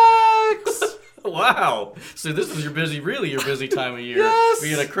Maxx. Wow. So this is your busy time of year. Yes.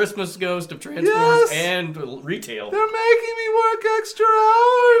 Being a Christmas ghost of Transformers and retail. They're making me work extra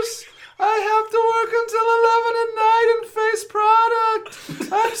hours. I have to work until 11 at night and face product.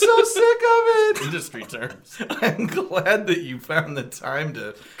 I'm so sick of it. Industry terms. I'm glad that you found the time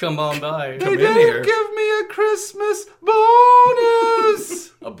to come on by. They didn't give me a Christmas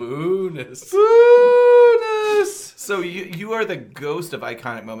bonus. A bonus. Bonus. So you are the ghost of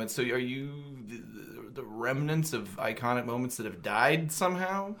iconic moments. So are you the remnants of iconic moments that have died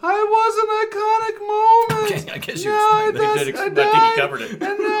somehow? I was an iconic moment. Okay, I guess you I think you covered it.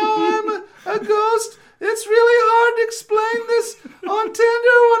 And now I'm a ghost. It's really hard to explain this on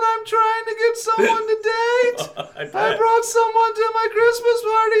Tinder when I'm trying to get someone to date. I brought someone to my Christmas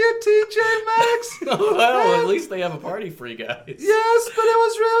party at TJ Maxx. Well, at least they have a party for you guys. Yes, but it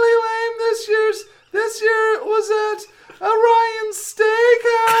was really lame this year it was at Orion's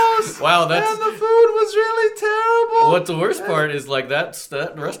Steakhouse. Wow, and the food was really terrible. What's the worst part is like that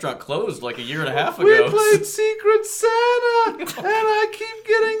restaurant closed like a year and a half ago. We played Secret Santa, and I keep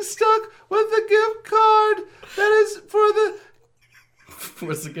getting stuck with the gift card that is for the...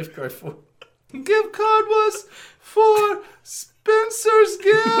 What's the gift card for? Gift card was for Spencer's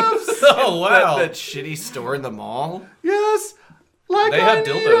Gifts. Oh, wow. That shitty store in the mall? Yes. Like they I have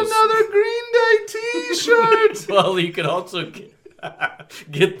need dildos. another Green Day t-shirt. Well, you could also get...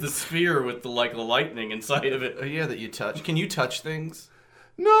 Get the sphere with the lightning inside of it. Oh, yeah, that you touch. Can you touch things?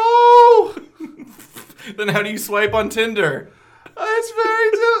 No! Then how do you swipe on Tinder? It's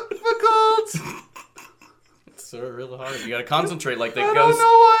very difficult. It's so really hard. You gotta concentrate like the I don't ghost, know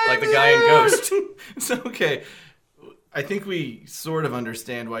why like I'm the guy in here. Ghost. So, okay. I think we sort of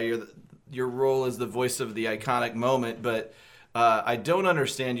understand why your role is the voice of the iconic moment, but I don't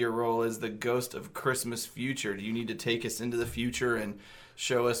understand your role as the ghost of Christmas future. Do you need to take us into the future and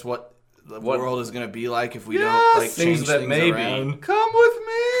show us what the world is going to be like if we don't like Things change that things may be. around? Come with me.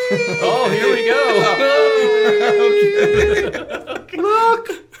 Oh, here we go. Look,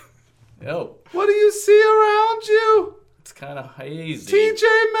 Oh, what do you see around you? it's kind of hazy. TJ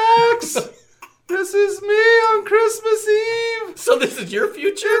Maxx. This is me on Christmas Eve. So this is your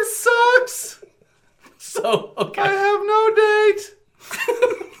future? It sucks. So, okay. I have no date.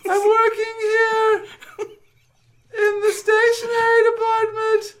 I'm working here in the stationery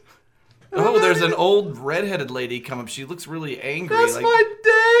department. Oh, there's an old redheaded lady come up. She looks really angry. That's my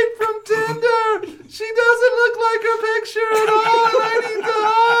date from Tinder. She doesn't look like her picture at all. I need to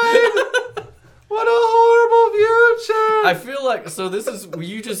hide. What a horrible future. I feel like, so this is,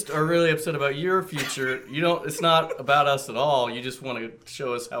 you just are really upset about your future. You don't, it's not about us at all. You just want to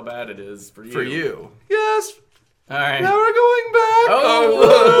show us how bad it is for you. For you. Yes. All right. Now we're going back. Oh,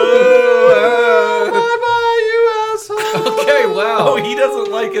 Bye-bye, you asshole. okay, wow. Oh, he doesn't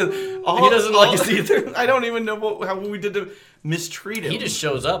like it. He doesn't like us either. I don't even know how we did to mistreat him. He just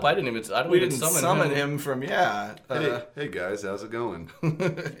shows up. I didn't we even didn't summon him from, Hey guys, how's it going?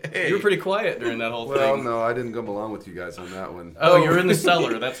 hey. You were pretty quiet during that whole Well, thing. no, I didn't come along with you guys on that one. Oh, you're in the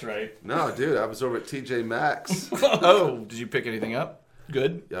cellar. That's right. No, dude, I was over at TJ Maxx. Oh, did you pick anything up?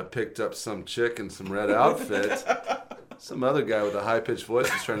 Good. I picked up some chick in some red outfit. Some other guy with a high-pitched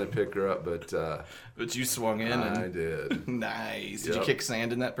voice was trying to pick her up, but But you swung in I and did. nice. Did you Yep. kick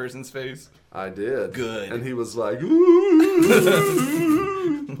sand in that person's face? I did. Good. And he was like, ooh.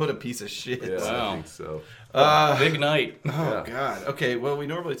 What a piece of shit. Yeah, Wow. I think so. Big night. Oh God. Okay. Well, we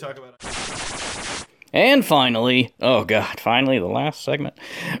normally talk about. And finally, oh god, finally the last segment,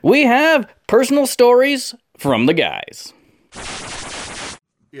 we have personal stories from the guys.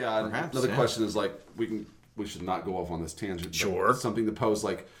 Yeah, Perhaps, another yeah. question is like, we should not go off on this tangent. but Sure. Something to pose,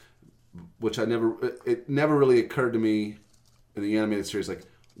 like, which it never really occurred to me in the animated series, like,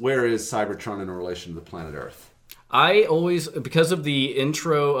 where is Cybertron in relation to the planet Earth? I always, because of the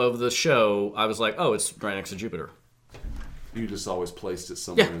intro of the show, I was like, oh, it's right next to Jupiter. You just always placed it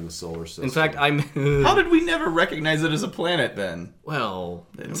somewhere Yeah. in the solar system. In fact, I'm... How did we never recognize it as a planet then? well,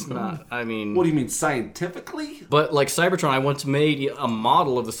 it's not, I mean... What do you mean, scientifically? But like Cybertron, I once made a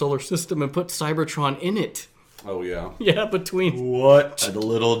model of the solar system and put Cybertron in it. Oh, yeah. Yeah, between... What a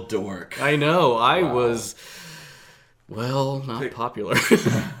little dork. I know, I was... Well, not popular.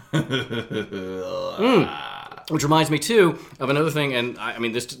 Which reminds me too of another thing, and I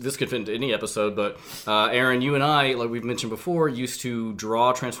mean this could fit into any episode, but Aaron, you and I, like we've mentioned before, used to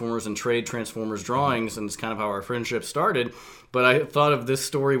draw Transformers and trade Transformers drawings, and it's kind of how our friendship started. But I thought of this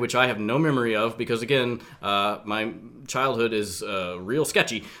story, which I have no memory of, because again, my childhood is real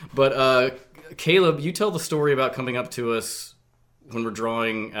sketchy. But Caleb, you tell the story about coming up to us when we're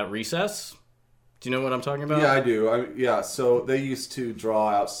drawing at recess. Do you know what I'm talking about? Yeah, I do. So they used to draw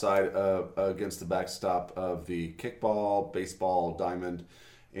outside against the backstop of the kickball, baseball, diamond,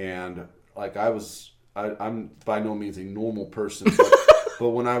 and like I'm by no means a normal person, but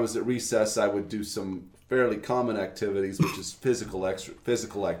when I was at recess, I would do some fairly common activities, which is physical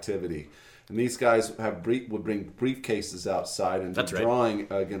activity. And these guys would bring briefcases outside and do That's right. drawing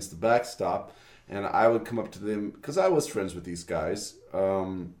against the backstop, and I would come up to them because I was friends with these guys.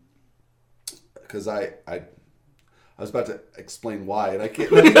 Because I was about to explain why, and I can't.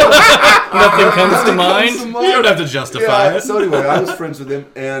 Nothing comes to mind. You don't have to justify it. So anyway, I was friends with him,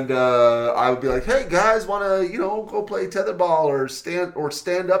 and I would be like, "Hey guys, want to go play tetherball or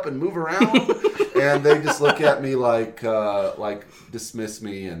stand up and move around?" And they just look at me like dismiss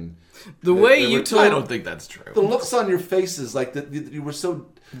me, and The way they you were- told... I don't think that's true. the looks on your faces, like that you were so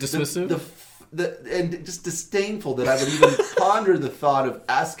Dismissive? and just disdainful that I would even ponder the thought of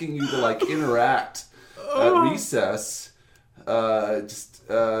asking you to like interact at recess.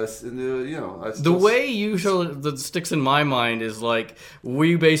 The way you show that sticks in my mind is like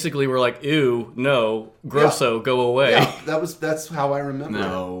we basically were like, ew, no, grosso, go away. Yeah, that's how I remember.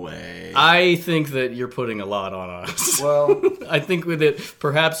 No way. I think that you're putting a lot on us. Well, I think with it,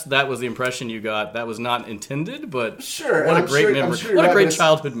 perhaps that was the impression you got. That was not intended, but sure. what and a great I'm memory. sure What a that great it's-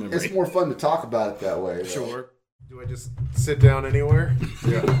 childhood memory. It's more fun to talk about it that way. though. Sure. Do I just sit down anywhere?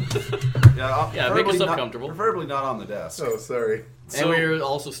 Yeah, Yeah, make yourself comfortable. Preferably not on the desk. Oh, sorry. And we're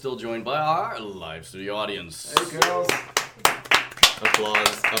also still joined by our live studio audience. Hey, girls.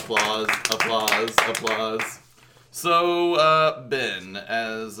 Applause, applause, applause, applause. So, Ben,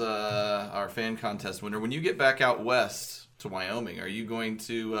 as our fan contest winner, when you get back out west to Wyoming, are you going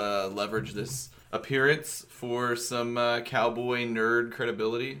to leverage this appearance for some cowboy nerd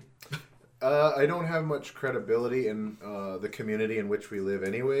credibility? I don't have much credibility in the community in which we live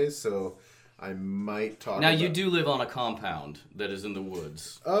anyways, so I might talk Now, about... you do live on a compound that is in the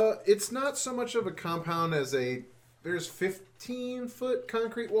woods. It's not so much of a compound as there's 15-foot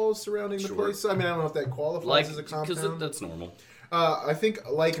concrete walls surrounding the place. I mean, I don't know if that qualifies as a compound. Because that's normal. I think,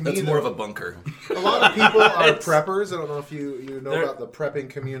 like me... That's more of a bunker. A lot of people are preppers. I don't know if you know about the prepping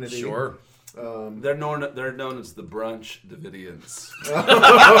community. Sure. They're known as the Brunch Davidians.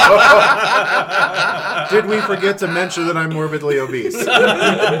 Did we forget to mention that I'm morbidly obese?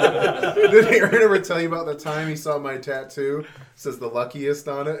 Did Aaron ever tell you about the time he saw my tattoo? It says the luckiest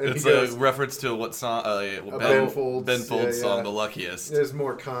on it. And It's he goes, a reference to what song? Ben Folds. Ben Folds' Yeah, song, yeah. "The Luckiest." There's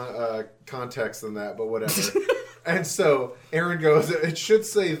more context than that, but whatever. And so Aaron goes, it should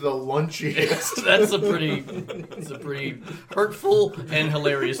say the lunchiest. That's a pretty hurtful and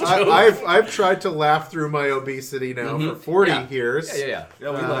hilarious joke. I've tried to laugh through my obesity now for 40 years. Yeah.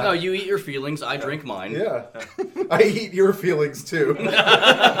 No, you eat your feelings. I drink mine. Yeah. I eat your feelings too.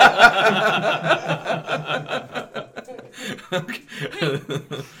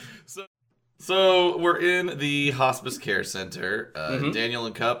 So we're in the hospice care center. Daniel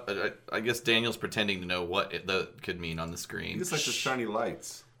and Cup. I guess Daniel's pretending to know what that could mean on the screen. It's like the shiny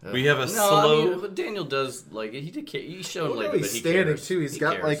lights. We have a No, slow. I mean, but Daniel does he's shown later He's that he standing cares. too. He's He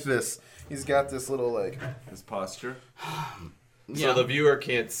got cares. like this. He's got this little like. His posture. So the viewer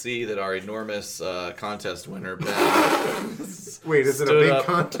can't see that our enormous contest winner Ben. Wait, is it a stood big up.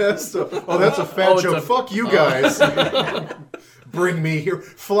 contest? Oh, that's a fat it's joke. a- Fuck you guys. Bring me here.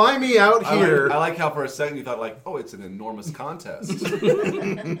 Fly me out here. I like how for a second you thought like, oh, it's an enormous contest.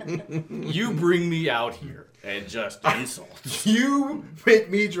 You bring me out here and just insult. You make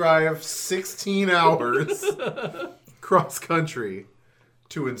me drive 16 hours cross country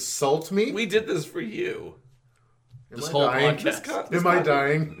to insult me? We did this for you. This I whole dying? podcast. Am I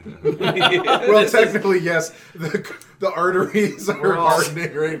dying? Well, technically, yes. The arteries are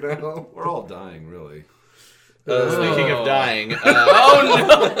hardening right now. We're all dying, really. Speaking of dying,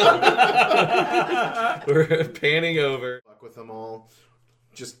 we're panning over. Fuck with them all.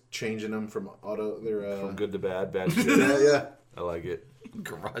 Just changing them from auto. From good to bad, bad to good. Yeah. I like it.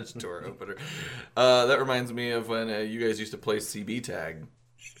 Garage door opener. That reminds me of when you guys used to play CB tag.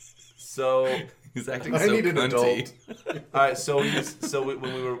 So He's acting I so need an cunty. adult. all right, so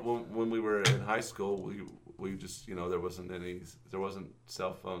when we were in high school, we just there wasn't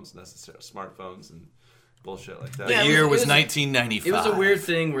cell phones necessarily, smartphones and bullshit like that. Yeah, The year it was was- 1995. It was a weird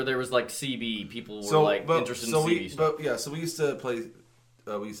thing where there was like CB. People were interested in CB stuff. So we used to play.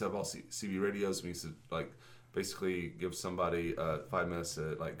 We used to have all CB radios. We used to basically give somebody 5 minutes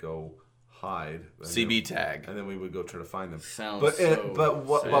to go hide. CB tag. And then we would go try to find them. Sounds But so but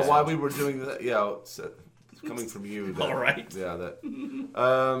sad. why we were doing that? Yeah, coming from you. That, All right. Yeah.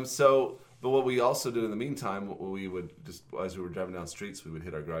 But what we also did in the meantime, we would just as we were driving down streets, we would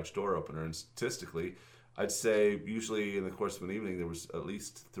hit our garage door opener, and statistically, I'd say usually in the course of an evening there was at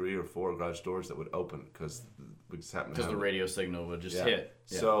least 3 or 4 garage doors that would open because we just happened to Because have the it. radio signal would just Yeah. hit.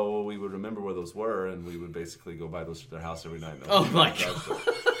 Yeah. So we would remember where those were, and we would basically go by those to their house every night. And Oh open my the garage door.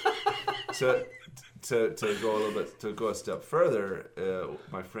 To go a little bit to go a step further,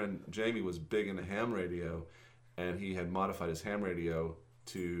 my friend Jamie was big into ham radio, and he had modified his ham radio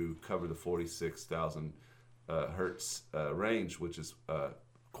to cover the 46,000 hertz range, which is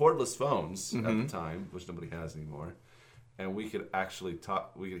cordless phones at the time, which nobody has anymore. And we could actually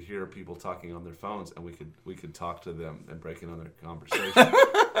talk. We could hear people talking on their phones, and we could talk to them and break in on their conversation.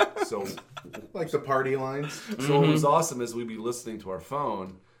 So, Like the party lines. so what was awesome is we'd be listening to our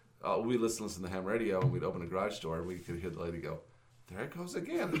phone. We'd listen to the ham radio, and we'd open a garage door, and we could hear the lady go, "There it goes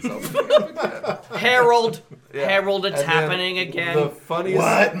again." It's opening up again. Harold, Yeah. Harold, it's And then happening again. The funniest,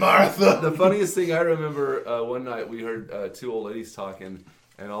 What, Martha? The funniest thing I remember one night we heard 2 old ladies talking,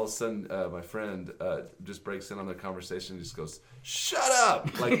 and all of a sudden my friend just breaks in on their conversation and just goes, "Shut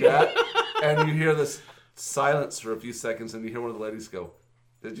up!" like that, and you hear this silence for a few seconds, and you hear one of the ladies go,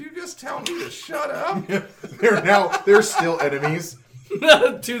 "Did you just tell me to shut up?" They're still enemies.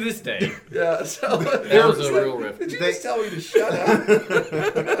 To this day. Yeah, so That was a real riff. Did you just tell me to shut up?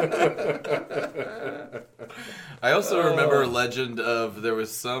 I also remember a legend of there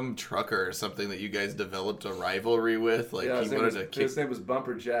was some trucker or something that you guys developed a rivalry with. Like Yeah, he wanted to kick. his name was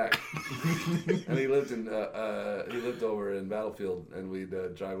Bumper Jack, and he lived over in Battlefield, and we'd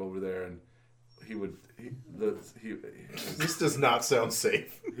drive over there, and This does not sound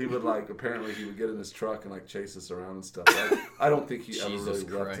safe. he would apparently he would get in his truck and chase us around and stuff. I don't think he ever really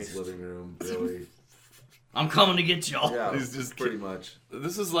left his living room. Really, I'm coming to get y'all. yeah, He's just pretty much.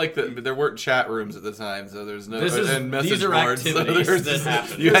 This is there weren't chat rooms at the time, so there's no and message these are boards. activities there's that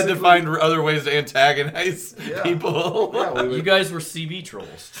happen. You had to find other ways to antagonize people. Yeah, You guys were CB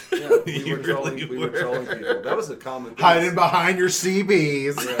trolls. we were trolling people. That was a common thing. Hiding behind your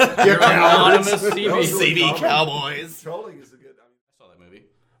CBs. You're anonymous That was CB. really CB common. Cowboys. Trolling is a good. I saw that movie.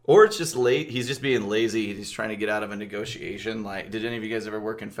 Or it's just late. He's just being lazy. He's trying to get out of a negotiation. Did any of you guys ever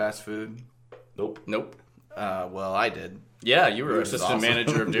work in fast food? Nope. Well, I did. Yeah, you were Yours is assistant awesome.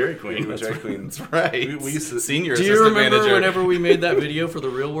 manager of Dairy Queen. Dairy Queen. That's right. We used to. Senior Do you assistant remember manager. whenever we made that video for The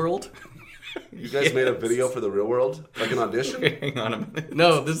Real World? You guys made a video for the real world, like an audition. Hang on a minute.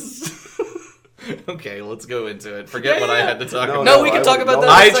 No, this is... Okay, let's go into it. Forget what I had to talk about. No, we can talk about that.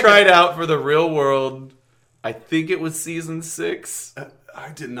 I in a second. tried out for The Real World. I think it was season 6. I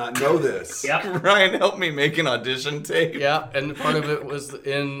did not know this. Yep. Ryan helped me make an audition tape. Yeah, and part of it was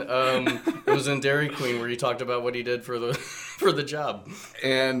in Dairy Queen where he talked about what he did for the job.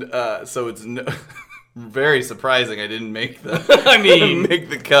 And so it's very surprising I didn't make the make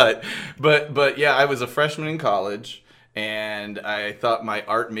the cut. But yeah, I was a freshman in college, and I thought my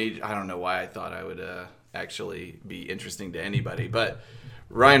art major. I don't know why I thought I would actually be interesting to anybody, but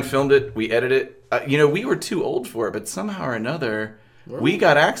Ryan filmed it. We edited it. We were too old for it, but somehow or another. We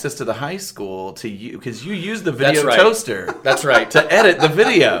got access to the high school because you used the video That's right. toaster. That's right. To edit the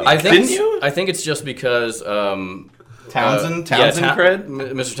video. Didn't you? I think it's just because Townsend cred?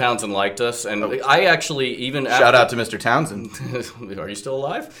 Mr. Townsend liked us, and I actually even Shout out to Mr. Townsend. Are you still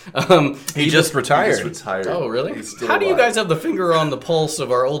alive? He just retired. He's retired. Oh, really? He's still How do you alive. guys have the finger on the pulse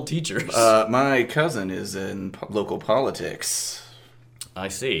of our old teachers? My cousin is in local politics. I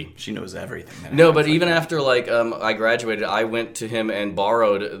see. She knows everything. No, but even after I graduated, I went to him and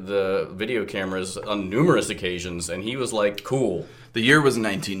borrowed the video cameras on numerous occasions, and he was like, "Cool." The year was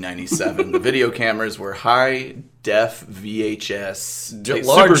 1997. The video cameras were high def VHS,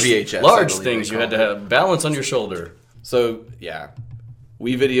 Large super VHS, large I believe things they you had to called it. have balance on your shoulder. So yeah,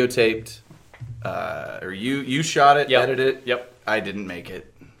 we videotaped. Or you shot it, Yep. edited it. Yep. I didn't make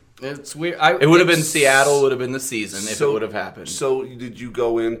it. It's weird. It would have been Seattle. Would have been the season if it would have happened. So did you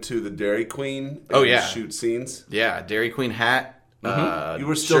go into the Dairy Queen and Oh, yeah. shoot scenes? Yeah, Dairy Queen hat. You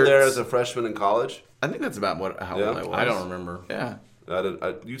were still there shirts. as a freshman in college? I think that's about how Yeah. old I was. I don't remember. Yeah,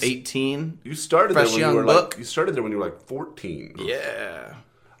 You 18. You started Fresh there when you young were buck. you started there when you were 14. Yeah,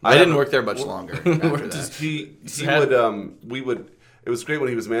 I didn't work there much longer after that. He had- would we would. It was great when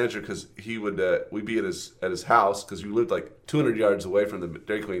he was manager because he would we'd be at his house because you lived 200 yards away from the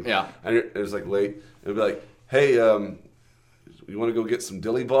Dairy Queen. Yeah. and it was late. It'd be like, hey, you want to go get some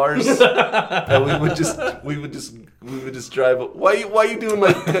dilly bars? And we would just drive. Why you doing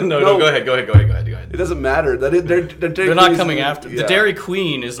No, go ahead. It doesn't matter. They're not coming after. The Dairy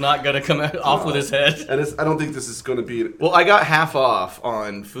Queen is not going to come off with his head. And I don't think this is going to be. Well, I got half off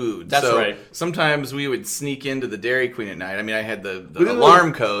on food. That's so right. Sometimes we would sneak into the Dairy Queen at night. I mean, I had the didn't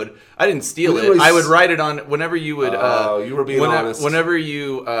alarm code. I didn't steal we it. didn't really I would write it on whenever you would. You were being honest. Whenever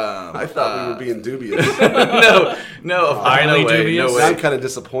you. I thought we were being dubious. no. Highly dubious. No way. I'm kind of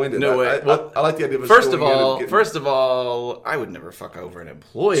disappointed. No way. I like the idea of us First going of in and all, getting- I would never fuck over an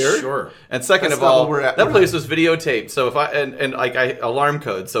employer. Sure. And second That's of not all, what we're at. that place was videotaped. So if I alarm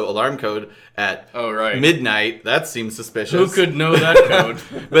code. So alarm code at midnight. That seems suspicious. Who could know that code?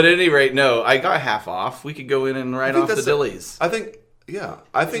 But at any rate, no. I got half off. We could go in and write off the dillies. I think. Yeah,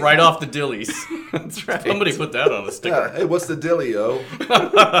 I think Right off the dillies. That's right. Somebody put that on a sticker. Yeah, hey, what's the dilly, yo?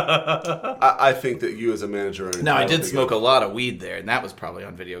 I think that you as a manager. Are No, I did entitled to smoke go. a lot of weed there, and that was probably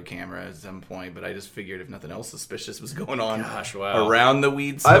on video camera at some point. But I just figured if nothing else suspicious was going on around the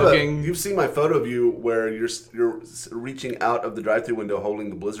weed smoking. You've seen my photo of you where you're reaching out of the drive-thru window holding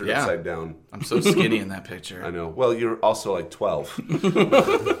the Blizzard upside down. I'm so skinny in that picture. I know. Well, you're also 12.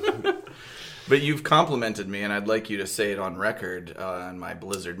 But you've complimented me, and I'd like you to say it on record on my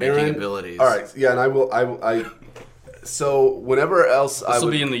Blizzard making Aaron, abilities. All right. Yeah, and I will. So whenever else This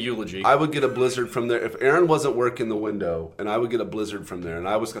will be in the eulogy. I would get a Blizzard from there. If Aaron wasn't working the window, and I would get a Blizzard from there, and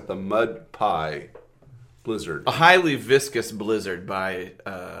I always got the Mud Pie Blizzard. A highly viscous Blizzard by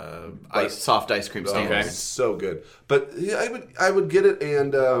soft ice cream standards. So good. But yeah, I would get it,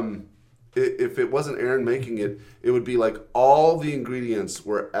 and if it wasn't Aaron making it, it would be like all the ingredients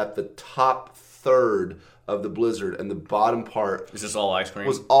were at the top third of the Blizzard, and the bottom part Is this all ice cream?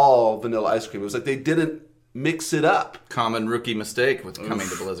 was all vanilla ice cream. It was like they didn't mix it up. Common rookie mistake with coming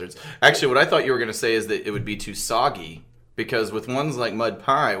to Blizzards. Actually, what I thought you were going to say is that it would be too soggy, because with ones like Mud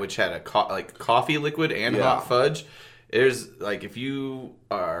Pie, which had a coffee liquid and hot fudge, there's like, if you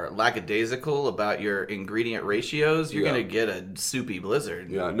are lackadaisical about your ingredient ratios, you're gonna get a soupy Blizzard.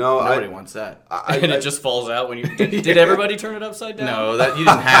 Yeah, nobody wants that. and it just falls out when you. Did everybody turn it upside down? No, that you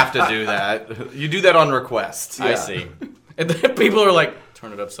didn't have to do that. You do that on request. I see. And then people are like,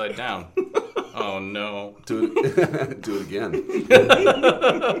 turn it upside down. Oh no! Do it again.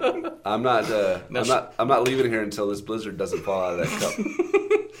 I'm not leaving here until this Blizzard doesn't fall out of that cup.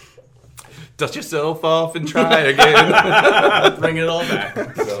 Dust yourself off and try again. Bring it all back.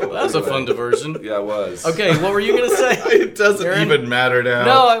 So, That was a fun diversion. Yeah, it was. Okay, what were you gonna say? It doesn't Aaron? even matter now.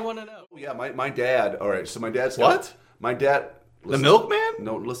 No, I want to know. Yeah, my dad. All right, so my dad's What? My dad. The milkman?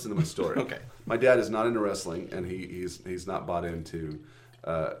 No, listen to my story. Okay. My dad is not into wrestling, and he's not bought into.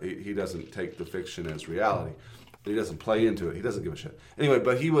 He doesn't take the fiction as reality. He doesn't play into it. He doesn't give a shit. Anyway,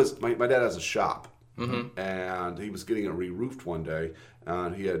 but he was. My dad has a shop, and he was getting it re-roofed one day,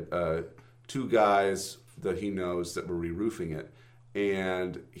 and he had 2 guys that he knows that were re-roofing it,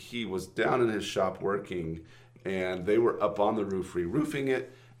 and he was down in his shop working, and they were up on the roof re-roofing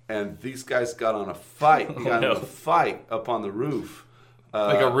it, and these guys got on a fight. He got in a fight up on the roof.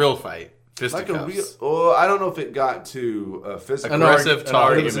 Like a real fight. Like a real, Fisticuffs. I don't know if it got to physical. Aggressive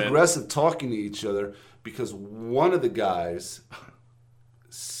talk. It was aggressive talking to each other because one of the guys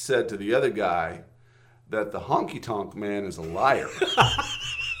said to the other guy that the honky tonk man is a liar.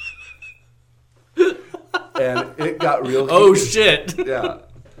 And it got real heated. Oh shit! Yeah.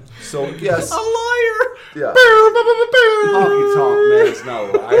 So yes. A liar. Yeah. Honky tonk man is not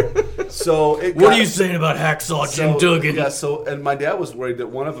a liar. So it got, What are you saying about Hacksaw Jim Duggan? Yeah. So and my dad was worried that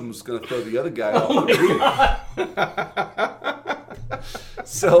one of them was going to throw the other guy off the roof.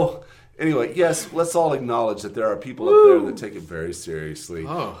 So anyway, yes, let's all acknowledge that there are people up there that take it very seriously,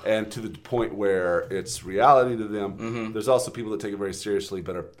 and to the point where it's reality to them. There's also people that take it very seriously,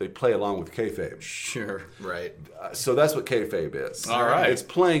 but they play along with kayfabe. Sure. Right. So that's what kayfabe is. All right. It's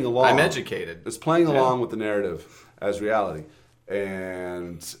playing along. I'm educated. It's playing along with the narrative as reality.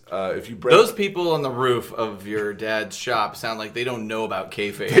 And if you break... Those people on the roof of your dad's shop sound like they don't know about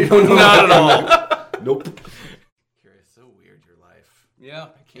kayfabe. They don't know Not at all. Nope. It's so weird, your life. Yeah,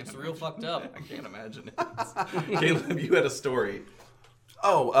 it's real fucked up. I can't imagine it. Caleb, you had a story.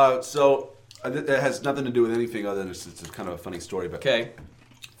 Oh, so it has nothing to do with anything other than it's kind of a funny story. But Okay.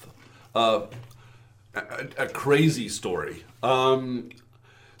 a crazy story.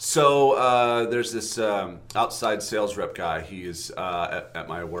 So there's this outside sales rep guy. He is at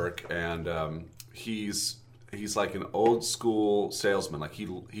my work, and he's like an old school salesman. Like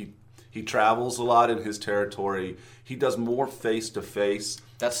he travels a lot in his territory. He does more face-to-face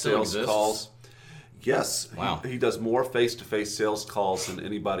That still sales exists? calls. Yes. Wow. He does more face-to-face sales calls than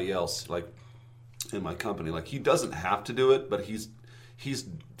anybody else. Like in my company, like he doesn't have to do it, but he's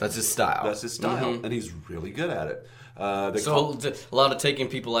That's his style. that's his style, and he's really good at it. So a lot of taking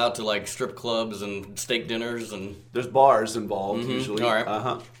people out to like strip clubs and steak dinners and There's bars involved usually. All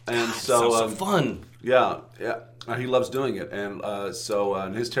right. And so so fun. yeah. He loves doing it, and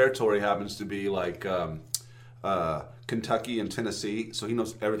and his territory happens to be like Kentucky and Tennessee, so he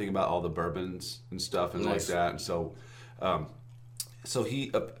knows everything about all the bourbons and stuff and Nice. like that. And so,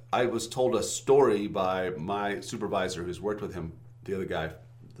 I was told a story by my supervisor who's worked with him, the other guy,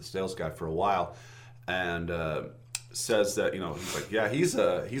 the sales guy, for a while, and says that he's like, yeah, he's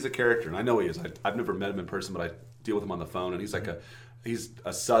a character, and I know he is. I've never met him in person, but I deal with him on the phone, and he's like he's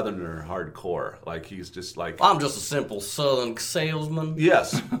a Southerner hardcore. Like he's just like I'm just a simple Southern salesman.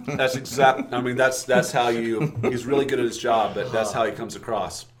 yes, that's exact. I mean that's how he's really good at his job, but that's how he comes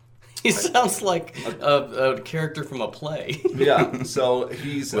across. He sounds like a character from a play. Yeah, so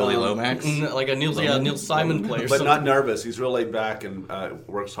he's Willie Lomax. Like a Neil Simon play or but something. not nervous. He's real laid back and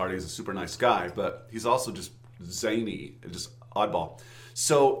works hard. He's a super nice guy, but he's also just zany, just oddball.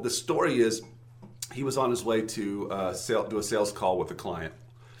 So the story is, he was on his way to do a sales call with a client,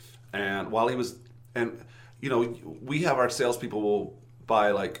 and while he was, we have our salespeople will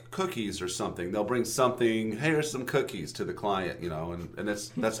buy like cookies or something. They'll bring something. Hey, here's some cookies to the client, and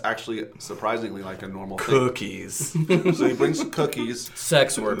that's actually surprisingly like a normal thing. Cookies. So he brings cookies.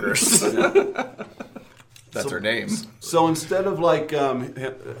 Sex workers. That's her name. So instead of like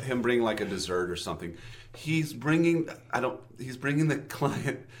him bringing like a dessert or something, he's bringing the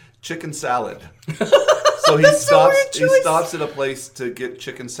client chicken salad. So So he stops at a place to get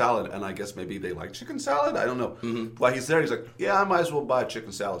chicken salad, and I guess maybe they like chicken salad. I don't know. While he's there, he's like, "Yeah, I might as well buy a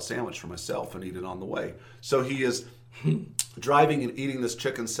chicken salad sandwich for myself and eat it on the way." So he is driving and eating this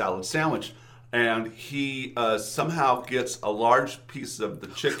chicken salad sandwich, and he somehow gets a large piece of the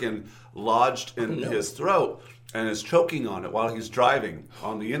chicken lodged in his throat and is choking on it while he's driving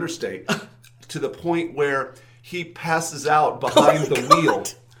on the interstate to the point where he passes out behind the wheel,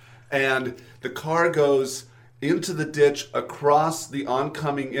 and the car goes into the ditch across the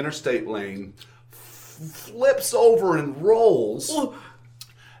oncoming interstate lane, flips over and rolls,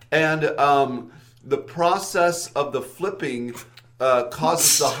 and the process of the flipping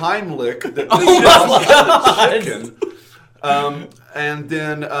causes the Heimlich that the chicken. And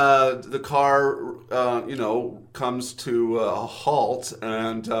then the car, comes to a halt,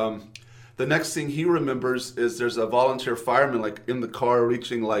 and the next thing he remembers is there's a volunteer fireman like in the car,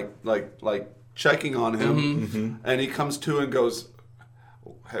 reaching like checking on him, and he comes to and goes,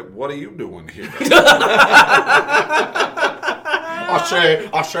 "Hey, what are you doing here?" I say,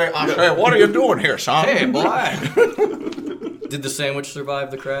 what are you doing here, son? Hey, boy. Did the sandwich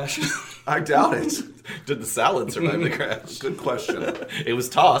survive the crash? I doubt it. Did the salad survive the crash? Good question. It was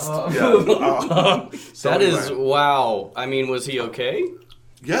tossed. That is, wow. I mean, was he okay?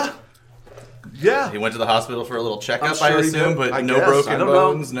 Yeah. He went to the hospital for a little checkup, Sure I assume, but I no guess. broken I don't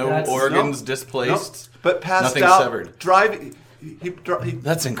bones, know. no organs displaced. Nope. But passed nothing out, severed. Driving.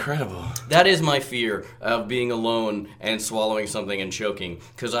 That's incredible. That is my fear of being alone and swallowing something and choking,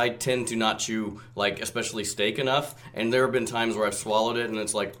 because I tend to not chew, like, especially steak enough, and there have been times where I've swallowed it and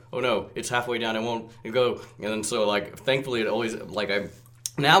it's like, oh no, it's halfway down, it won't go, and then so, like, thankfully it always, like, I'm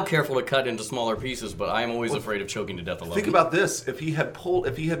now careful to cut into smaller pieces, but I am always afraid of choking to death alone. Think about this: if he had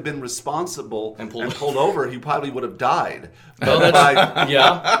been responsible and pulled over, he probably would have died. Oh, that's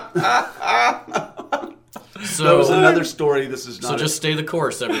yeah. So that was another story. This is not. So just stay the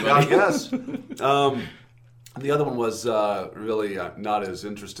course, everybody. I guess. The other one was really not as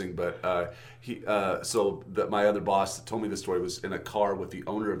interesting, but my other boss that told me this story was in a car with the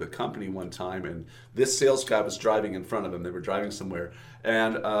owner of the company one time, and this sales guy was driving in front of him. They were driving somewhere,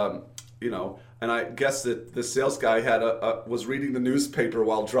 and and I guess that the sales guy was reading the newspaper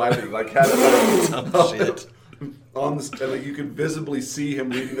while driving, like had it on the, and like you could visibly see him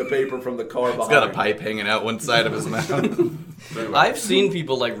reading the paper from the car behind. He's got a pipe hanging out one side of his mouth. Anyway. I've seen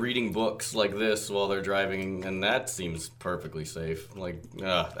people like reading books like this while they're driving, and that seems perfectly safe. Like,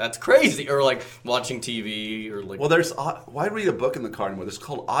 that's crazy. Or like watching TV, or like. Well, there's why read a book in the car anymore? There's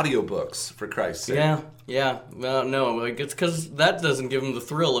called audiobooks, for Christ's sake. Yeah. No, like it's because that doesn't give them the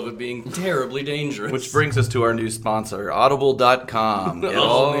thrill of it being terribly dangerous. Which brings us to our new sponsor, Audible.com.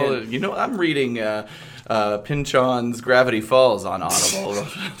 Man. I'm reading Pynchon's Gravity Falls on Audible.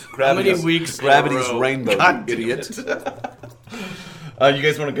 How many weeks? Gravity's Rainbow, you idiot. You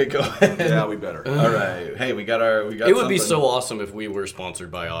guys want to get going? Yeah, we better. All right. Hey, we got. It would be so awesome if we were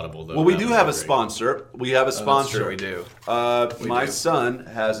sponsored by Audible, though. Well, we do have a sponsor. We have a sponsor. That's true, we do. My son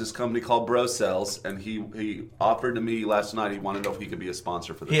has this company called Bro Cells, and he offered to me last night. He wanted to know if he could be a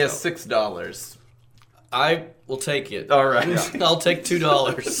sponsor for the show. He has $6. I will take it. All right. Yeah. I'll take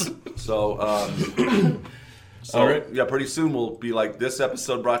 $2. So, all right. Yeah, pretty soon we'll be like, this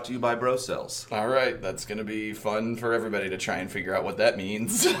episode brought to you by Bro Cells. All right, that's going to be fun for everybody to try and figure out what that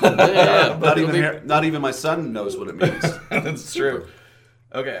means. Not even my son knows what it means. That's true.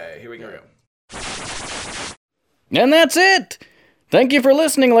 Okay, here we go. And that's it. Thank you for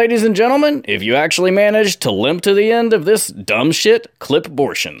listening, ladies and gentlemen, if you actually managed to limp to the end of this dumb shit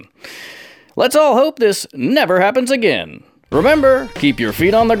clip-bortion. Let's all hope this never happens again. Remember, keep your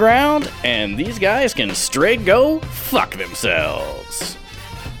feet on the ground, and these guys can straight go fuck themselves.